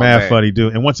 Appreciate it. Mad funny,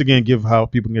 dude. And once again, give how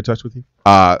people can get in touch with you.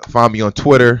 Find me on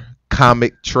Twitter,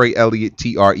 comic Trey Elliott,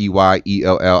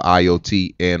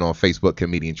 TreyElliot, and on Facebook,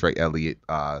 comedian Trey Elliott.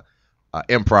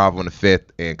 Improv on the 5th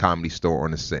and Comedy Store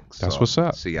on the 6th. That's what's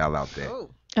up. See y'all out there.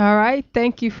 All right.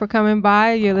 Thank you for coming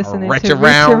by. You're listening Reach to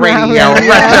Around Radio.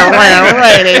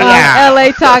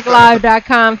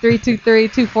 LATalkLive.com,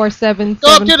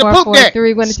 323-247-7443.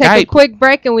 We're going to take a quick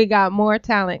break, and we got more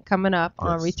talent coming up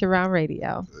on Reach Around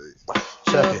Radio.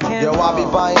 Check it. Yo, I be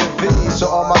buying V's, so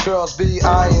all my girls be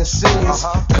eyeing C's.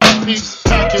 Beats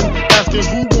packing, asking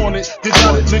who want it. You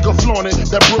got it, nigga, flaunt it.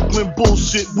 That Brooklyn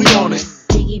bullshit, we on it.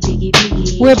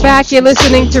 We're back. You're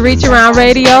listening to Reach Around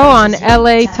Radio on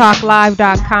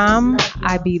LATalkLive.com.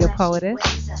 I be the poetess.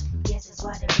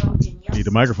 Need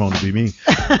the microphone to be me.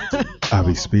 I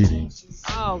be Speedy.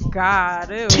 Oh, God.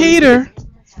 Ew. Teeter.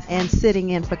 And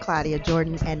sitting in for Claudia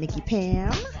Jordan and Nikki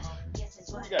Pam.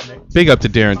 Big up to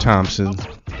Darren Thompson,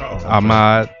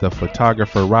 Ahmad, the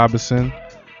photographer Robinson,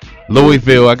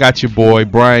 Louisville. I got your boy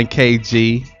Brian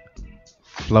KG,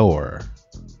 Flower.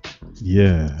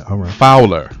 Yeah, all right.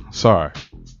 Fowler, sorry,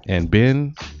 and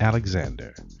Ben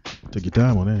Alexander. Took your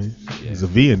time on that. There's a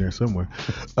V in there somewhere.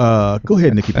 Go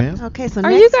ahead, Nikki Pam. Okay, so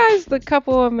Are you guys the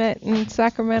couple I met in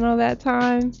Sacramento that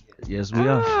time? Yes, we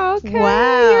are. Oh, okay.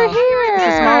 Wow. You're here. It's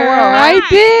a small world. I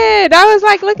did. I was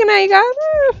like looking at you guys.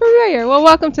 Familiar. Well,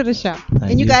 welcome to the show.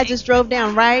 And you guys just drove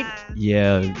down, right?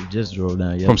 Yeah, we just drove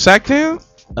down. Yeah. From Sacktown?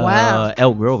 Wow.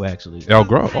 Elk Grove, actually. Elk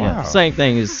Grove. Yeah, Wow. same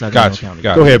thing as Sacramento County.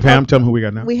 Go ahead, Pam. Tell me who we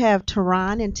got now. We have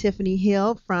Teron and Tiffany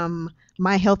Hill from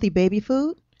My Healthy Baby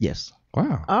Food. Yes.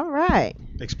 Wow. All right.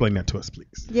 Explain that to us,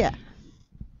 please. Yeah.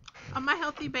 My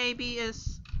Healthy Baby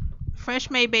is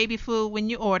fresh made baby food when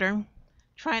you order.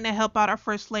 Trying to help out our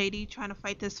First Lady, trying to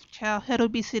fight this childhood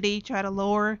obesity, try to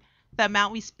lower the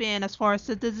amount we spend as far as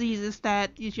the diseases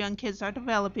that these young kids are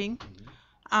developing.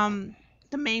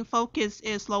 The main focus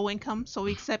is low income, so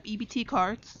we accept EBT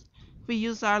cards. We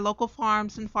use our local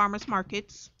farms and farmers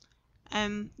markets.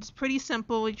 And it's pretty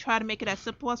simple. We try to make it as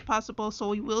simple as possible, so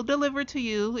we will deliver to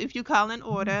you if you call an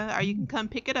order, or you can come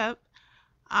pick it up.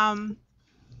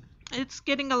 It's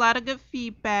getting a lot of good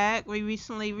feedback. We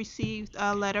recently received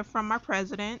a letter from our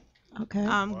president,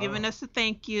 giving us a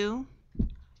thank you.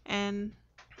 And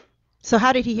so,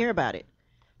 how did he hear about it?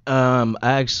 I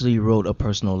actually wrote a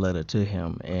personal letter to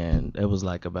him, and it was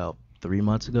like about 3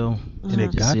 months ago. And it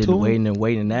Just got to sitting, him? waiting and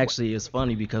waiting. And actually, it's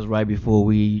funny because right before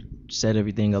we set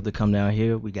everything up to come down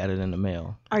here, we got it in the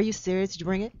mail. Are you serious? Did you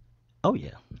bring it? Oh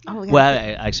yeah. Oh, Well,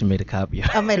 I actually made a copy.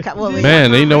 I made a copy. Well,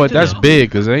 Man, you know what? That's big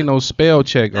because there ain't no spell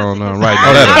check on writing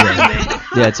letters.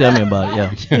 Yeah, tell me about it.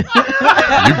 Yeah.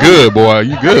 You good, boy.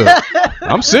 You good.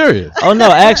 I'm serious. Oh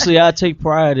no, actually, I take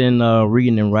pride in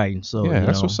reading and writing. So Yeah, you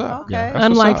that's know, what's up. Yeah. Okay. That's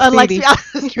Unlike what's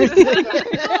Speedy.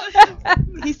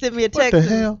 He sent me a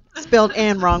text and spelled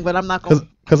 "and" wrong, but I'm not going.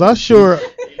 Because I sure.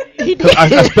 He Cause did.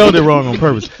 I spelled it wrong on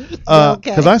purpose.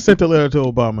 Okay. Because I sent a letter to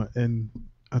Obama, and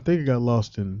I think it got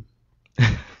lost in.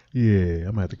 Yeah,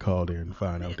 I'm gonna have to call there and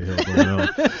find out what the hell's going on.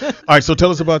 All right, so tell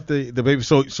us about the baby.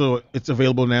 So it's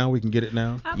available now. We can get it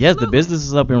now. Yes, the business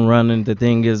is up and running. The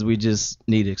thing is, we just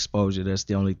need exposure. That's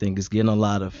the only thing. It's getting a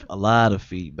lot of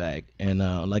feedback. And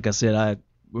like I said,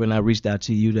 when I reached out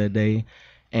to you that day,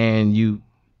 and you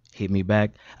hit me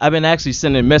back, I've been actually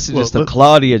sending messages to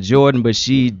Claudia Jordan, but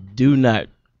she do not.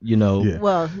 Yeah.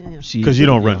 Well, because you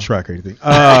don't run track or anything.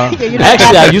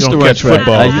 Actually, I used to run track.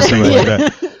 Football, I used to run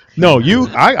that. No,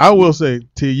 I will say,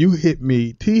 T, you hit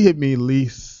me. T hit me at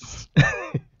least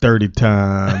 30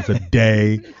 times a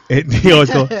day. And he always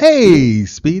go, "Hey,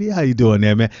 Speedy, how you doing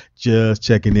there, man? Just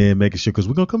checking in, making sure, because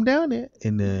we're gonna come down there,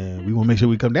 and we want to make sure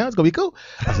we come down. It's gonna be cool."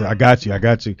 I said, "I got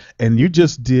you." And you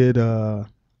just did. I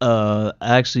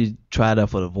actually tried out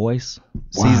for The Voice,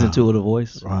 season 2 of The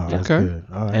Voice. Wow, that's Okay. good.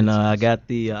 All right. And I got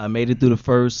I made it through the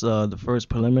first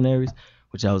preliminaries,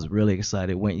 which I was really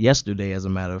excited. Went yesterday, as a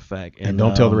matter of fact. And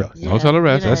don't tell the rest. Don't tell the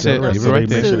rest. That's it. Leave it right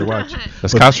Make sure they there. watch.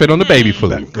 Let's concentrate on the baby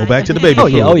food. Go back to the baby Oh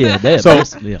food. yeah, oh yeah.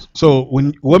 So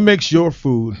what makes your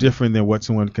food different than what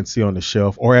someone can see on the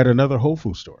shelf or at another Whole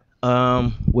Food store?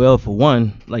 Well, for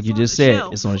one, like you just said,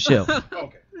 it's on the shelf.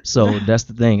 Okay. So that's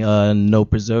the thing. No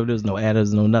preservatives, no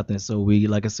additives, no nothing. So we,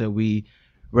 like I said, we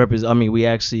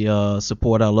actually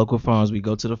support our local farms. We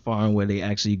go to the farm where they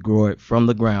actually grow it from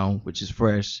the ground, which is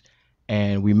fresh,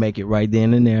 and we make it right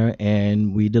then and there,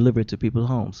 and we deliver it to people's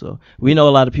homes. So we know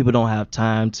a lot of people don't have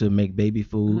time to make baby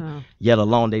food, yet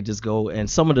alone they just go, and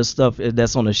some of the stuff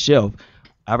that's on the shelf,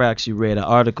 I've actually read an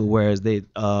article where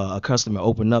a customer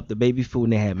opened up the baby food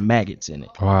and they had maggots in it.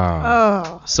 Wow.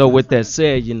 Oh. So with that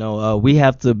said, we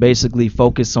have to basically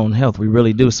focus on health. We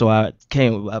really do. So I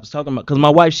was talking about, because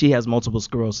my wife, she has multiple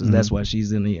sclerosis. Mhm. That's why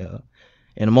she's in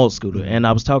a motor scooter. And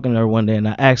I was talking to her one day and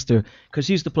I asked her, because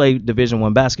she used to play Division I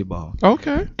basketball.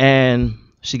 Okay. And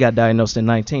she got diagnosed at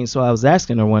 19. So I was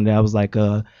asking her one day, I was like,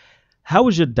 how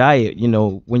was your diet,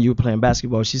 when you were playing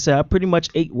basketball? She said, I pretty much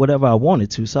ate whatever I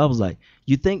wanted to. So I was like,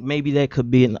 you think maybe that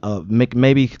could be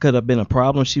maybe it could have been a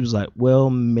problem? She was like, well,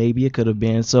 maybe it could have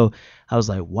been. So I was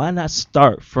like, why not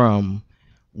start from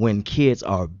when kids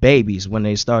are babies, when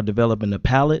they start developing the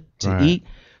palate to Right. eat?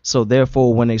 So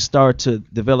therefore, when they start to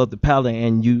develop the palate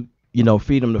and you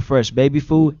feed them the fresh baby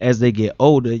food, as they get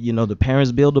older, the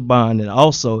parents build a bond, and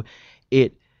also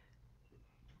it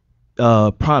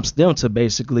prompts them to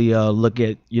basically look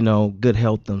at good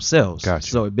health themselves. Gotcha.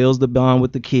 So it builds the bond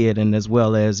with the kid, and as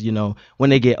well as when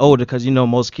they get older, because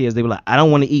most kids, they were like, I don't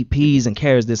want to eat peas and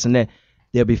carrots, this and that.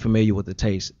 They'll be familiar with the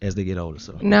taste as they get older.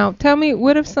 So Now, tell me,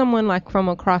 what if someone like from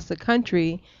across the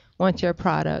country wants your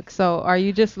product? So are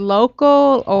you just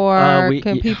local, or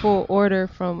can people order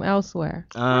from elsewhere?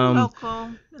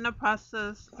 Local, in the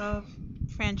process of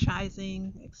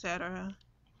franchising, etc.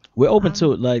 We're open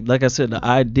to it. Like I said, the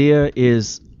idea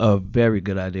is a very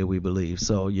good idea, we believe.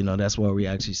 So, that's why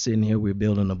we're actually sitting here. We're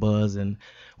building a buzz, and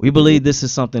we believe this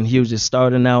is something huge. It's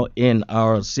starting out in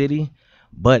our city,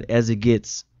 but as it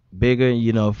gets bigger,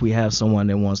 if we have someone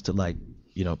that wants to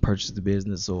purchase the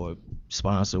business or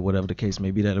sponsor, whatever the case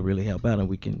may be, that'll really help out, and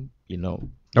we can,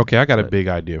 Okay, I got a big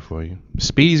idea for you.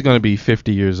 Speedy's gonna be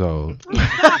 50 years old.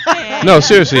 No,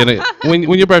 seriously. And when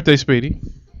your birthday, Speedy?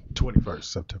 21st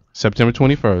September. September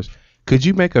 21st. Could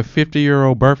you make a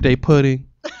 50-year-old birthday pudding?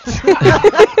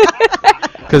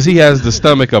 Because he has the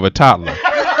stomach of a toddler.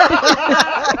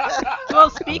 Well,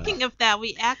 speaking of that,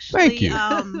 we actually you.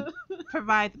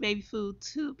 provide the baby food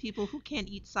to people who can't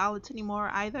eat solids anymore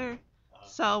either.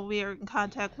 So we are in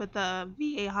contact with the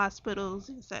VA hospitals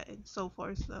and so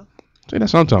forth. So. See,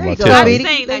 that's what I'm talking about. So I'm Tiffany.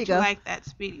 saying There that you you go. like that,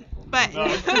 Speedy. But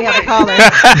We have a caller.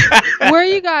 Where are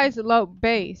you guys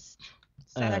based?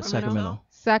 Sacramento.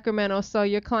 Sacramento. So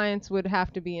your clients would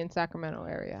have to be in Sacramento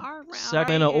area.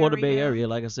 Sacramento or the Bay Area.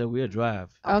 Like I said, we'll drive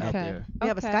out Okay. there. We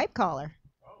have a Okay. Skype caller.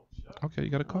 Okay, you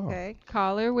got a call. Okay.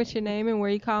 Caller, what's your name and where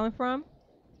you calling from?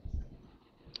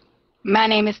 My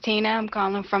name is Tina. I'm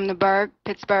calling from the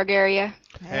Pittsburgh area.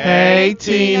 Hey,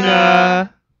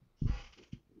 Tina.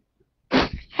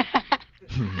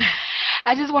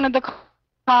 I just wanted to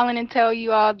call in and tell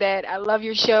you all that I love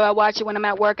your show. I watch it when I'm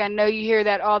at work. I know you hear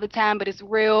that all the time, but it's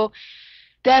real.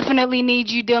 Definitely need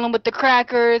you dealing with the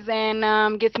crackers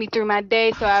and gets me through my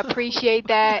day. So I appreciate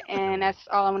that, and that's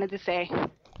all I wanted to say.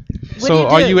 So,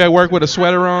 are you at work with a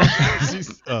sweater on?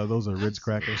 Those are Ritz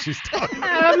crackers. She's talking.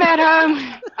 I'm at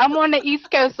home. I'm on the East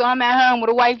Coast, so I'm at home with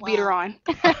a wife beater on.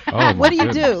 Oh, What do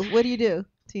you do? What do you do,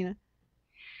 Tina?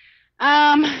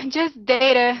 Just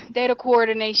data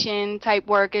coordination type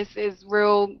work. Is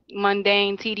real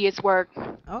mundane, tedious work.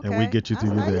 Okay. And we get you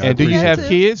through the day. And do you have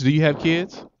kids? Do you have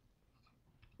kids?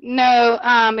 No,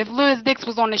 if Louis Dix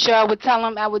was on the show, I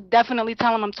would definitely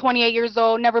tell him I'm 28 years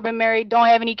old, never been married, don't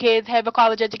have any kids, have a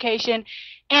college education,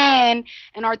 and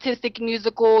an artistic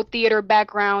musical theater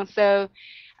background. So,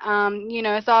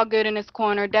 it's all good in this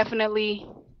corner. Definitely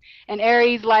an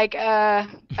Aries like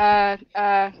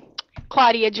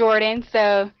Claudia Jordan.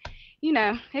 So,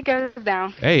 it goes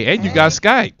down. Hey, and you got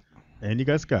Skype. And you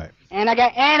got Skype. And I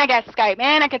got Skype,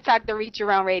 and I could talk to Reach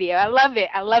Around Radio. I love it.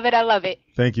 I love it. I love it.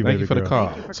 Thank you, Thank baby you for the girl.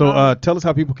 call. So tell us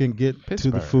how people can get to the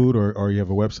Pittsburgh. food, or you have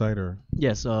a website, or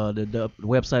Yes, the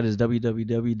website is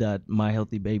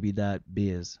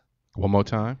www.myhealthybaby.biz. One more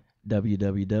time.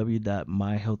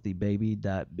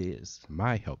 www.myhealthybaby.biz.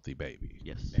 My Healthy Baby.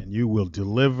 Yes. and you will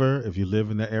deliver if you live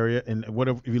in the area. And what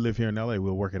if you live here in LA?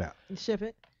 We'll work it out. You ship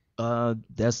it.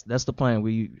 That's the plan.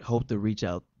 We hope to reach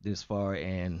out this far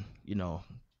and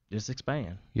just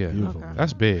expand. Yeah, Beautiful. Okay. man.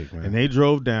 that's big, man. And they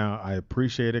drove down. I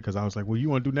appreciate it because I was like, "Well, you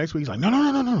want to do next week?" He's like,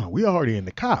 "No. We already in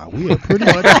the car. We are pretty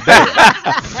much there."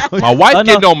 My wife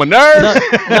getting on my nerves.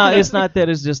 No, it's not that.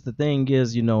 It's just the thing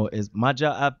is, is my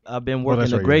job. I've been working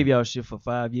that's the right, yeah. graveyard shift for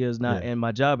 5 years now, Yeah. and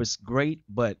my job is great,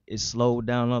 but it's slowed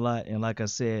down a lot. And like I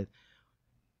said,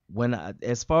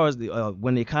 as far as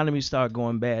when the economy started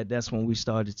going bad, that's when we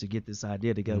started to get this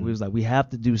idea together. We was like, we have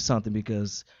to do something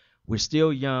because we're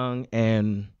still young,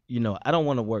 and I don't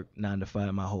want to work 9 to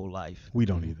 5 my whole life. We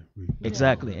don't either.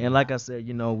 Exactly. And like I said,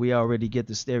 we already get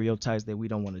the stereotypes that we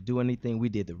don't want to do anything. We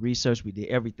did the research, we did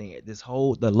everything.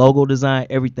 The logo design,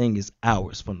 everything is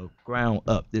ours from the ground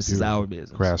up. This is our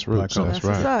business. Grassroots. That's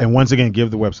right. And once again,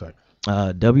 give the website.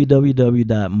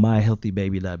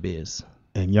 www.myhealthybaby.biz.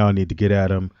 And y'all need to get at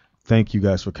them. Thank you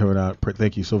guys for coming out.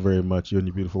 Thank you so very much. You and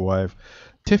your beautiful wife,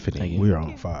 Tiffany. We are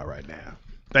on fire right now.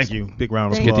 Thank you. Big round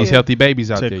of Let's applause. get these healthy babies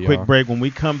out Take there, a quick y'all. break. When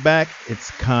we come back,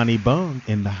 it's Connie Bung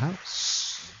in the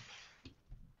house.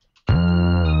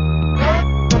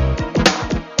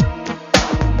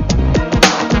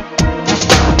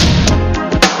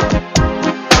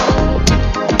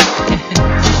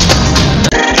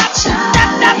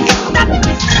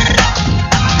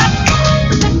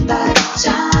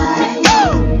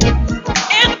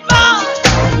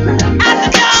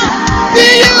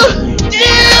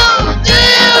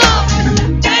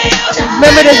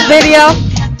 Remember this video?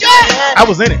 I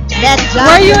was in it.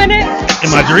 Were you in it? In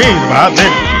my dreams, but I was in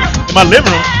it. In my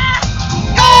living room.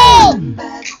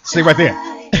 Stay right there.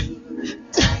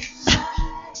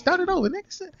 Start it over,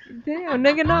 nigga. Damn,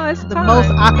 nigga, no, it's The most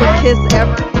awkward kiss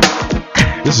ever.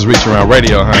 This is Reach Around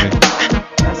Radio, honey.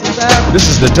 That's what's up. This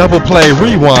is the double play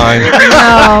rewind.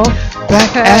 No.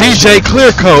 DJ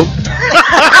Clearcoat.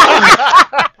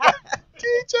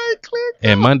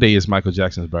 And Monday is Michael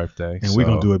Jackson's birthday. And we're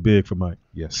going to do it big for Mike.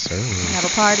 Yes, sir. Have a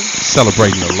party.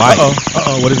 Celebrating the life.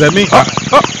 Uh-oh. What does that mean?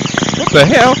 What the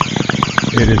hell?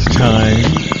 It is time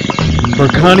for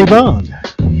Connie Bong.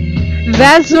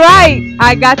 That's right.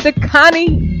 I got the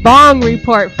Connie Bong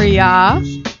report for y'all.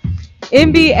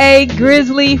 NBA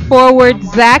Grizzly forward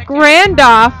Zach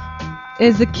Randolph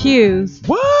is accused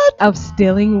of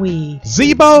stealing weed.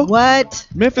 Zebo? What?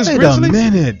 Memphis Wait Grizzlies? a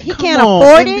minute. He Come can't on,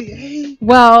 afford NBA. it?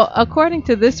 Well, according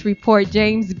to this report,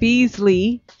 James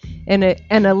Beasley,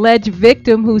 an alleged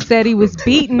victim who said he was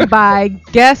beaten by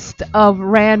guest of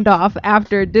Randolph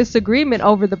after a disagreement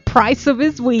over the price of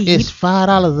his weed. It's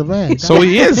 $5 a bag. So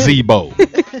he is Zebo.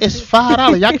 It's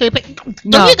 $5. Y'all can't pay.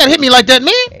 No. You gotta hit me like that,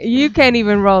 man. You can't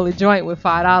even roll a joint with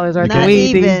 $5 worth of Not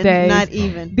weed even. these days. Not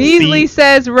even. Beasley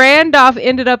says Randolph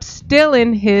ended up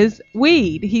stealing his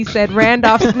weed. He said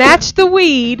Randolph snatched the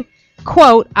weed,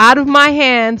 quote, out of my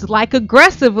hands like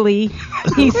aggressively.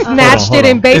 He snatched it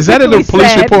and basically Is that in the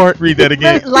police said, report? Read that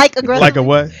again. Like aggressive. Like a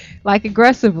what? like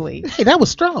aggressively. Hey, that was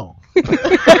strong. You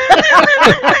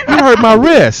hurt my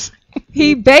wrist.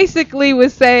 He basically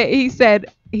was saying, he said,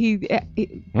 you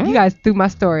guys threw my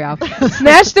story off.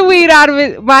 Snatched the weed out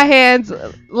of my hands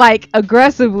like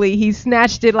aggressively. He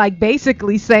snatched it like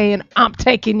basically saying, I'm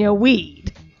taking your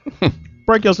weed.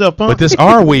 Break yourself, punk. But this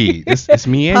our weed. It's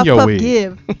me and Puff, your puff, weed.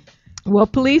 give. Well,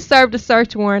 police served a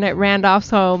search warrant at Randolph's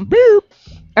home Wait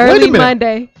early a minute.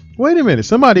 Monday. Wait a minute.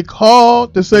 Somebody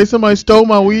called to say somebody stole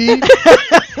my weed.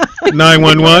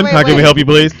 911. How can we help you,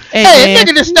 please? Hey, that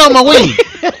nigga just stole my weed.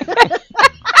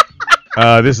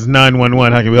 This is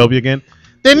 911. How can we help you again?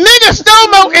 The nigga stole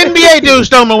my NBA dude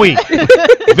stole my weed.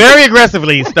 Very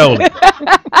aggressively he stole it.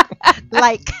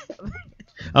 Like.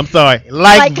 I'm sorry.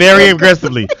 Like very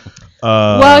aggressively.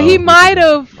 Well, he might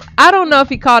have. I don't know if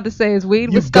he called to say his weed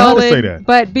was You've gotta stolen. say that.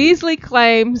 But Beasley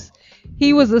claims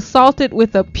he was assaulted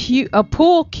with a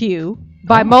pool cue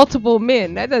by multiple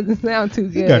men. That doesn't sound too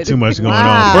good. You got too much going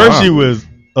Wow. on.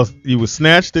 First, you was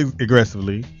snatched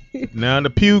aggressively. Now the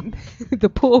puke. The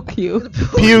pool cue.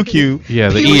 Pew cue. Yeah,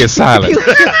 the E is silent.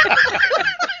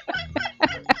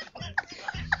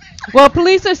 Well,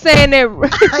 police are saying that.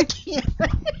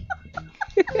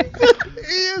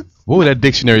 Ooh, that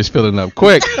dictionary is filling up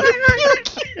quick.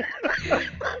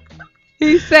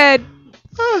 He said.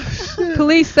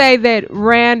 Police say that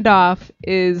Randolph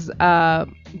is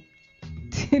damn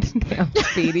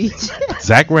Speedy.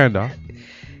 Zach Randolph.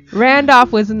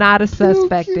 Randolph was not a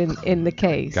suspect in the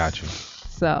case. Gotcha.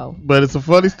 So. But it's a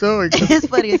funny story. It's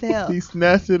funny as hell. He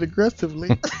snatched it aggressively.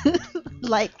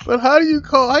 Like. But how do you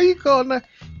call that?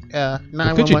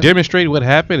 Could you demonstrate what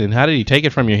happened and how did he take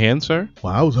it from your hand, sir?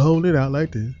 Well, I was holding it out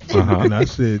like this, and I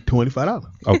said $25.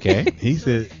 Okay. He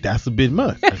said that's a bit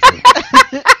much.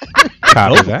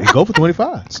 Copy that. Go for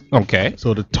 25. Okay.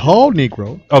 So the tall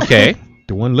Negro. Okay.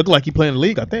 The one looked like he playing the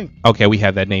league, I think. Okay, we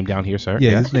have that name down here, sir.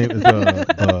 Yeah, his name is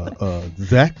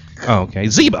Zach. Oh, okay.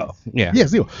 Zebo. Yeah. Yeah,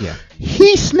 Zebo. Yeah.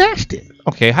 He snatched it.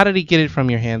 Okay, how did he get it from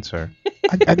your hand, sir?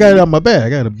 I got it out of my bag. I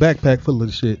got a backpack full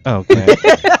of shit. Okay.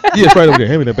 Yeah, it's right over there.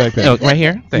 Hand me that backpack. Oh, right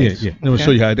here? Thanks. Yeah. Let me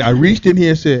show you how I reached in here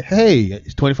and said, hey,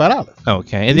 it's $25.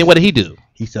 Okay, and then what did he do?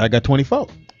 He said, I got 24.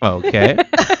 Okay.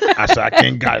 I said, I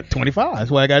can't got 25.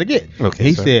 That's what I got to get. Okay,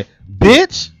 He sir. said,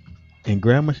 bitch, And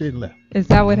Grandma shit left. Is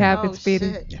that what happened,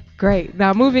 Speedy? shit. Great.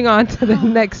 Now moving on to the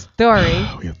next story.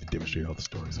 We have to demonstrate all the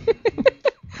stories.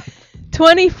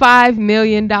 $25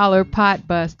 million pot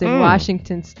bust in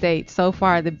Washington State. So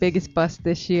far, the biggest bust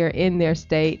this year in their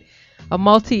state. A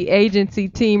multi-agency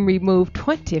team removed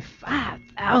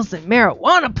 25,000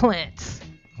 marijuana plants.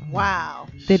 Wow.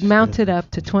 That mounted up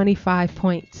to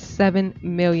 $25.7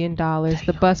 million.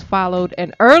 The bust followed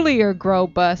an earlier grow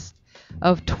bust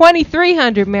of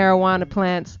 2,300 marijuana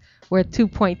plants worth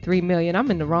 $2.3 million. I'm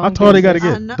in the wrong. How tall they got to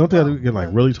business. get? Don't they have to get like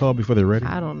really tall before they're ready?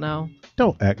 I don't know.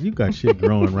 Don't act. You got shit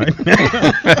growing right now.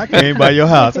 I came by your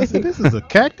house. I said, "This is a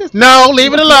cactus." No,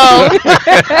 leave it alone.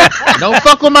 Don't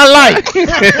fuck with my light.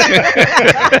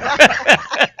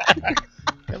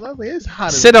 It's hot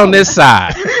as Sit on this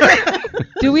side.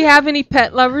 Do we have any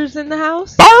pet lovers in the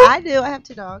house? I do. I have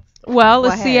 2 dogs. Well, Go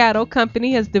a ahead. Seattle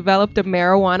company has developed a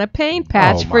marijuana pain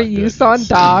patch Oh, for my use on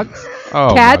dogs, Oh,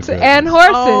 my cats, goodness. and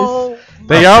horses. Oh,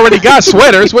 They already got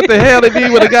sweaters. What the hell they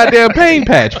need with a goddamn pain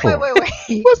patch for?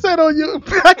 wait. What's that on your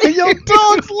back of your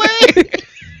dog's leg?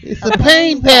 It's a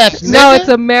pain patch. No,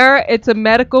 nigga. it's a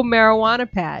medical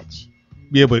marijuana patch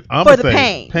Yeah, but I'm For the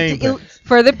saying pain. patch.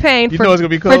 for the pain You for, know it's gonna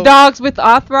be for cold? dogs with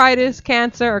arthritis,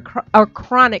 cancer, or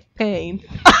chronic pain.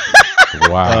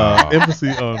 Wow.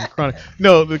 Emphasis on chronic.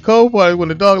 No, the cold part is when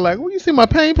the dog like, "Well, you see my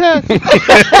pain patch?"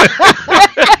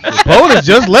 Poland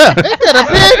just left. Ain't that a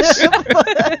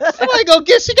bitch? Somebody go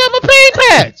get. She got my pain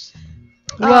patch.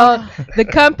 Well, the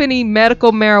company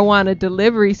Medical Marijuana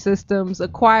Delivery Systems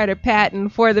acquired a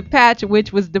patent for the patch,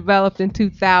 which was developed in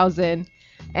 2000.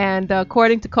 And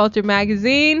according to Culture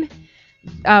Magazine,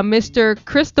 Mr.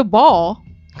 Cristobal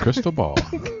Crystal ball.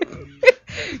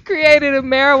 created a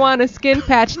marijuana skin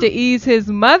patch to ease his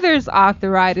mother's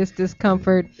arthritis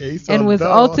discomfort Yeah, he saw and the was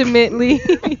dog. ultimately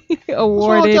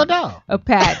awarded your dog? a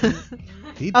patent.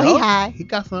 He Oh, he high. He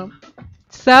got some.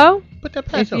 So, Put that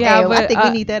if patch on. you Yeah, have I a- think we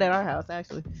need that at our house,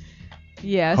 actually.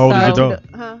 yeah, How old is your so dog?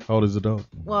 Huh? How old is the dog?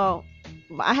 Well,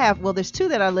 there's 2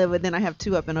 that I live with, then I have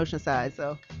 2 up in Oceanside.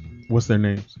 So, What's their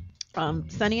names?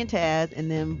 Sonny and Taz, and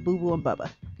then Boo Boo and Bubba.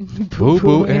 Boo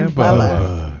Boo and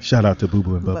Bubba. Shout out to Boo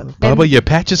Boo and Bubba. Bubba, your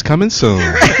patch is coming soon.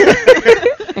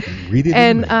 Read it.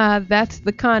 And that's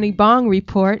the Connie Bong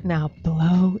report. Now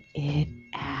blow it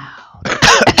out.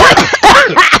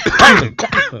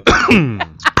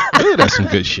 Ooh, that's some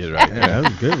good shit right there. Yeah,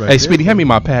 that was good right Hey, there. Speedy, hand me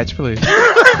my patch, please.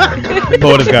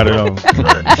 Porter's got it on.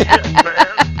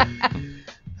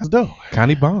 That's dope.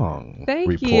 Connie Bong. Thank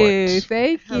report. you.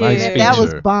 Thank you. Nice That was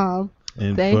feature. bomb.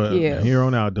 And Thank for you. here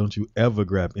on out, don't you ever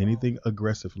grab anything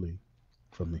aggressively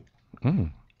from me.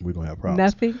 Mm. We're going to have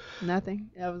problems. Nothing.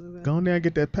 That was Go on there and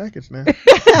get that package now.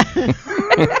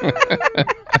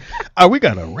 We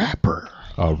got a rapper.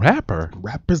 A rapper?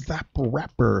 Rapper Zapper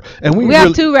Rapper. And we have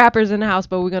really- 2 rappers in the house,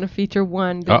 but we're gonna feature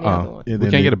one. Then the other one. And We then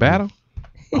can't they- get a battle?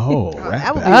 Oh,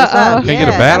 That would rap be what's up. Can't get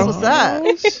a Yeah, battle?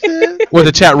 That's what's up. What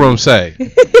the chat room say? He's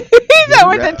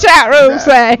what the chat room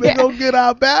say. We're going to get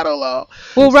our battle on.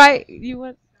 Well, right. You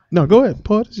want? No, go ahead,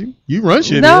 Porter. You run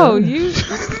shit. No, man. you.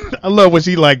 I love when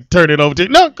she like turn it over to.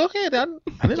 No, go ahead. I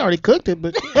didn't already cooked it,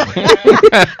 but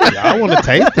I want to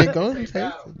taste it. Go ahead and taste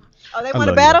it. Oh, they I want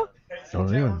a love battle? Oh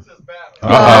yeah. That's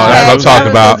what I'm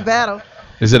talking about. Battle.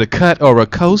 Is it a cut or a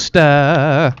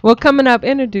coaster? Well, coming up,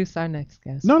 introduce our next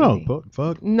guest. No, Speedy.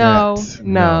 fuck. No, that.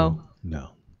 no. No,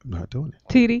 I'm not doing it.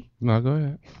 TD, No, go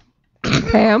ahead.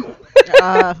 Pam.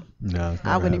 No,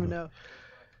 I wouldn't even know.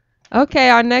 Okay,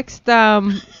 our next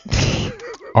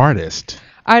Artist.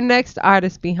 our next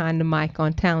artist behind the mic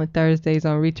on Talent Thursdays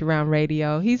on Reach Around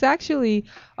Radio. He's actually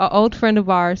an old friend of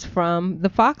ours from the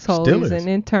Foxhole. Still He's is. an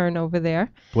intern over there.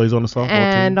 Plays on the softball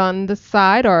And team. on the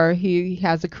side, or he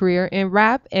has a career in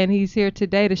rap, and he's here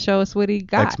today to show us what he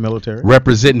got. Ex-military.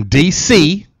 Representing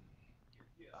DC.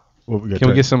 What we got Can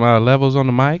we to- get some levels on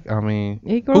the mic? I mean,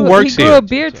 He grew, who works he grew here? a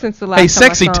beard since the last Hey, time I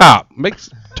sexy saw him. top.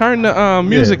 Turn the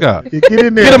music up. Yeah, get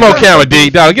in there. Get him on camera, D.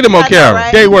 Dog, get him on camera.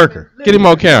 right? Day worker. Get him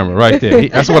on camera right there.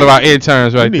 That's one of our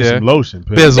interns You right need there. some lotion,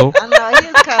 Pam. Bizzle. I know, he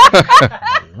is kind of.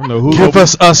 I don't know who. Give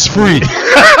us free.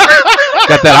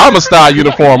 Got that Alma style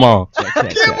uniform on.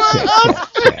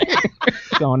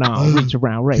 What's going on? Reach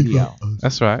Around Radio.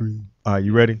 That's right. All right,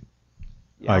 you ready?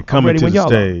 Yeah, All right, I'm coming ready to when the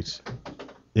y'all are. stage.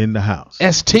 In the house.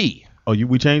 ST. Oh,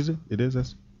 we changed it? It is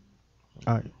S?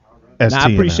 All right. Nah, ST I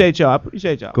in the appreciate y'all. I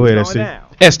appreciate y'all. Go ahead, What's ST. going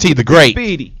down? ST the Great.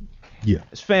 Speedy. Yeah.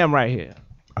 It's fam right here.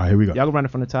 All right, here we go. Y'all can run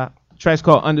it from the top. Track's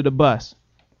called Under the Bus.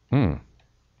 Hmm.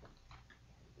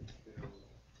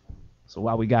 So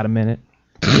while we got a minute,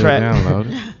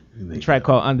 Download the track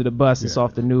called Under the Bus. It's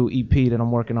off the new EP that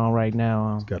I'm working on right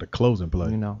now. Got a closing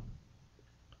play. You know.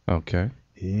 Okay.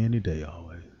 Any day,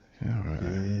 always.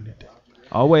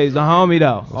 Always the homie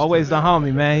though. Always the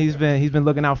homie, man. He's been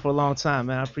looking out for a long time,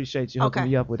 man. I appreciate you hooking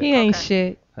me up with it. He ain't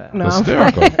shit. No, I'm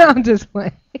Hysterical. playing. I'm just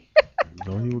playing.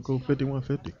 No, he would go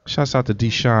 5150. Shouts out to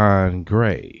Deshaun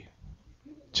Gray,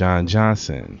 John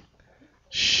Johnson,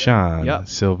 Sean Yep.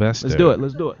 Sylvester. Let's do it.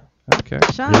 Let's do it. Okay.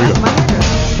 Sean, that's my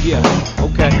nigga. Yeah.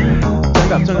 Okay.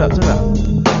 Turn it up.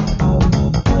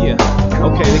 Yeah.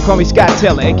 Okay. They call me Scott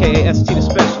Taylor, aka ST the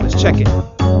Specialist. Check it.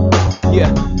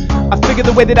 Yeah. I figure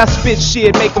the way that I spit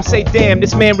shit make them say, damn,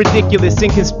 this man ridiculous,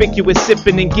 inconspicuous,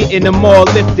 sipping and getting them all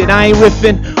lifted. I ain't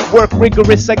riffing, work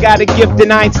rigorous, I got a gift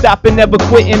and I ain't stopping, never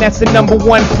quitting. That's the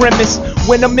 #1 premise.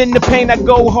 When I'm in the pain, I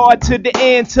go hard to the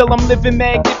end till I'm living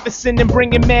magnificent and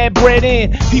bringing mad bread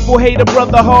in. People hate a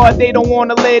brother hard, they don't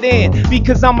wanna let in,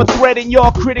 because I'm a threat and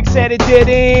y'all critics at a dead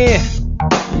end.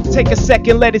 Take a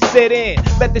second, let it set in.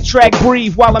 Let the track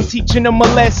breathe while I'm teaching them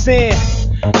a lesson.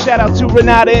 Shout out to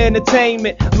Renata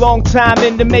Entertainment. Long time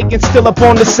in the making, still up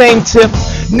on the same tip.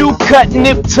 New cut,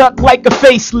 nip tuck like a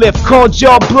facelift. Called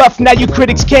y'all bluff, now you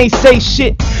critics can't say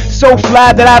shit. So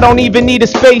fly that I don't even need a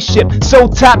spaceship. So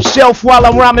top shelf while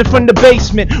I'm rhyming from the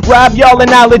basement. Rob y'all of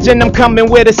knowledge and I'm coming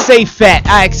where the safe at.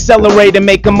 I accelerate and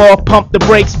make them all pump the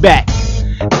brakes back.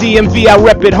 DMV, I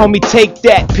rep it, homie, take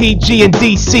that. PG and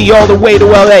DC, all the way to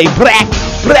LA. Black,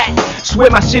 black.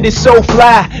 Swear my shit is so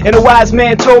fly. And a wise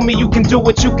man told me you can do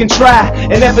what you can try.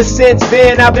 And ever since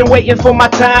then, I've been waiting for my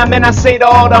time. And I say to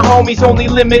all the homies, only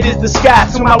limit is the sky.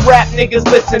 So my rap niggas,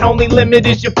 listen, only limit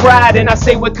is your pride. And I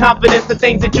say with confidence the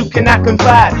things that you cannot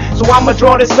confide. So I'ma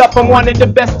draw this up, I'm one of the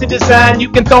best to design. You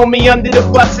can throw me under the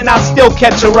bus and I'll still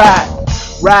catch a ride.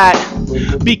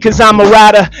 Because I'm a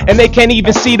rider and they can't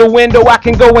even see the window, I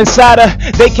can go inside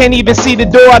her. They can't even see the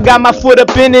door, I got my foot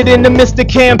up in it. In the midst of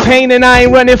campaign and I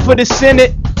ain't running for the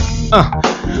Senate.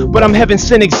 But I'm heaven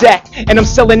sent exact, and I'm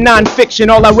selling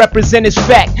non-fiction, all I represent is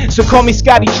fact. So call me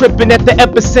Scotty tripping at the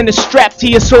epicenter, strapped to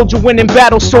your soldier winning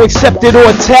battle, so accept it or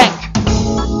attack.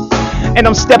 And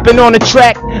I'm stepping on the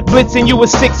track, blitzing you with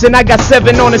 6 and I got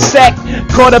 7 on the sack.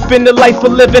 Caught up in the life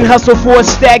of living, hustle for a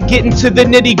stack, getting to the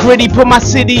nitty gritty, put my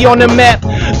city on the map.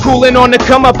 Cooling on the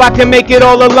come up, I can make it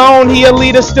all alone. He a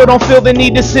leader, still don't feel the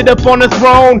need to sit up on the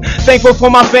throne. Thankful for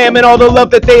my fam and all the love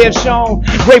that they have shown.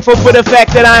 Grateful for the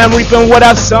fact that I am reaping what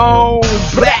I've sown.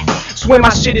 Black. Swear my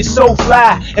shit is so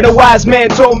fly. And a wise man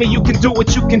told me you can do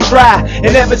what you can try.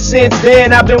 And ever since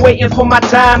then I've been waiting for my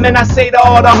time. And I say to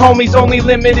all the homies, only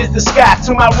limit is the sky.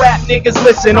 To my rap niggas,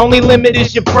 listen, only limit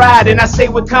is your pride. And I say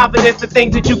with confidence the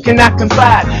things that you cannot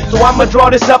confide. So I'ma draw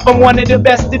this up, I'm one of the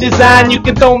best to design. You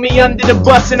can throw me under the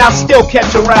bus and I'll still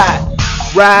catch a ride.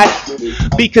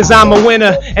 Because I'm a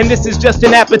winner, and this is just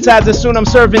an appetizer, soon I'm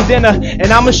serving dinner. And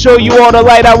I'ma show you all the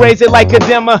light, I raise it like a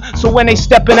dimmer. So when they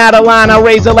stepping out of line, I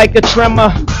raise it like a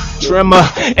trimmer.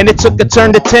 And it took a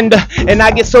turn to tender, and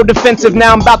I get so defensive,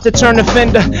 now I'm about to turn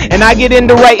offender. And I get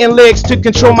into writing lyrics to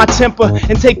control my temper,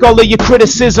 and take all of your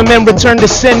criticism and return to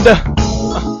sender.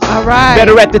 Alright.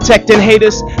 Better at detecting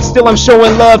haters. Still I'm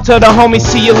showing love to the homies,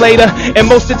 see you later. And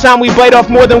most of the time we bite off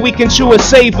more than we can chew or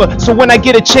savor. So when I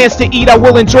get a chance to eat, I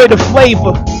will enjoy the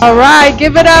flavor. Alright,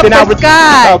 give it up for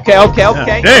Scott.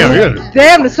 Okay.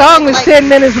 Damn, the song was 10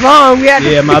 minutes long. We had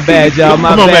to my bad, y'all.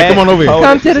 My Come on, bad. man. Come on over here.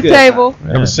 Come to the table.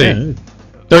 Let me see.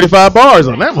 35 bars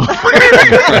on that one.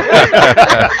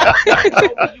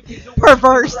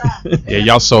 Perverse. Yeah,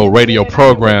 y'all sold radio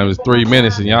programs 3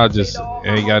 minutes and y'all just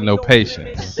ain't got no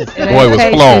patience. Boy was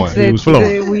flowing. He was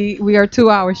flowing. We are a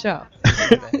 2-hour show.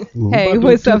 Hey,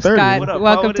 what's up, Scott?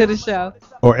 Welcome to the show.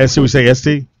 Or ST, we say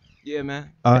ST? Yeah,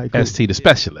 man. All right, cool. ST the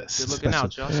specialist. Good looking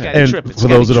out, y'all. Scotty And tripping. for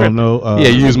those that don't know, yeah,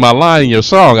 you use my line in your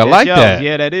song. I like that.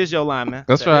 Yeah, that is your line, man.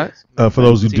 That's right. for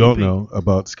those who don't know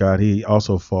about Scott, he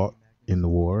also fought in the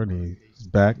war, and he's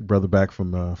back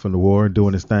from the war and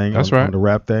doing his thing. That's on right. the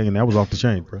rap thing, and that was off the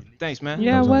chain, bro. Thanks, man.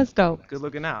 Yeah, it was dope. Good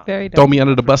looking out. Very dope. Throw me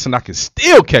under the bus and I can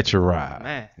still catch a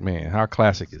ride. Man, how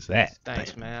classic is that?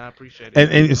 Thanks, man. I appreciate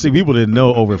it. And see, people didn't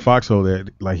know over at Foxhole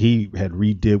that like he had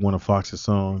redid one of Fox's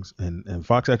songs, and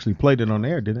Fox actually played it on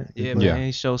air, didn't it? Yeah, man.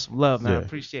 He showed some love, man. I Yeah.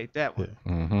 appreciate that one.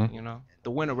 Mm-hmm. You know,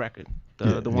 the winner record,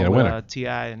 Yeah. the Yeah, one winner. with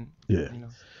T.I. and Yeah. you know.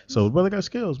 So the brother got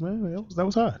skills, man. That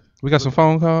was hot. We got some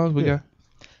phone calls. We got.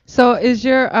 So is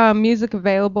your music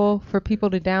available for people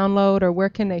to download, or where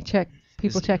can they check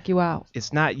you out?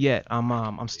 It's not yet.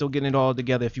 I'm still getting it all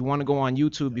together. If you want to go on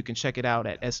YouTube, you can check it out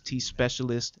at ST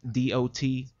Specialist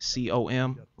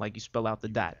DOTCOM, like you spell out the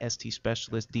dot. ST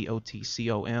Specialist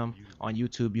DOTCOM on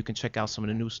YouTube. You can check out some of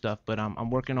the new stuff. But I'm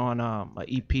working on an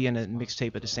EP and a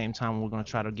mixtape at the same time. We're gonna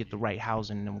try to get the right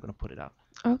housing, and then we're gonna put it out.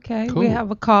 Okay, Cool. we have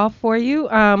a call for you.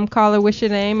 Caller, what's your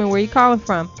name and where you calling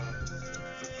from?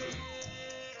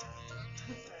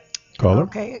 Caller.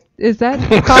 Okay. Is that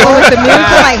caller with the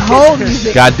music? Like hold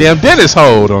music. Goddamn Dennis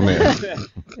hold on there.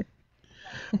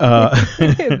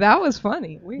 That was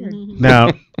funny. Weird. Now,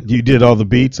 you did all the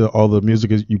beats, all the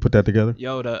music. You put that together?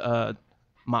 Yo,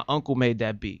 my uncle made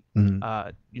that beat.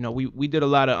 Mhm. You know, we did a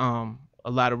lot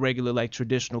of regular like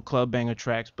traditional club banger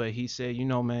tracks, but he said, you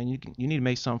know, man, you need to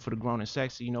make something for the grown and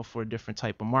sexy, you know, for a different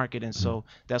type of market, and so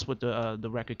that's what the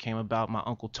record came about. My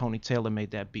uncle Tony Taylor made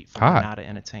that beat for Renata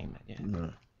Entertainment. Yeah.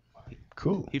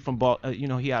 Cool. He from you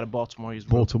know, he out of Baltimore. He's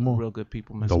Baltimore. real good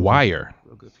people, man. The Wire.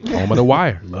 Real good people. Home of The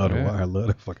Wire. Love The Wire. I love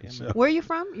that fucking show. Where are you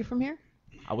from? You from here?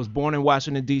 I was born in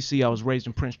Washington D.C. I was raised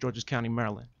in Prince George's County,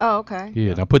 Maryland. Oh, okay.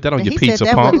 Yeah, now put that on And your he said pizza,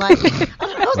 that punk. with, like,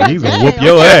 He's gonna whoop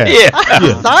your ass.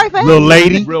 Yeah. Sorry, fam. Little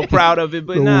lady. Real proud of it,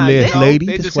 but Little nah, you know, lady,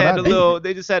 they that's just what had I the do.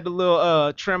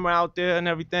 little trimmer out there and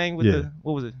everything with the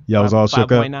what was it? Y'all was all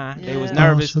shook up? 5.9. They was Yeah.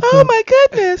 nervous. All shook Oh up. my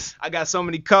goodness! I got so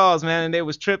many calls, man, and they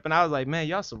was tripping. I was like, man,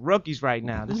 y'all some rookies right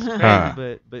now. This is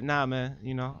crazy, but nah, man,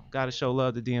 you know, gotta show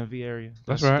love to DMV area.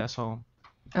 That's right. That's home.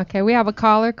 Okay, we have a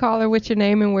caller. Caller, what's your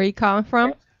name and where you calling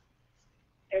from?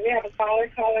 And we have a caller.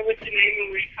 Caller, what's your name and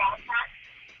where you calling from?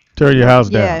 Turn your house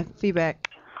down. Yeah, feedback.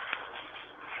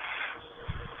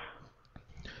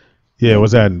 Yeah,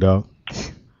 what's happening, dog?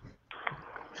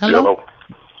 Hello.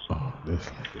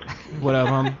 What up,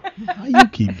 homie? How you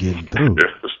keep getting through? Yeah,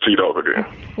 it's T-Dog again.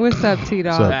 What's up,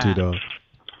 T-Dog? What's up, T-Dog?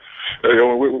 Hey,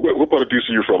 what part of DC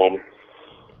you from, homie?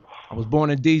 I was born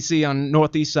in D.C. on the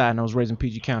northeast side, and I was raised in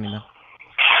PG County, man.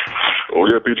 Oh,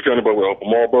 yeah, PG County, but well,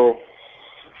 Marlboro.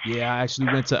 Yeah, I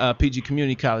actually went to PG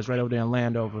Community College right over there in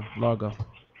Landover, Largo.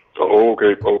 Oh,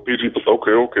 okay. Oh, PG.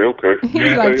 Okay.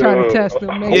 He's like trying to test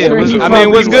him. Make Yeah, sure he's I mean,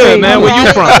 what's good, man? Where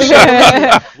you from?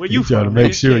 Where You trying to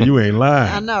make sure you ain't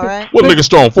lying. I know, right? What nigga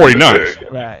strong 49?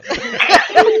 Right.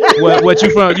 What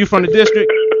you from? You from the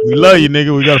district? We love you,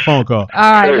 nigga. We got a phone call.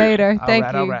 All right, later. Thank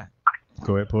you. All right.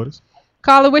 Go ahead, Portis.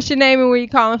 Caller, what's your name and where you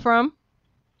calling from?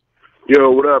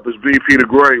 Yo, what up? It's BP the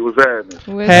Great. What's happening?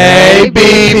 Hey,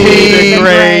 BP the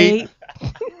Great.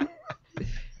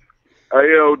 Hey,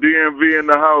 yo, DMV in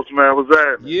the house, man. What's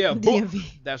happening? Yeah,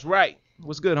 that's right.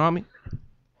 What's good, homie?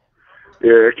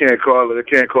 Yeah, I can't call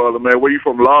it, man. Where you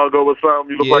from, Largo or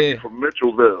something? You look like you from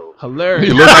Mitchellville. Hilarious.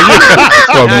 You look like you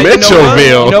from Now,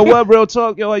 Mitchellville. You know what? Real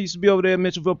talk, yo. I used to be over there at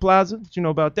Mitchellville Plaza. What you know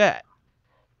about that?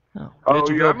 Oh,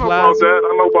 yeah, I know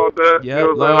about that. Yeah, You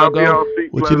know what I'm saying? I'll be on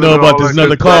seat What you planning know and about all this that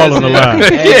another good call stuff. on the line?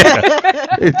 Yeah.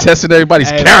 They're testing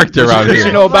everybody's character out What here.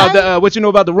 you know about the what you know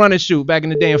about the run and shoot back in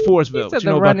the day in Forestville? What you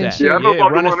know about that? Yeah, I know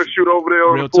about the run and shoot over there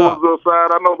on Real the talk. Forestville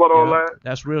side. I know about all that.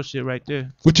 That's real shit right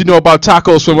there. What you know about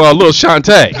tacos from Lil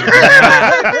Shantae?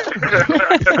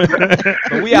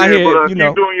 But we out here, but, you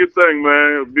know. keep doing your thing,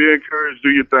 man. Be encouraged.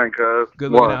 Do your thing, cuz.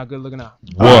 Good looking out. Good looking out.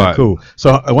 All right, cool.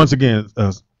 So once again,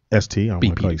 ST. I don't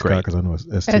want to call you Scott because I know it's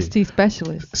ST. ST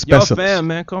specialist. Yo, Specialist. fam,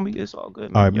 man. Call me. It's all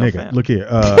good. All right, Yo, nigga, fam. look here.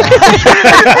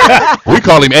 We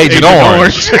call him Agent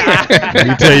Orange. Let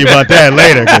me tell you about that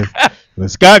later. 'Cause when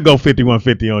Scott go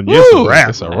 5150 on you, it's Woo, a wrap.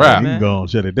 it's a wrap. You can go and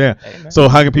shut it down. So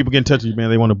how can people get in touch with you, man?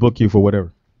 They want to book you for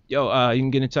whatever. Yo, you can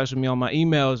get in touch with me on my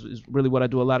emails. Is really what I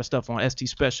do a lot of stuff on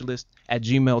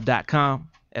stspecialist@gmail.com.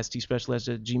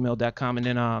 stspecialist@gmail.com. And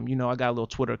then, you know, I got a little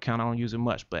Twitter account. I don't use it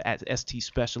much, but at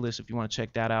stspecialist if you want to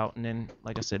check that out. And then,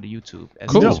 like I said, the YouTube.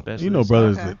 Cool. Specialist. You know,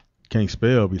 brothers that can't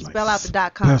spell be like Spell out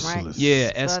the .com, right? specialist. Yeah,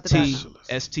 Spell out the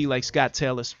ST like Scott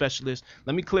Taylor, specialist.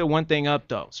 Let me clear one thing up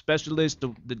though. Specialist,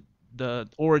 the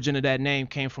origin of that name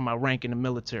came from my rank in the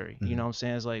military. You know what I'm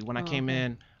saying? It's like when I came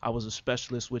in, I was a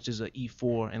specialist, which is a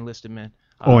E4 enlisted man.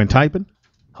 In typing?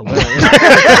 Hilarious.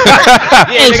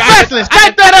 Hey, specialist,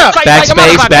 type that up.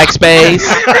 Backspace.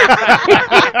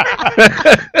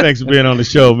 Thanks for being on the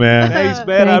show, man. Thanks,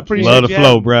 man. I appreciate Love the you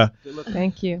flow, having me. bruh.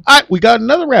 Thank you. All right, we got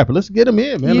another rapper. Let's get him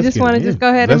in, man. You Let's just get want to him just in. go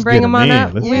ahead Let's and bring get him on in.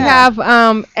 up. Let's We get have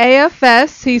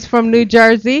AFS. He's from New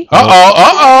Jersey.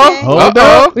 Hold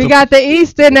up. We got the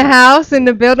East in the house in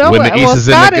the building. When the East is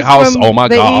in the Scott house, from oh my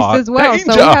the God. East as well.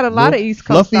 Danger. So we got a lot of East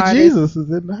Coast Fluffy artists. Jesus is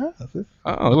in the house.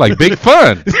 Oh, like big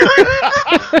fun.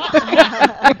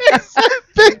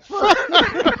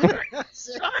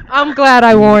 I'm glad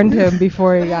I warned him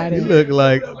before he got You in. look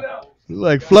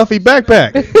like fluffy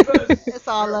backpack. It's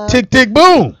all love. Tick tick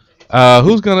boom.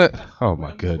 Who's gonna? Oh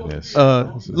my goodness.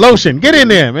 Lotion, get in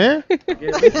there, man.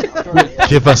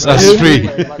 Give us a street.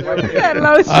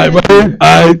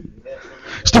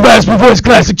 It's the Raspberry Voice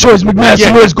Classic Choice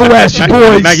McMaster Words. Go ask your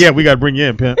boys. Not yet. We gotta bring you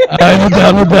in, pimp.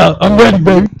 No doubt. I'm ready,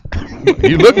 baby.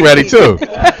 You look ready too.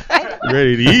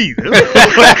 Ready to eat.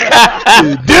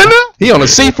 Dinner? He on a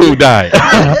seafood diet.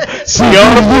 See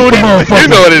all the food, You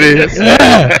know what it is.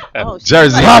 Yeah.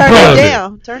 Jersey. Hot Turn it plug.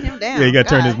 down. Turn him down. Yeah, you got to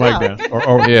turn his mic no. down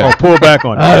or Yeah. pull back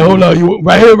on it. All right, hold on. You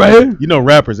right here. You know,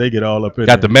 rappers, they get all up in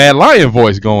Got the Mad Lion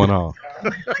voice going on.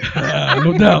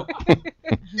 No doubt.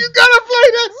 You gotta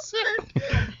play that shit.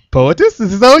 Poetess,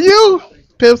 this is on you.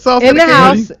 Pimp sauce In the King.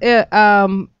 house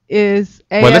is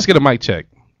AF. Well, let's get a mic check.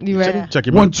 You ready? Check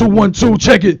your 1 2 1 2.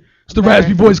 Check it. It's the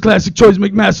Raspy Boys Classic Choice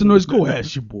McMaster Noise. Go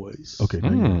ask your boys. Okay.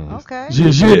 Okay.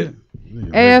 Yeah.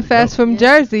 AFS from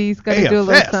Jersey. He's gonna do a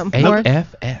little something for us.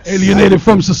 AFS. Alienated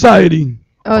from society.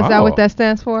 Oh, is that what that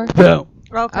stands for? Yeah.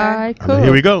 Okay. All right, cool.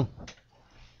 Here we go.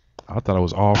 I thought it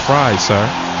was all fries, sir.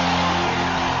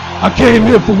 I came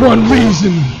here for one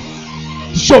reason.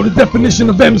 To show the definition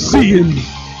of MCing.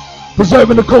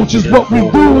 Preserving the culture is what we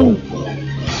do.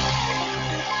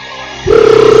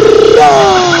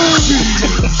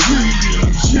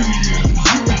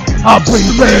 I bring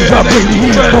the flames, I bring the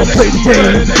heat, don't play the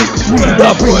game.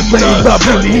 I bring the flames, I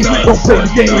bring the heat, don't play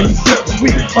the game.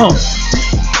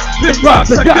 Hip rock,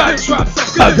 I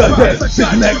got that.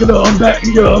 Sitting back it up, I'm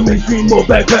backing up. Mainstream more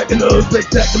backpacking up.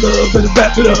 Spectacular, better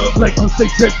back it up. Like on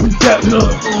stage check, we tapping up.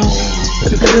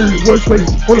 Worst way,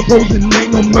 all opposing,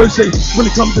 ain't no mercy. When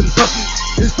it comes to the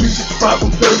toughest, it's 365 on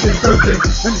Thursday.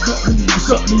 And it's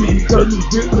something to me, cause it's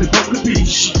real when it comes to the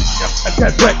beach. I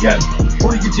got crack at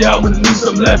only get you out when it needs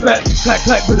something to laugh at.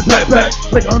 Clack, with a back.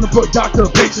 Like on the book, doctor,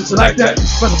 patience, like that.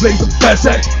 Trying to blaze up a fast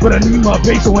act, but I need my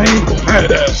base, so I ain't gon' have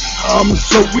that. I'ma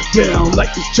slow it down like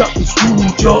it's chopping screw,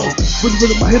 y'all. With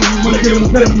my head when I get on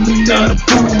the bed, I'm not a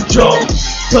fool, y'all.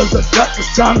 Cause I got the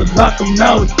sound to lock them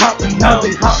now. It's popping now,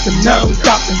 they hopping now, it's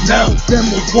stopping now.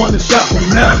 Demos wanna shop them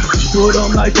now. Do it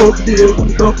on like oak deal,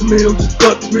 when it's up the mill, just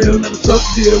cut the real. Never suck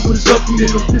the deal, when it's up the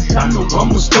middle. This time no,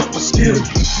 I'ma stuck my skill.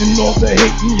 And all the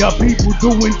hating y'all people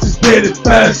doing, just get it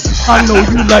fast. I know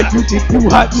you like you think you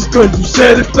hot just cause you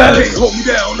said it fast. Can't hold me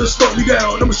down, let's slow me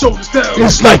down, I'ma show this down.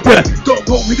 It's like that. Don't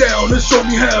hold me down, let's show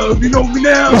me how, if you know me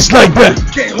now. It's like that.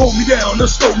 Can't hold me down,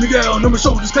 let's slow me down, I'ma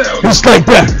show this down. It's like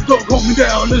that. Don't hold me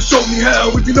down, let's show me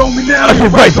how, if you know me now. I'll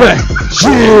get right back.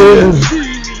 Yeah.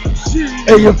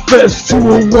 AFS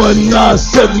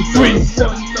 201973.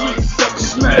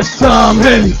 Smash Tom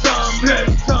Henny.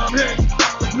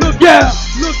 Look out.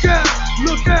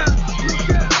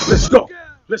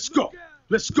 Let's go.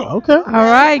 Okay. All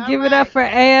right, give it up for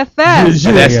AFS.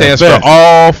 And that stands for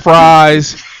all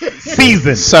fries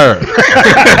seasoned, sir.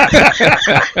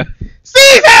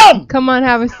 Season. Come on,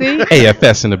 have a seat.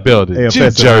 AFS in the building.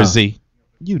 AFS Jersey.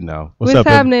 You know. What's up,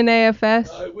 happening, AFS?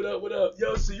 What up?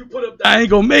 Yo, so you put up that I ain't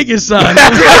gonna make it, son.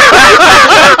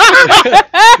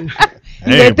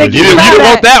 Hey, you didn't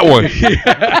want that one.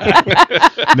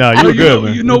 No, you were good,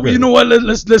 man. You know what?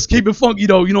 Let's keep it funky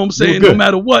though. You know what I'm saying? No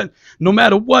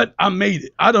matter what, I made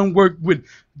it. I done worked with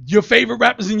your favorite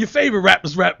rappers and your favorite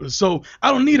rappers. So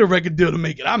I don't need a record deal to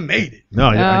make it. I made it.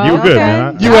 No, you were good,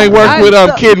 man. You ain't worked with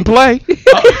Kid and Play.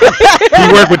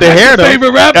 You work with the hair though.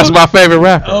 Favorite rapper? That's my favorite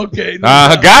rapper. Okay.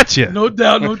 Gotcha. No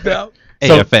doubt.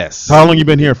 AFS. So how long you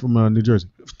been here from New Jersey?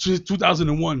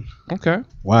 2001. Okay.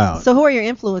 Wow. So who are your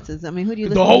influences? I mean, who do you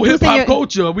listen The whole to? hip hop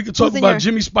culture. We could talk about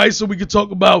Jimmy Spicer. We could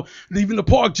talk about even the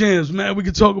Park Jams, man. We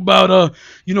could talk about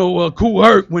Kool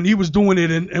Herc when he was doing it,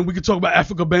 and we could talk about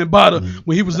Africa Bambaataa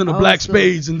when he was in the Black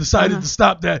Spades and decided to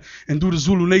stop that and do the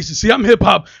Zulu Nation. See, I'm hip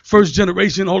hop first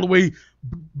generation all the way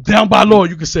down by law,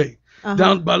 you could say.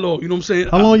 Down by law, you know what I'm saying?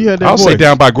 How long you had that I'll voice? say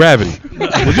down by gravity.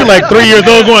 Was you like 3 years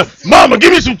old going, Mama,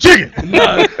 give me some chicken?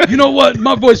 Nah, you know what?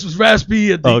 My voice was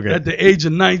raspy at the age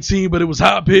of 19, but it was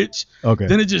high pitch. Okay.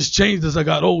 Then it just changed as I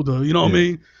got older, you know what I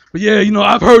mean? But yeah,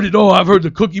 I've heard it all. I've heard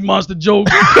the Cookie Monster joke.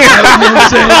 You know what I'm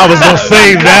saying? I was going to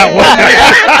save that one.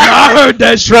 I heard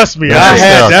that. Trust me, I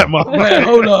had that one. Man,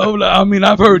 hold on. I mean,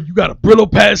 I've heard you got a Brillo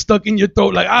pad stuck in your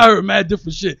throat. Like, I heard mad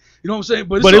different shit. You know what I'm saying?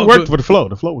 But it worked for the flow.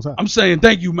 The flow was hot. I'm saying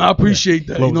thank you, man. I appreciate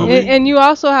that. You know what I mean? And you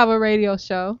also have a radio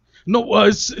show. No,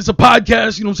 it's a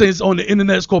podcast, you know what I'm saying? It's on the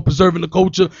internet. It's called Preserving the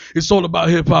Culture. It's all about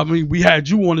hip hop. I mean, we had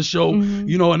you on the show,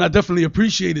 and I definitely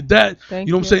appreciated that. Thank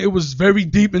you know what I'm saying? It was very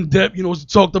deep in depth. It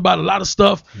talked about a lot of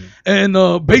stuff. And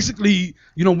basically,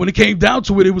 when it came down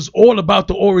to it, it was all about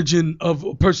the origin of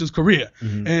a person's career.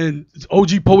 And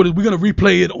OG Poet, we're going to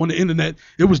replay it on the internet.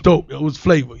 It was dope. It was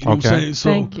flavor. You know what I'm saying? So,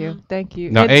 Thank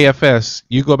you. Now, AFS,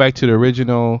 you go back to the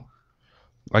original,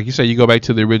 like you said, you go back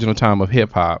to the original time of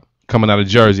hip hop. Coming out of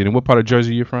Jersey. And what part of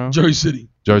Jersey you from? Jersey City.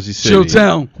 Jersey City.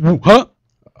 Chilltown. Huh?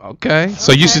 Okay.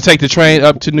 So you used to take the train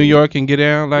up to New York and get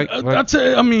down? I tell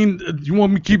you, I mean, you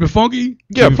want me to keep it funky?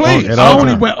 Yeah, please. I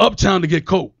only went uptown to get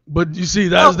coke. But you see,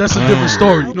 that's a different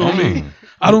story. You know what I mean?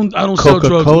 I don't sell drugs.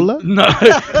 Coca-Cola? No.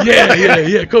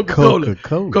 Yeah. Coca-Cola.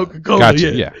 Coca-Cola. Coca-Cola,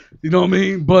 gotcha, yeah. You know what I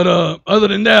mean? But other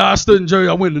than that, I stood in Jersey.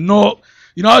 I went to Newark.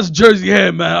 You know, I was a Jersey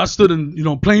head, man. I stood in,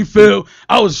 Plainfield.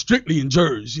 I was strictly in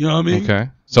Jersey. You know what I mean? Okay.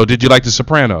 So did you like The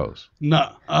Sopranos?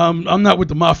 Nah, I'm not with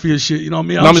the mafia shit. You know what I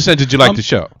mean? No, I'm just saying, did you like the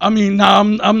show? I mean, nah, I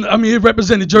mean, it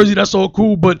represented Jersey. That's all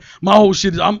cool. But my whole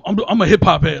shit is, I'm a hip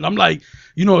hop head. I'm like,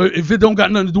 if it don't got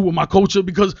nothing to do with my culture,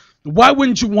 because why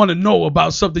wouldn't you want to know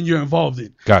about something you're involved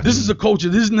in? Gotcha. This is a culture.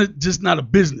 This isn't just not a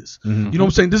business. Mhm. You know what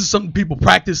I'm saying? This is something people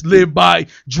practice, live by,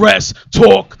 dress,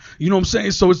 talk. You know what I'm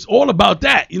saying? So it's all about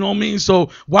that. You know what I mean? So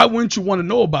why wouldn't you want to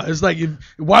know about it? It's like,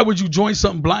 why would you join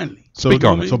something blindly? So, You know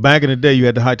what I mean? so back in the day, you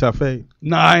had the high top fade.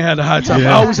 Nah, I ain't had a high top.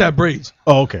 Yeah. I always had braids.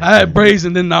 Oh, okay. I had braids,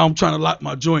 and then now I'm trying to lock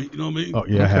my joint. You know what I mean? Oh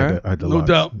yeah, I had the no locks.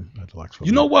 doubt.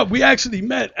 You know what? We actually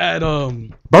met at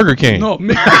Burger King. No,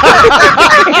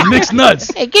 Mixed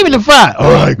Nuts. Hey, give me the fry.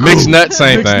 All right, cool. Mixed Nuts,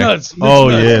 same Mixed thing. Nuts. Oh,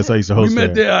 Mixed Nuts. yes, I used to host We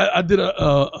met there. there. I did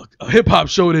a hip hop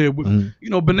show there. With,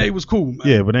 Benet was cool, man.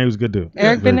 Yeah, Benet was good dude.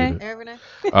 Eric Very Benet? good dude.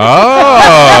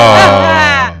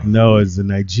 Oh. No, it's a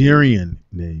Nigerian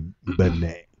name,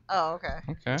 Benet. Oh, okay.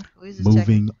 Okay.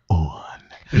 Moving on.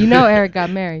 You know Eric got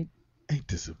married. Ain't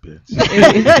this a bitch?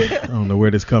 I don't know where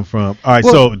this come from. All right,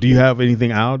 so do you have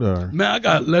anything out or? Man, I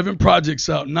got 11 projects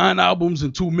out, 9 albums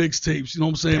and 2 mixtapes. You know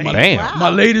what I'm saying? Damn. My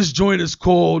latest joint is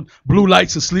called Blue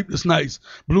Lights and Sleepless Nights.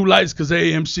 Blue Lights because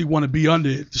AMC want to be under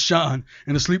it to shine,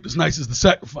 and the Sleepless Nights is the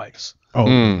sacrifice. Oh,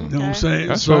 You know what I'm saying?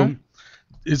 That's so right.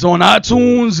 it's on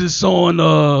iTunes, it's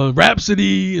on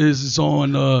Rhapsody, it's on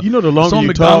You know, the it's longer on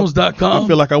you talk, McDonald's.com. I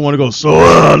feel like I want to go. So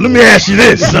let me ask you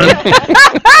this, son.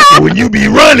 When you be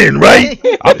running, right?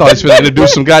 I thought he was going to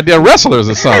introduce some goddamn wrestlers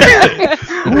or something.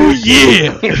 Oh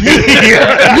yeah. You could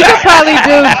probably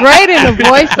do great in a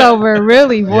voiceover,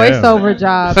 really voiceover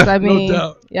jobs. I mean,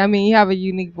 doubt. you have a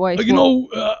unique voice. You know,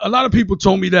 a lot of people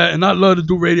told me that, and I love to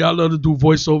do radio. I love to do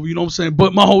voiceover. You know what I'm saying?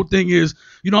 But my whole thing is,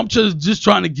 I'm just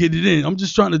trying to get it in. I'm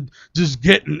just trying to just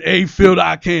get in a field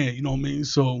I can. You know what I mean?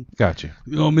 So, Gotcha.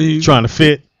 you know what I mean? Trying to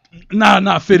fit. Nah,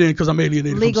 not fit in because I'm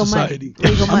alienated Legal from money. society.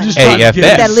 Legal I'm money. just trying to AFS.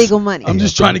 get That legal money. I'm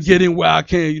just trying to get in where I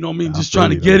can. You know what I mean? Just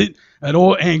trying to get it at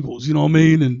all angles. You know what I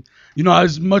mean? And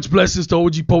as much blessings to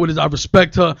OG Poet as I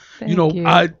respect her. Thank you.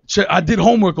 I did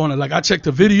homework on her. Like I checked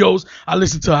her videos. I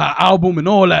listened to her album and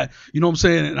all that. You know what I'm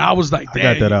saying? And I was like, I got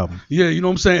dang. that album. Yeah, you know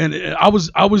what I'm saying? And I was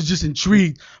just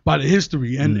intrigued by the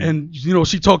history. And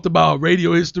she talked about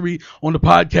radio history on the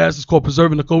podcast. It's called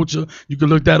Preserving the Culture. You can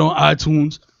look that on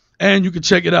iTunes. And you can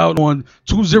check it out on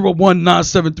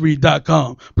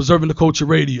 201973.com, Preserving the Culture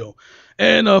Radio.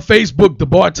 And Facebook, The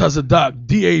Bartaza Doc,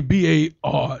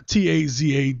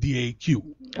 DABARTAZADAQ.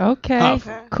 Okay,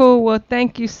 cool. Well,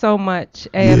 thank you so much,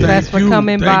 AFS, for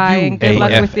coming by, and good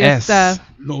luck with your stuff.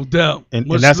 No doubt. And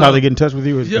Much that's how love. they get in touch with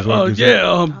you?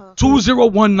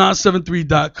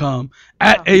 201973.com,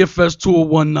 at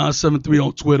AFS201973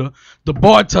 on Twitter, The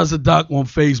Bartaza Doc on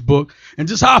Facebook, and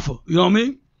just Hoffa. You know what I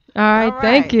mean? All right,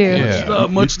 thank you.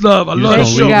 Much love. I love the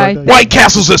Thank you, show. guys. White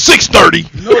Castle's at 6:30.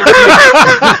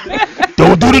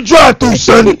 Don't do the drive-through,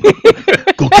 son.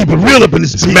 Go keep it real up in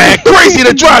this man. Crazy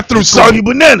the drive-through, son. You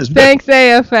bananas. Man. Thanks,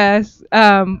 AFS.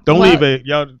 Don't leave it.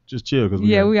 Y'all just chill because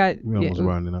we almost yeah.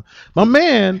 rounding up. My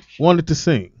man wanted to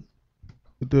sing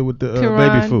with the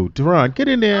baby food. Tehran, get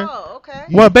in there. Oh, okay.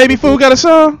 What, Baby Food got a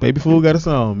song? Baby food got a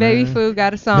song. Baby man. Food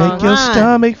got a song. Make your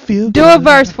stomach feel Do a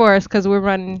verse for us because we're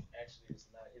running.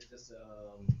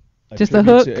 Just a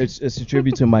hook. It's a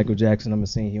tribute to Michael Jackson. I'm gonna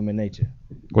sing Human Nature.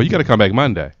 Well, you got to come back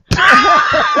Monday.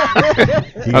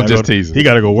 I'm just teasing. He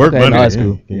got to go work Okay, Monday. no, that's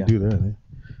cool. Can you Yeah. do that? Eh?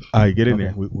 All right, get in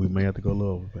there. We may have to go a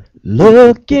little over.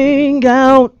 Looking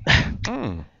out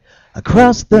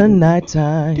across the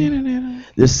nighttime,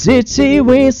 the city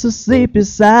winds asleep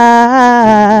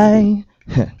beside.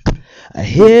 I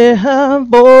hear her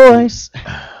voice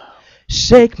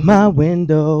shake my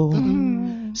window,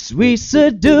 sweet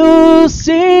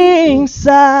seducing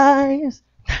sighs.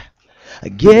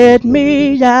 Get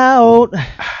me out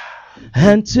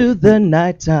into the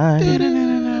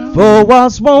nighttime, for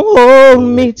walls won't hold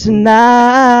me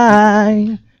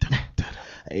tonight.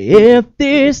 If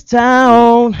this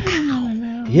town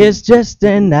is just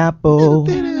an apple,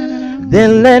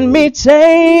 then let me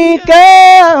take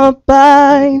a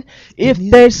bite. If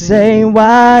they say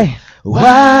why,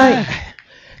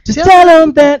 just tell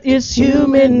them that it's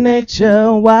human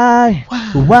nature. Why?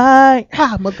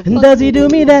 And does he do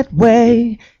me that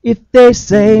way? If they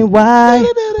say why?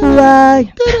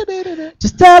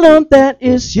 Just tell them that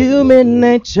it's human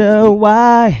nature.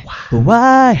 Why?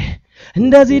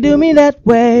 And does he do me that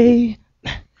way?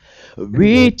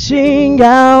 Reaching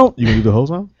out, You gonna do the whole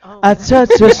song? I touch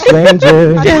a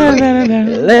stranger.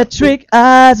 Electric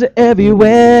eyes are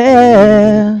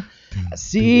everywhere. I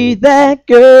see that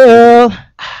girl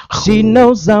She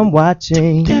knows I'm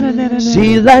watching.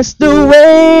 She likes the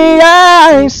way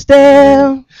I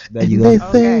stare. There you They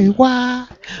go. say why?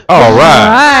 All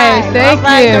right. Right, thank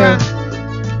you.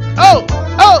 Oh.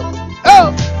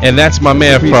 And that's my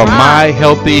man from My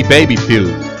Healthy Baby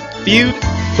Food.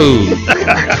 Food.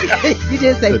 You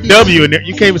did say The few. W in there.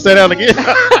 You can't even sit down again.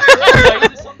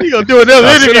 You gonna do another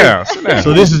Sit interview? down, sit down.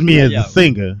 So this is me as the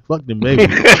singer. Fuck them baby.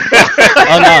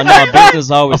 Oh no,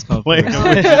 business always comes first.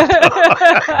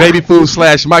 Baby Food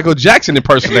 / Michael Jackson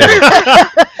impersonator.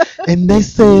 And they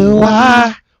say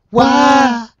why?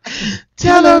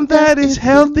 Tell them that it's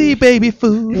healthy baby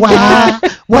food. Why?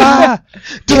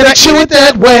 Did I chew it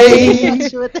that way?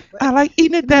 I like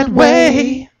eating it that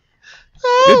way.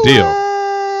 Good deal.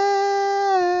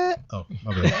 Oh,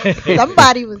 my bad.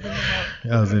 Somebody was in the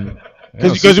I was in.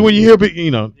 Because when you hear people,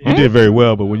 you know, you did very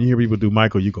well, but when you hear people do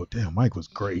Michael, you go, damn, Mike was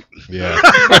great. Yeah.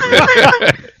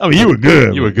 I mean, you were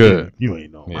good. You were good. You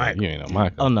ain't no Yeah, Michael. you ain't no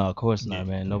Michael. Oh no, of course not,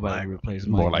 man. Nobody replaces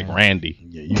Mike. More like man. Randy.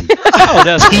 Yeah, you. Oh,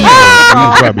 that's You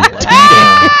was probably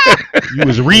You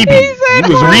was Reeby. You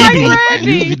was Reeby.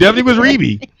 You definitely was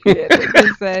Reeby.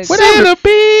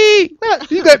 Centipede.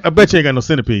 You got. I bet you ain't got no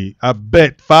centipede. I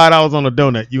bet $5 on a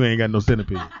donut. You ain't got no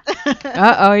centipede.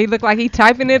 Uh-oh, he looked like he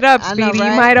typing it up, I know, Speedy. You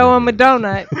right? might owe him a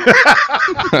donut.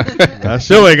 I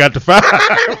sure ain't got the 5.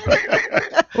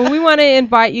 Well, we want to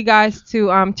invite you guys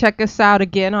to check us out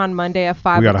again on Monday at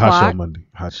 5 We got a o'clock. hot show Monday.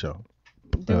 Hot show.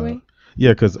 Do we? Yeah,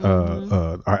 because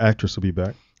our actress will be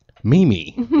back.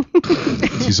 Mimi.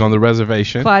 She's on the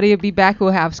reservation. Claudia will be back.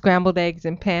 We'll have scrambled eggs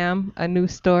and Pam, a new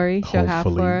story she'll have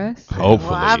for us.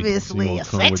 Hopefully. Well, obviously, a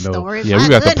sex story. Yeah, we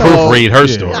got to proofread her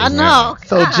story. I know.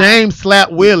 So James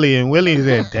slapped Willie, and Willie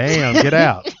said, "Damn, get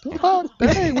out."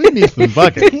 Dang, we need some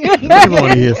buckets. We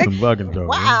want to hear some buckets, though.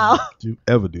 Wow. Don't you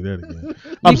ever do that again?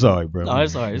 I'm sorry, bro. No,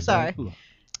 it's alright. Sorry.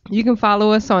 You can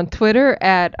follow us on Twitter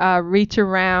at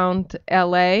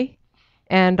ReachAroundLA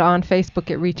and on Facebook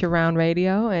at Reach Around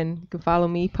Radio. And you can follow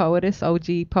me, Poetess,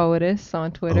 OG Poetess,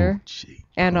 on Twitter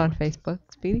and on Facebook.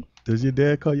 Speedy? Does your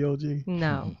dad call you OG?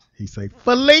 No. He say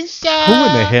Felicia. Who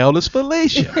in the hell is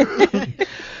Felicia?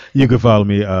 You can follow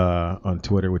me on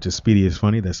Twitter, which is Speedy is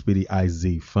Funny. That's Speedy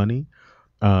IZ Funny.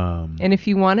 And if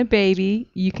you want a baby,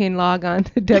 you can log on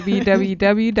to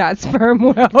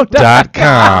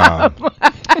www.spermwell.com.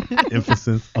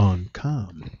 Emphasis on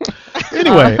com.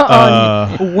 Anyway,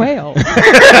 well.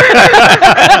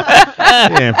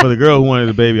 And for the girl who wanted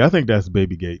a baby, I think that's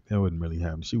Babygate. That wouldn't really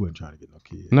happen. She wasn't trying to get no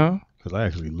kids. No? Because I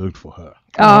actually looked for her.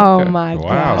 Oh, my Wow.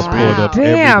 God. I pulled up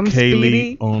Damn, every Kaylee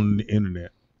Speedy. on the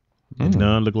internet. And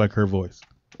none looked like her voice.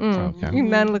 Okay. You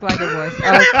none look like a voice.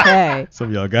 Okay. Some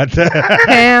of y'all got that.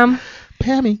 Pam.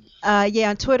 Pammy. Yeah,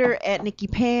 on Twitter at Nikki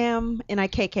Pam,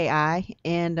 NIKKI,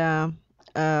 and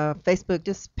Facebook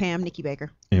just Pam Nikki Baker.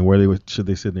 And where should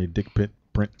they send their dick print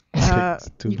pics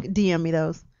to? You can DM me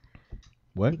those.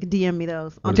 What? You can DM me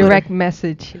those. On Direct Twitter.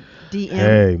 message. DM.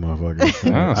 Hey, motherfucker. I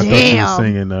thought you were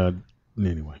singing.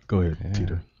 Anyway, go ahead,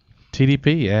 Tito.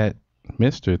 TDP at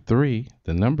Mr. 3,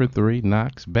 the number 3,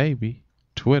 Knox Baby,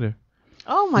 Twitter.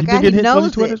 Oh my You God, been he getting hit for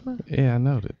knows the Twitters, it. man? Yeah, I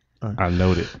know that. All right. I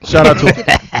know that.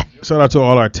 Shout out to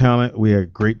all our talent. We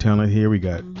had great talent here. We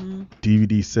got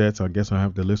DVD sets. I guess I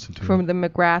have to listen to From the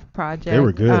McGrath Project. They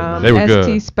were good. They were good.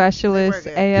 ST Specialist,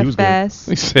 AFS.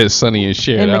 He said Sonny and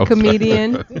Cher. And that the was-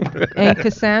 comedian. And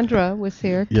Cassandra was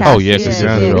here. Yeah. Oh, yeah,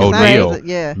 Cassandra O'Neal.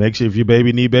 Yeah. Make sure if your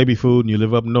baby need baby food and you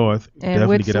live up north, And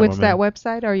definitely get out what's my that man.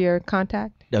 website or your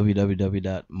contact?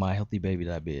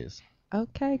 www.myhealthybaby.biz.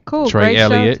 Okay, cool. Trey Great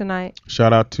Elliott. show tonight.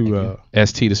 Shout out to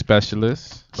ST the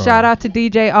Specialist. Shout out to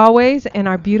DJ Always and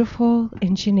our beautiful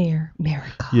engineer,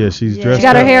 Miracle. Yeah, she's dressed She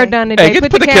got her up. hair done today. Hey,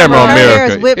 put the camera on Her hair is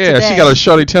Miracle. whipped Yeah, she today. got her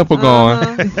shorty temple going.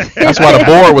 That's why the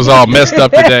board was all messed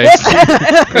up today.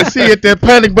 She hit that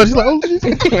panic button. She's like, oh,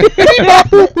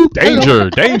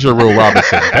 Danger, Will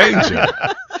Robinson. Danger.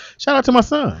 Shout out to my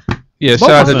son. Yeah, Both shout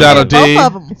out of to them. Donald D. Both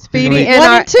of them. Speedy One and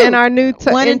and two. our new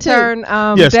One and two. intern.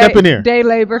 Yeah, step in here. Day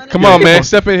labor. Come on, man.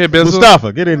 Step in here, Bizzle.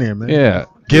 Mustafa, get in here, man. Yeah.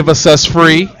 Give us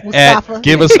free Mustafa. at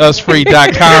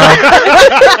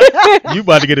giveusfree.com. You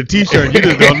about to get a T-shirt. You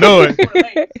just don't know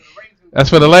it.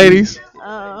 That's for the ladies.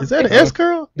 Is that an S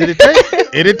curl? Did it take?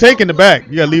 It didn't take in the back.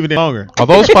 You gotta leave it in longer. Are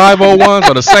those 501s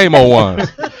or the same 01s?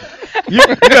 You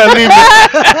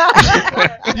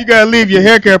gotta leave your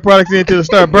hair care products in until it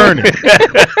start burning.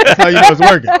 That's how you know it's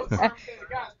working.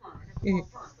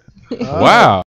 Wow.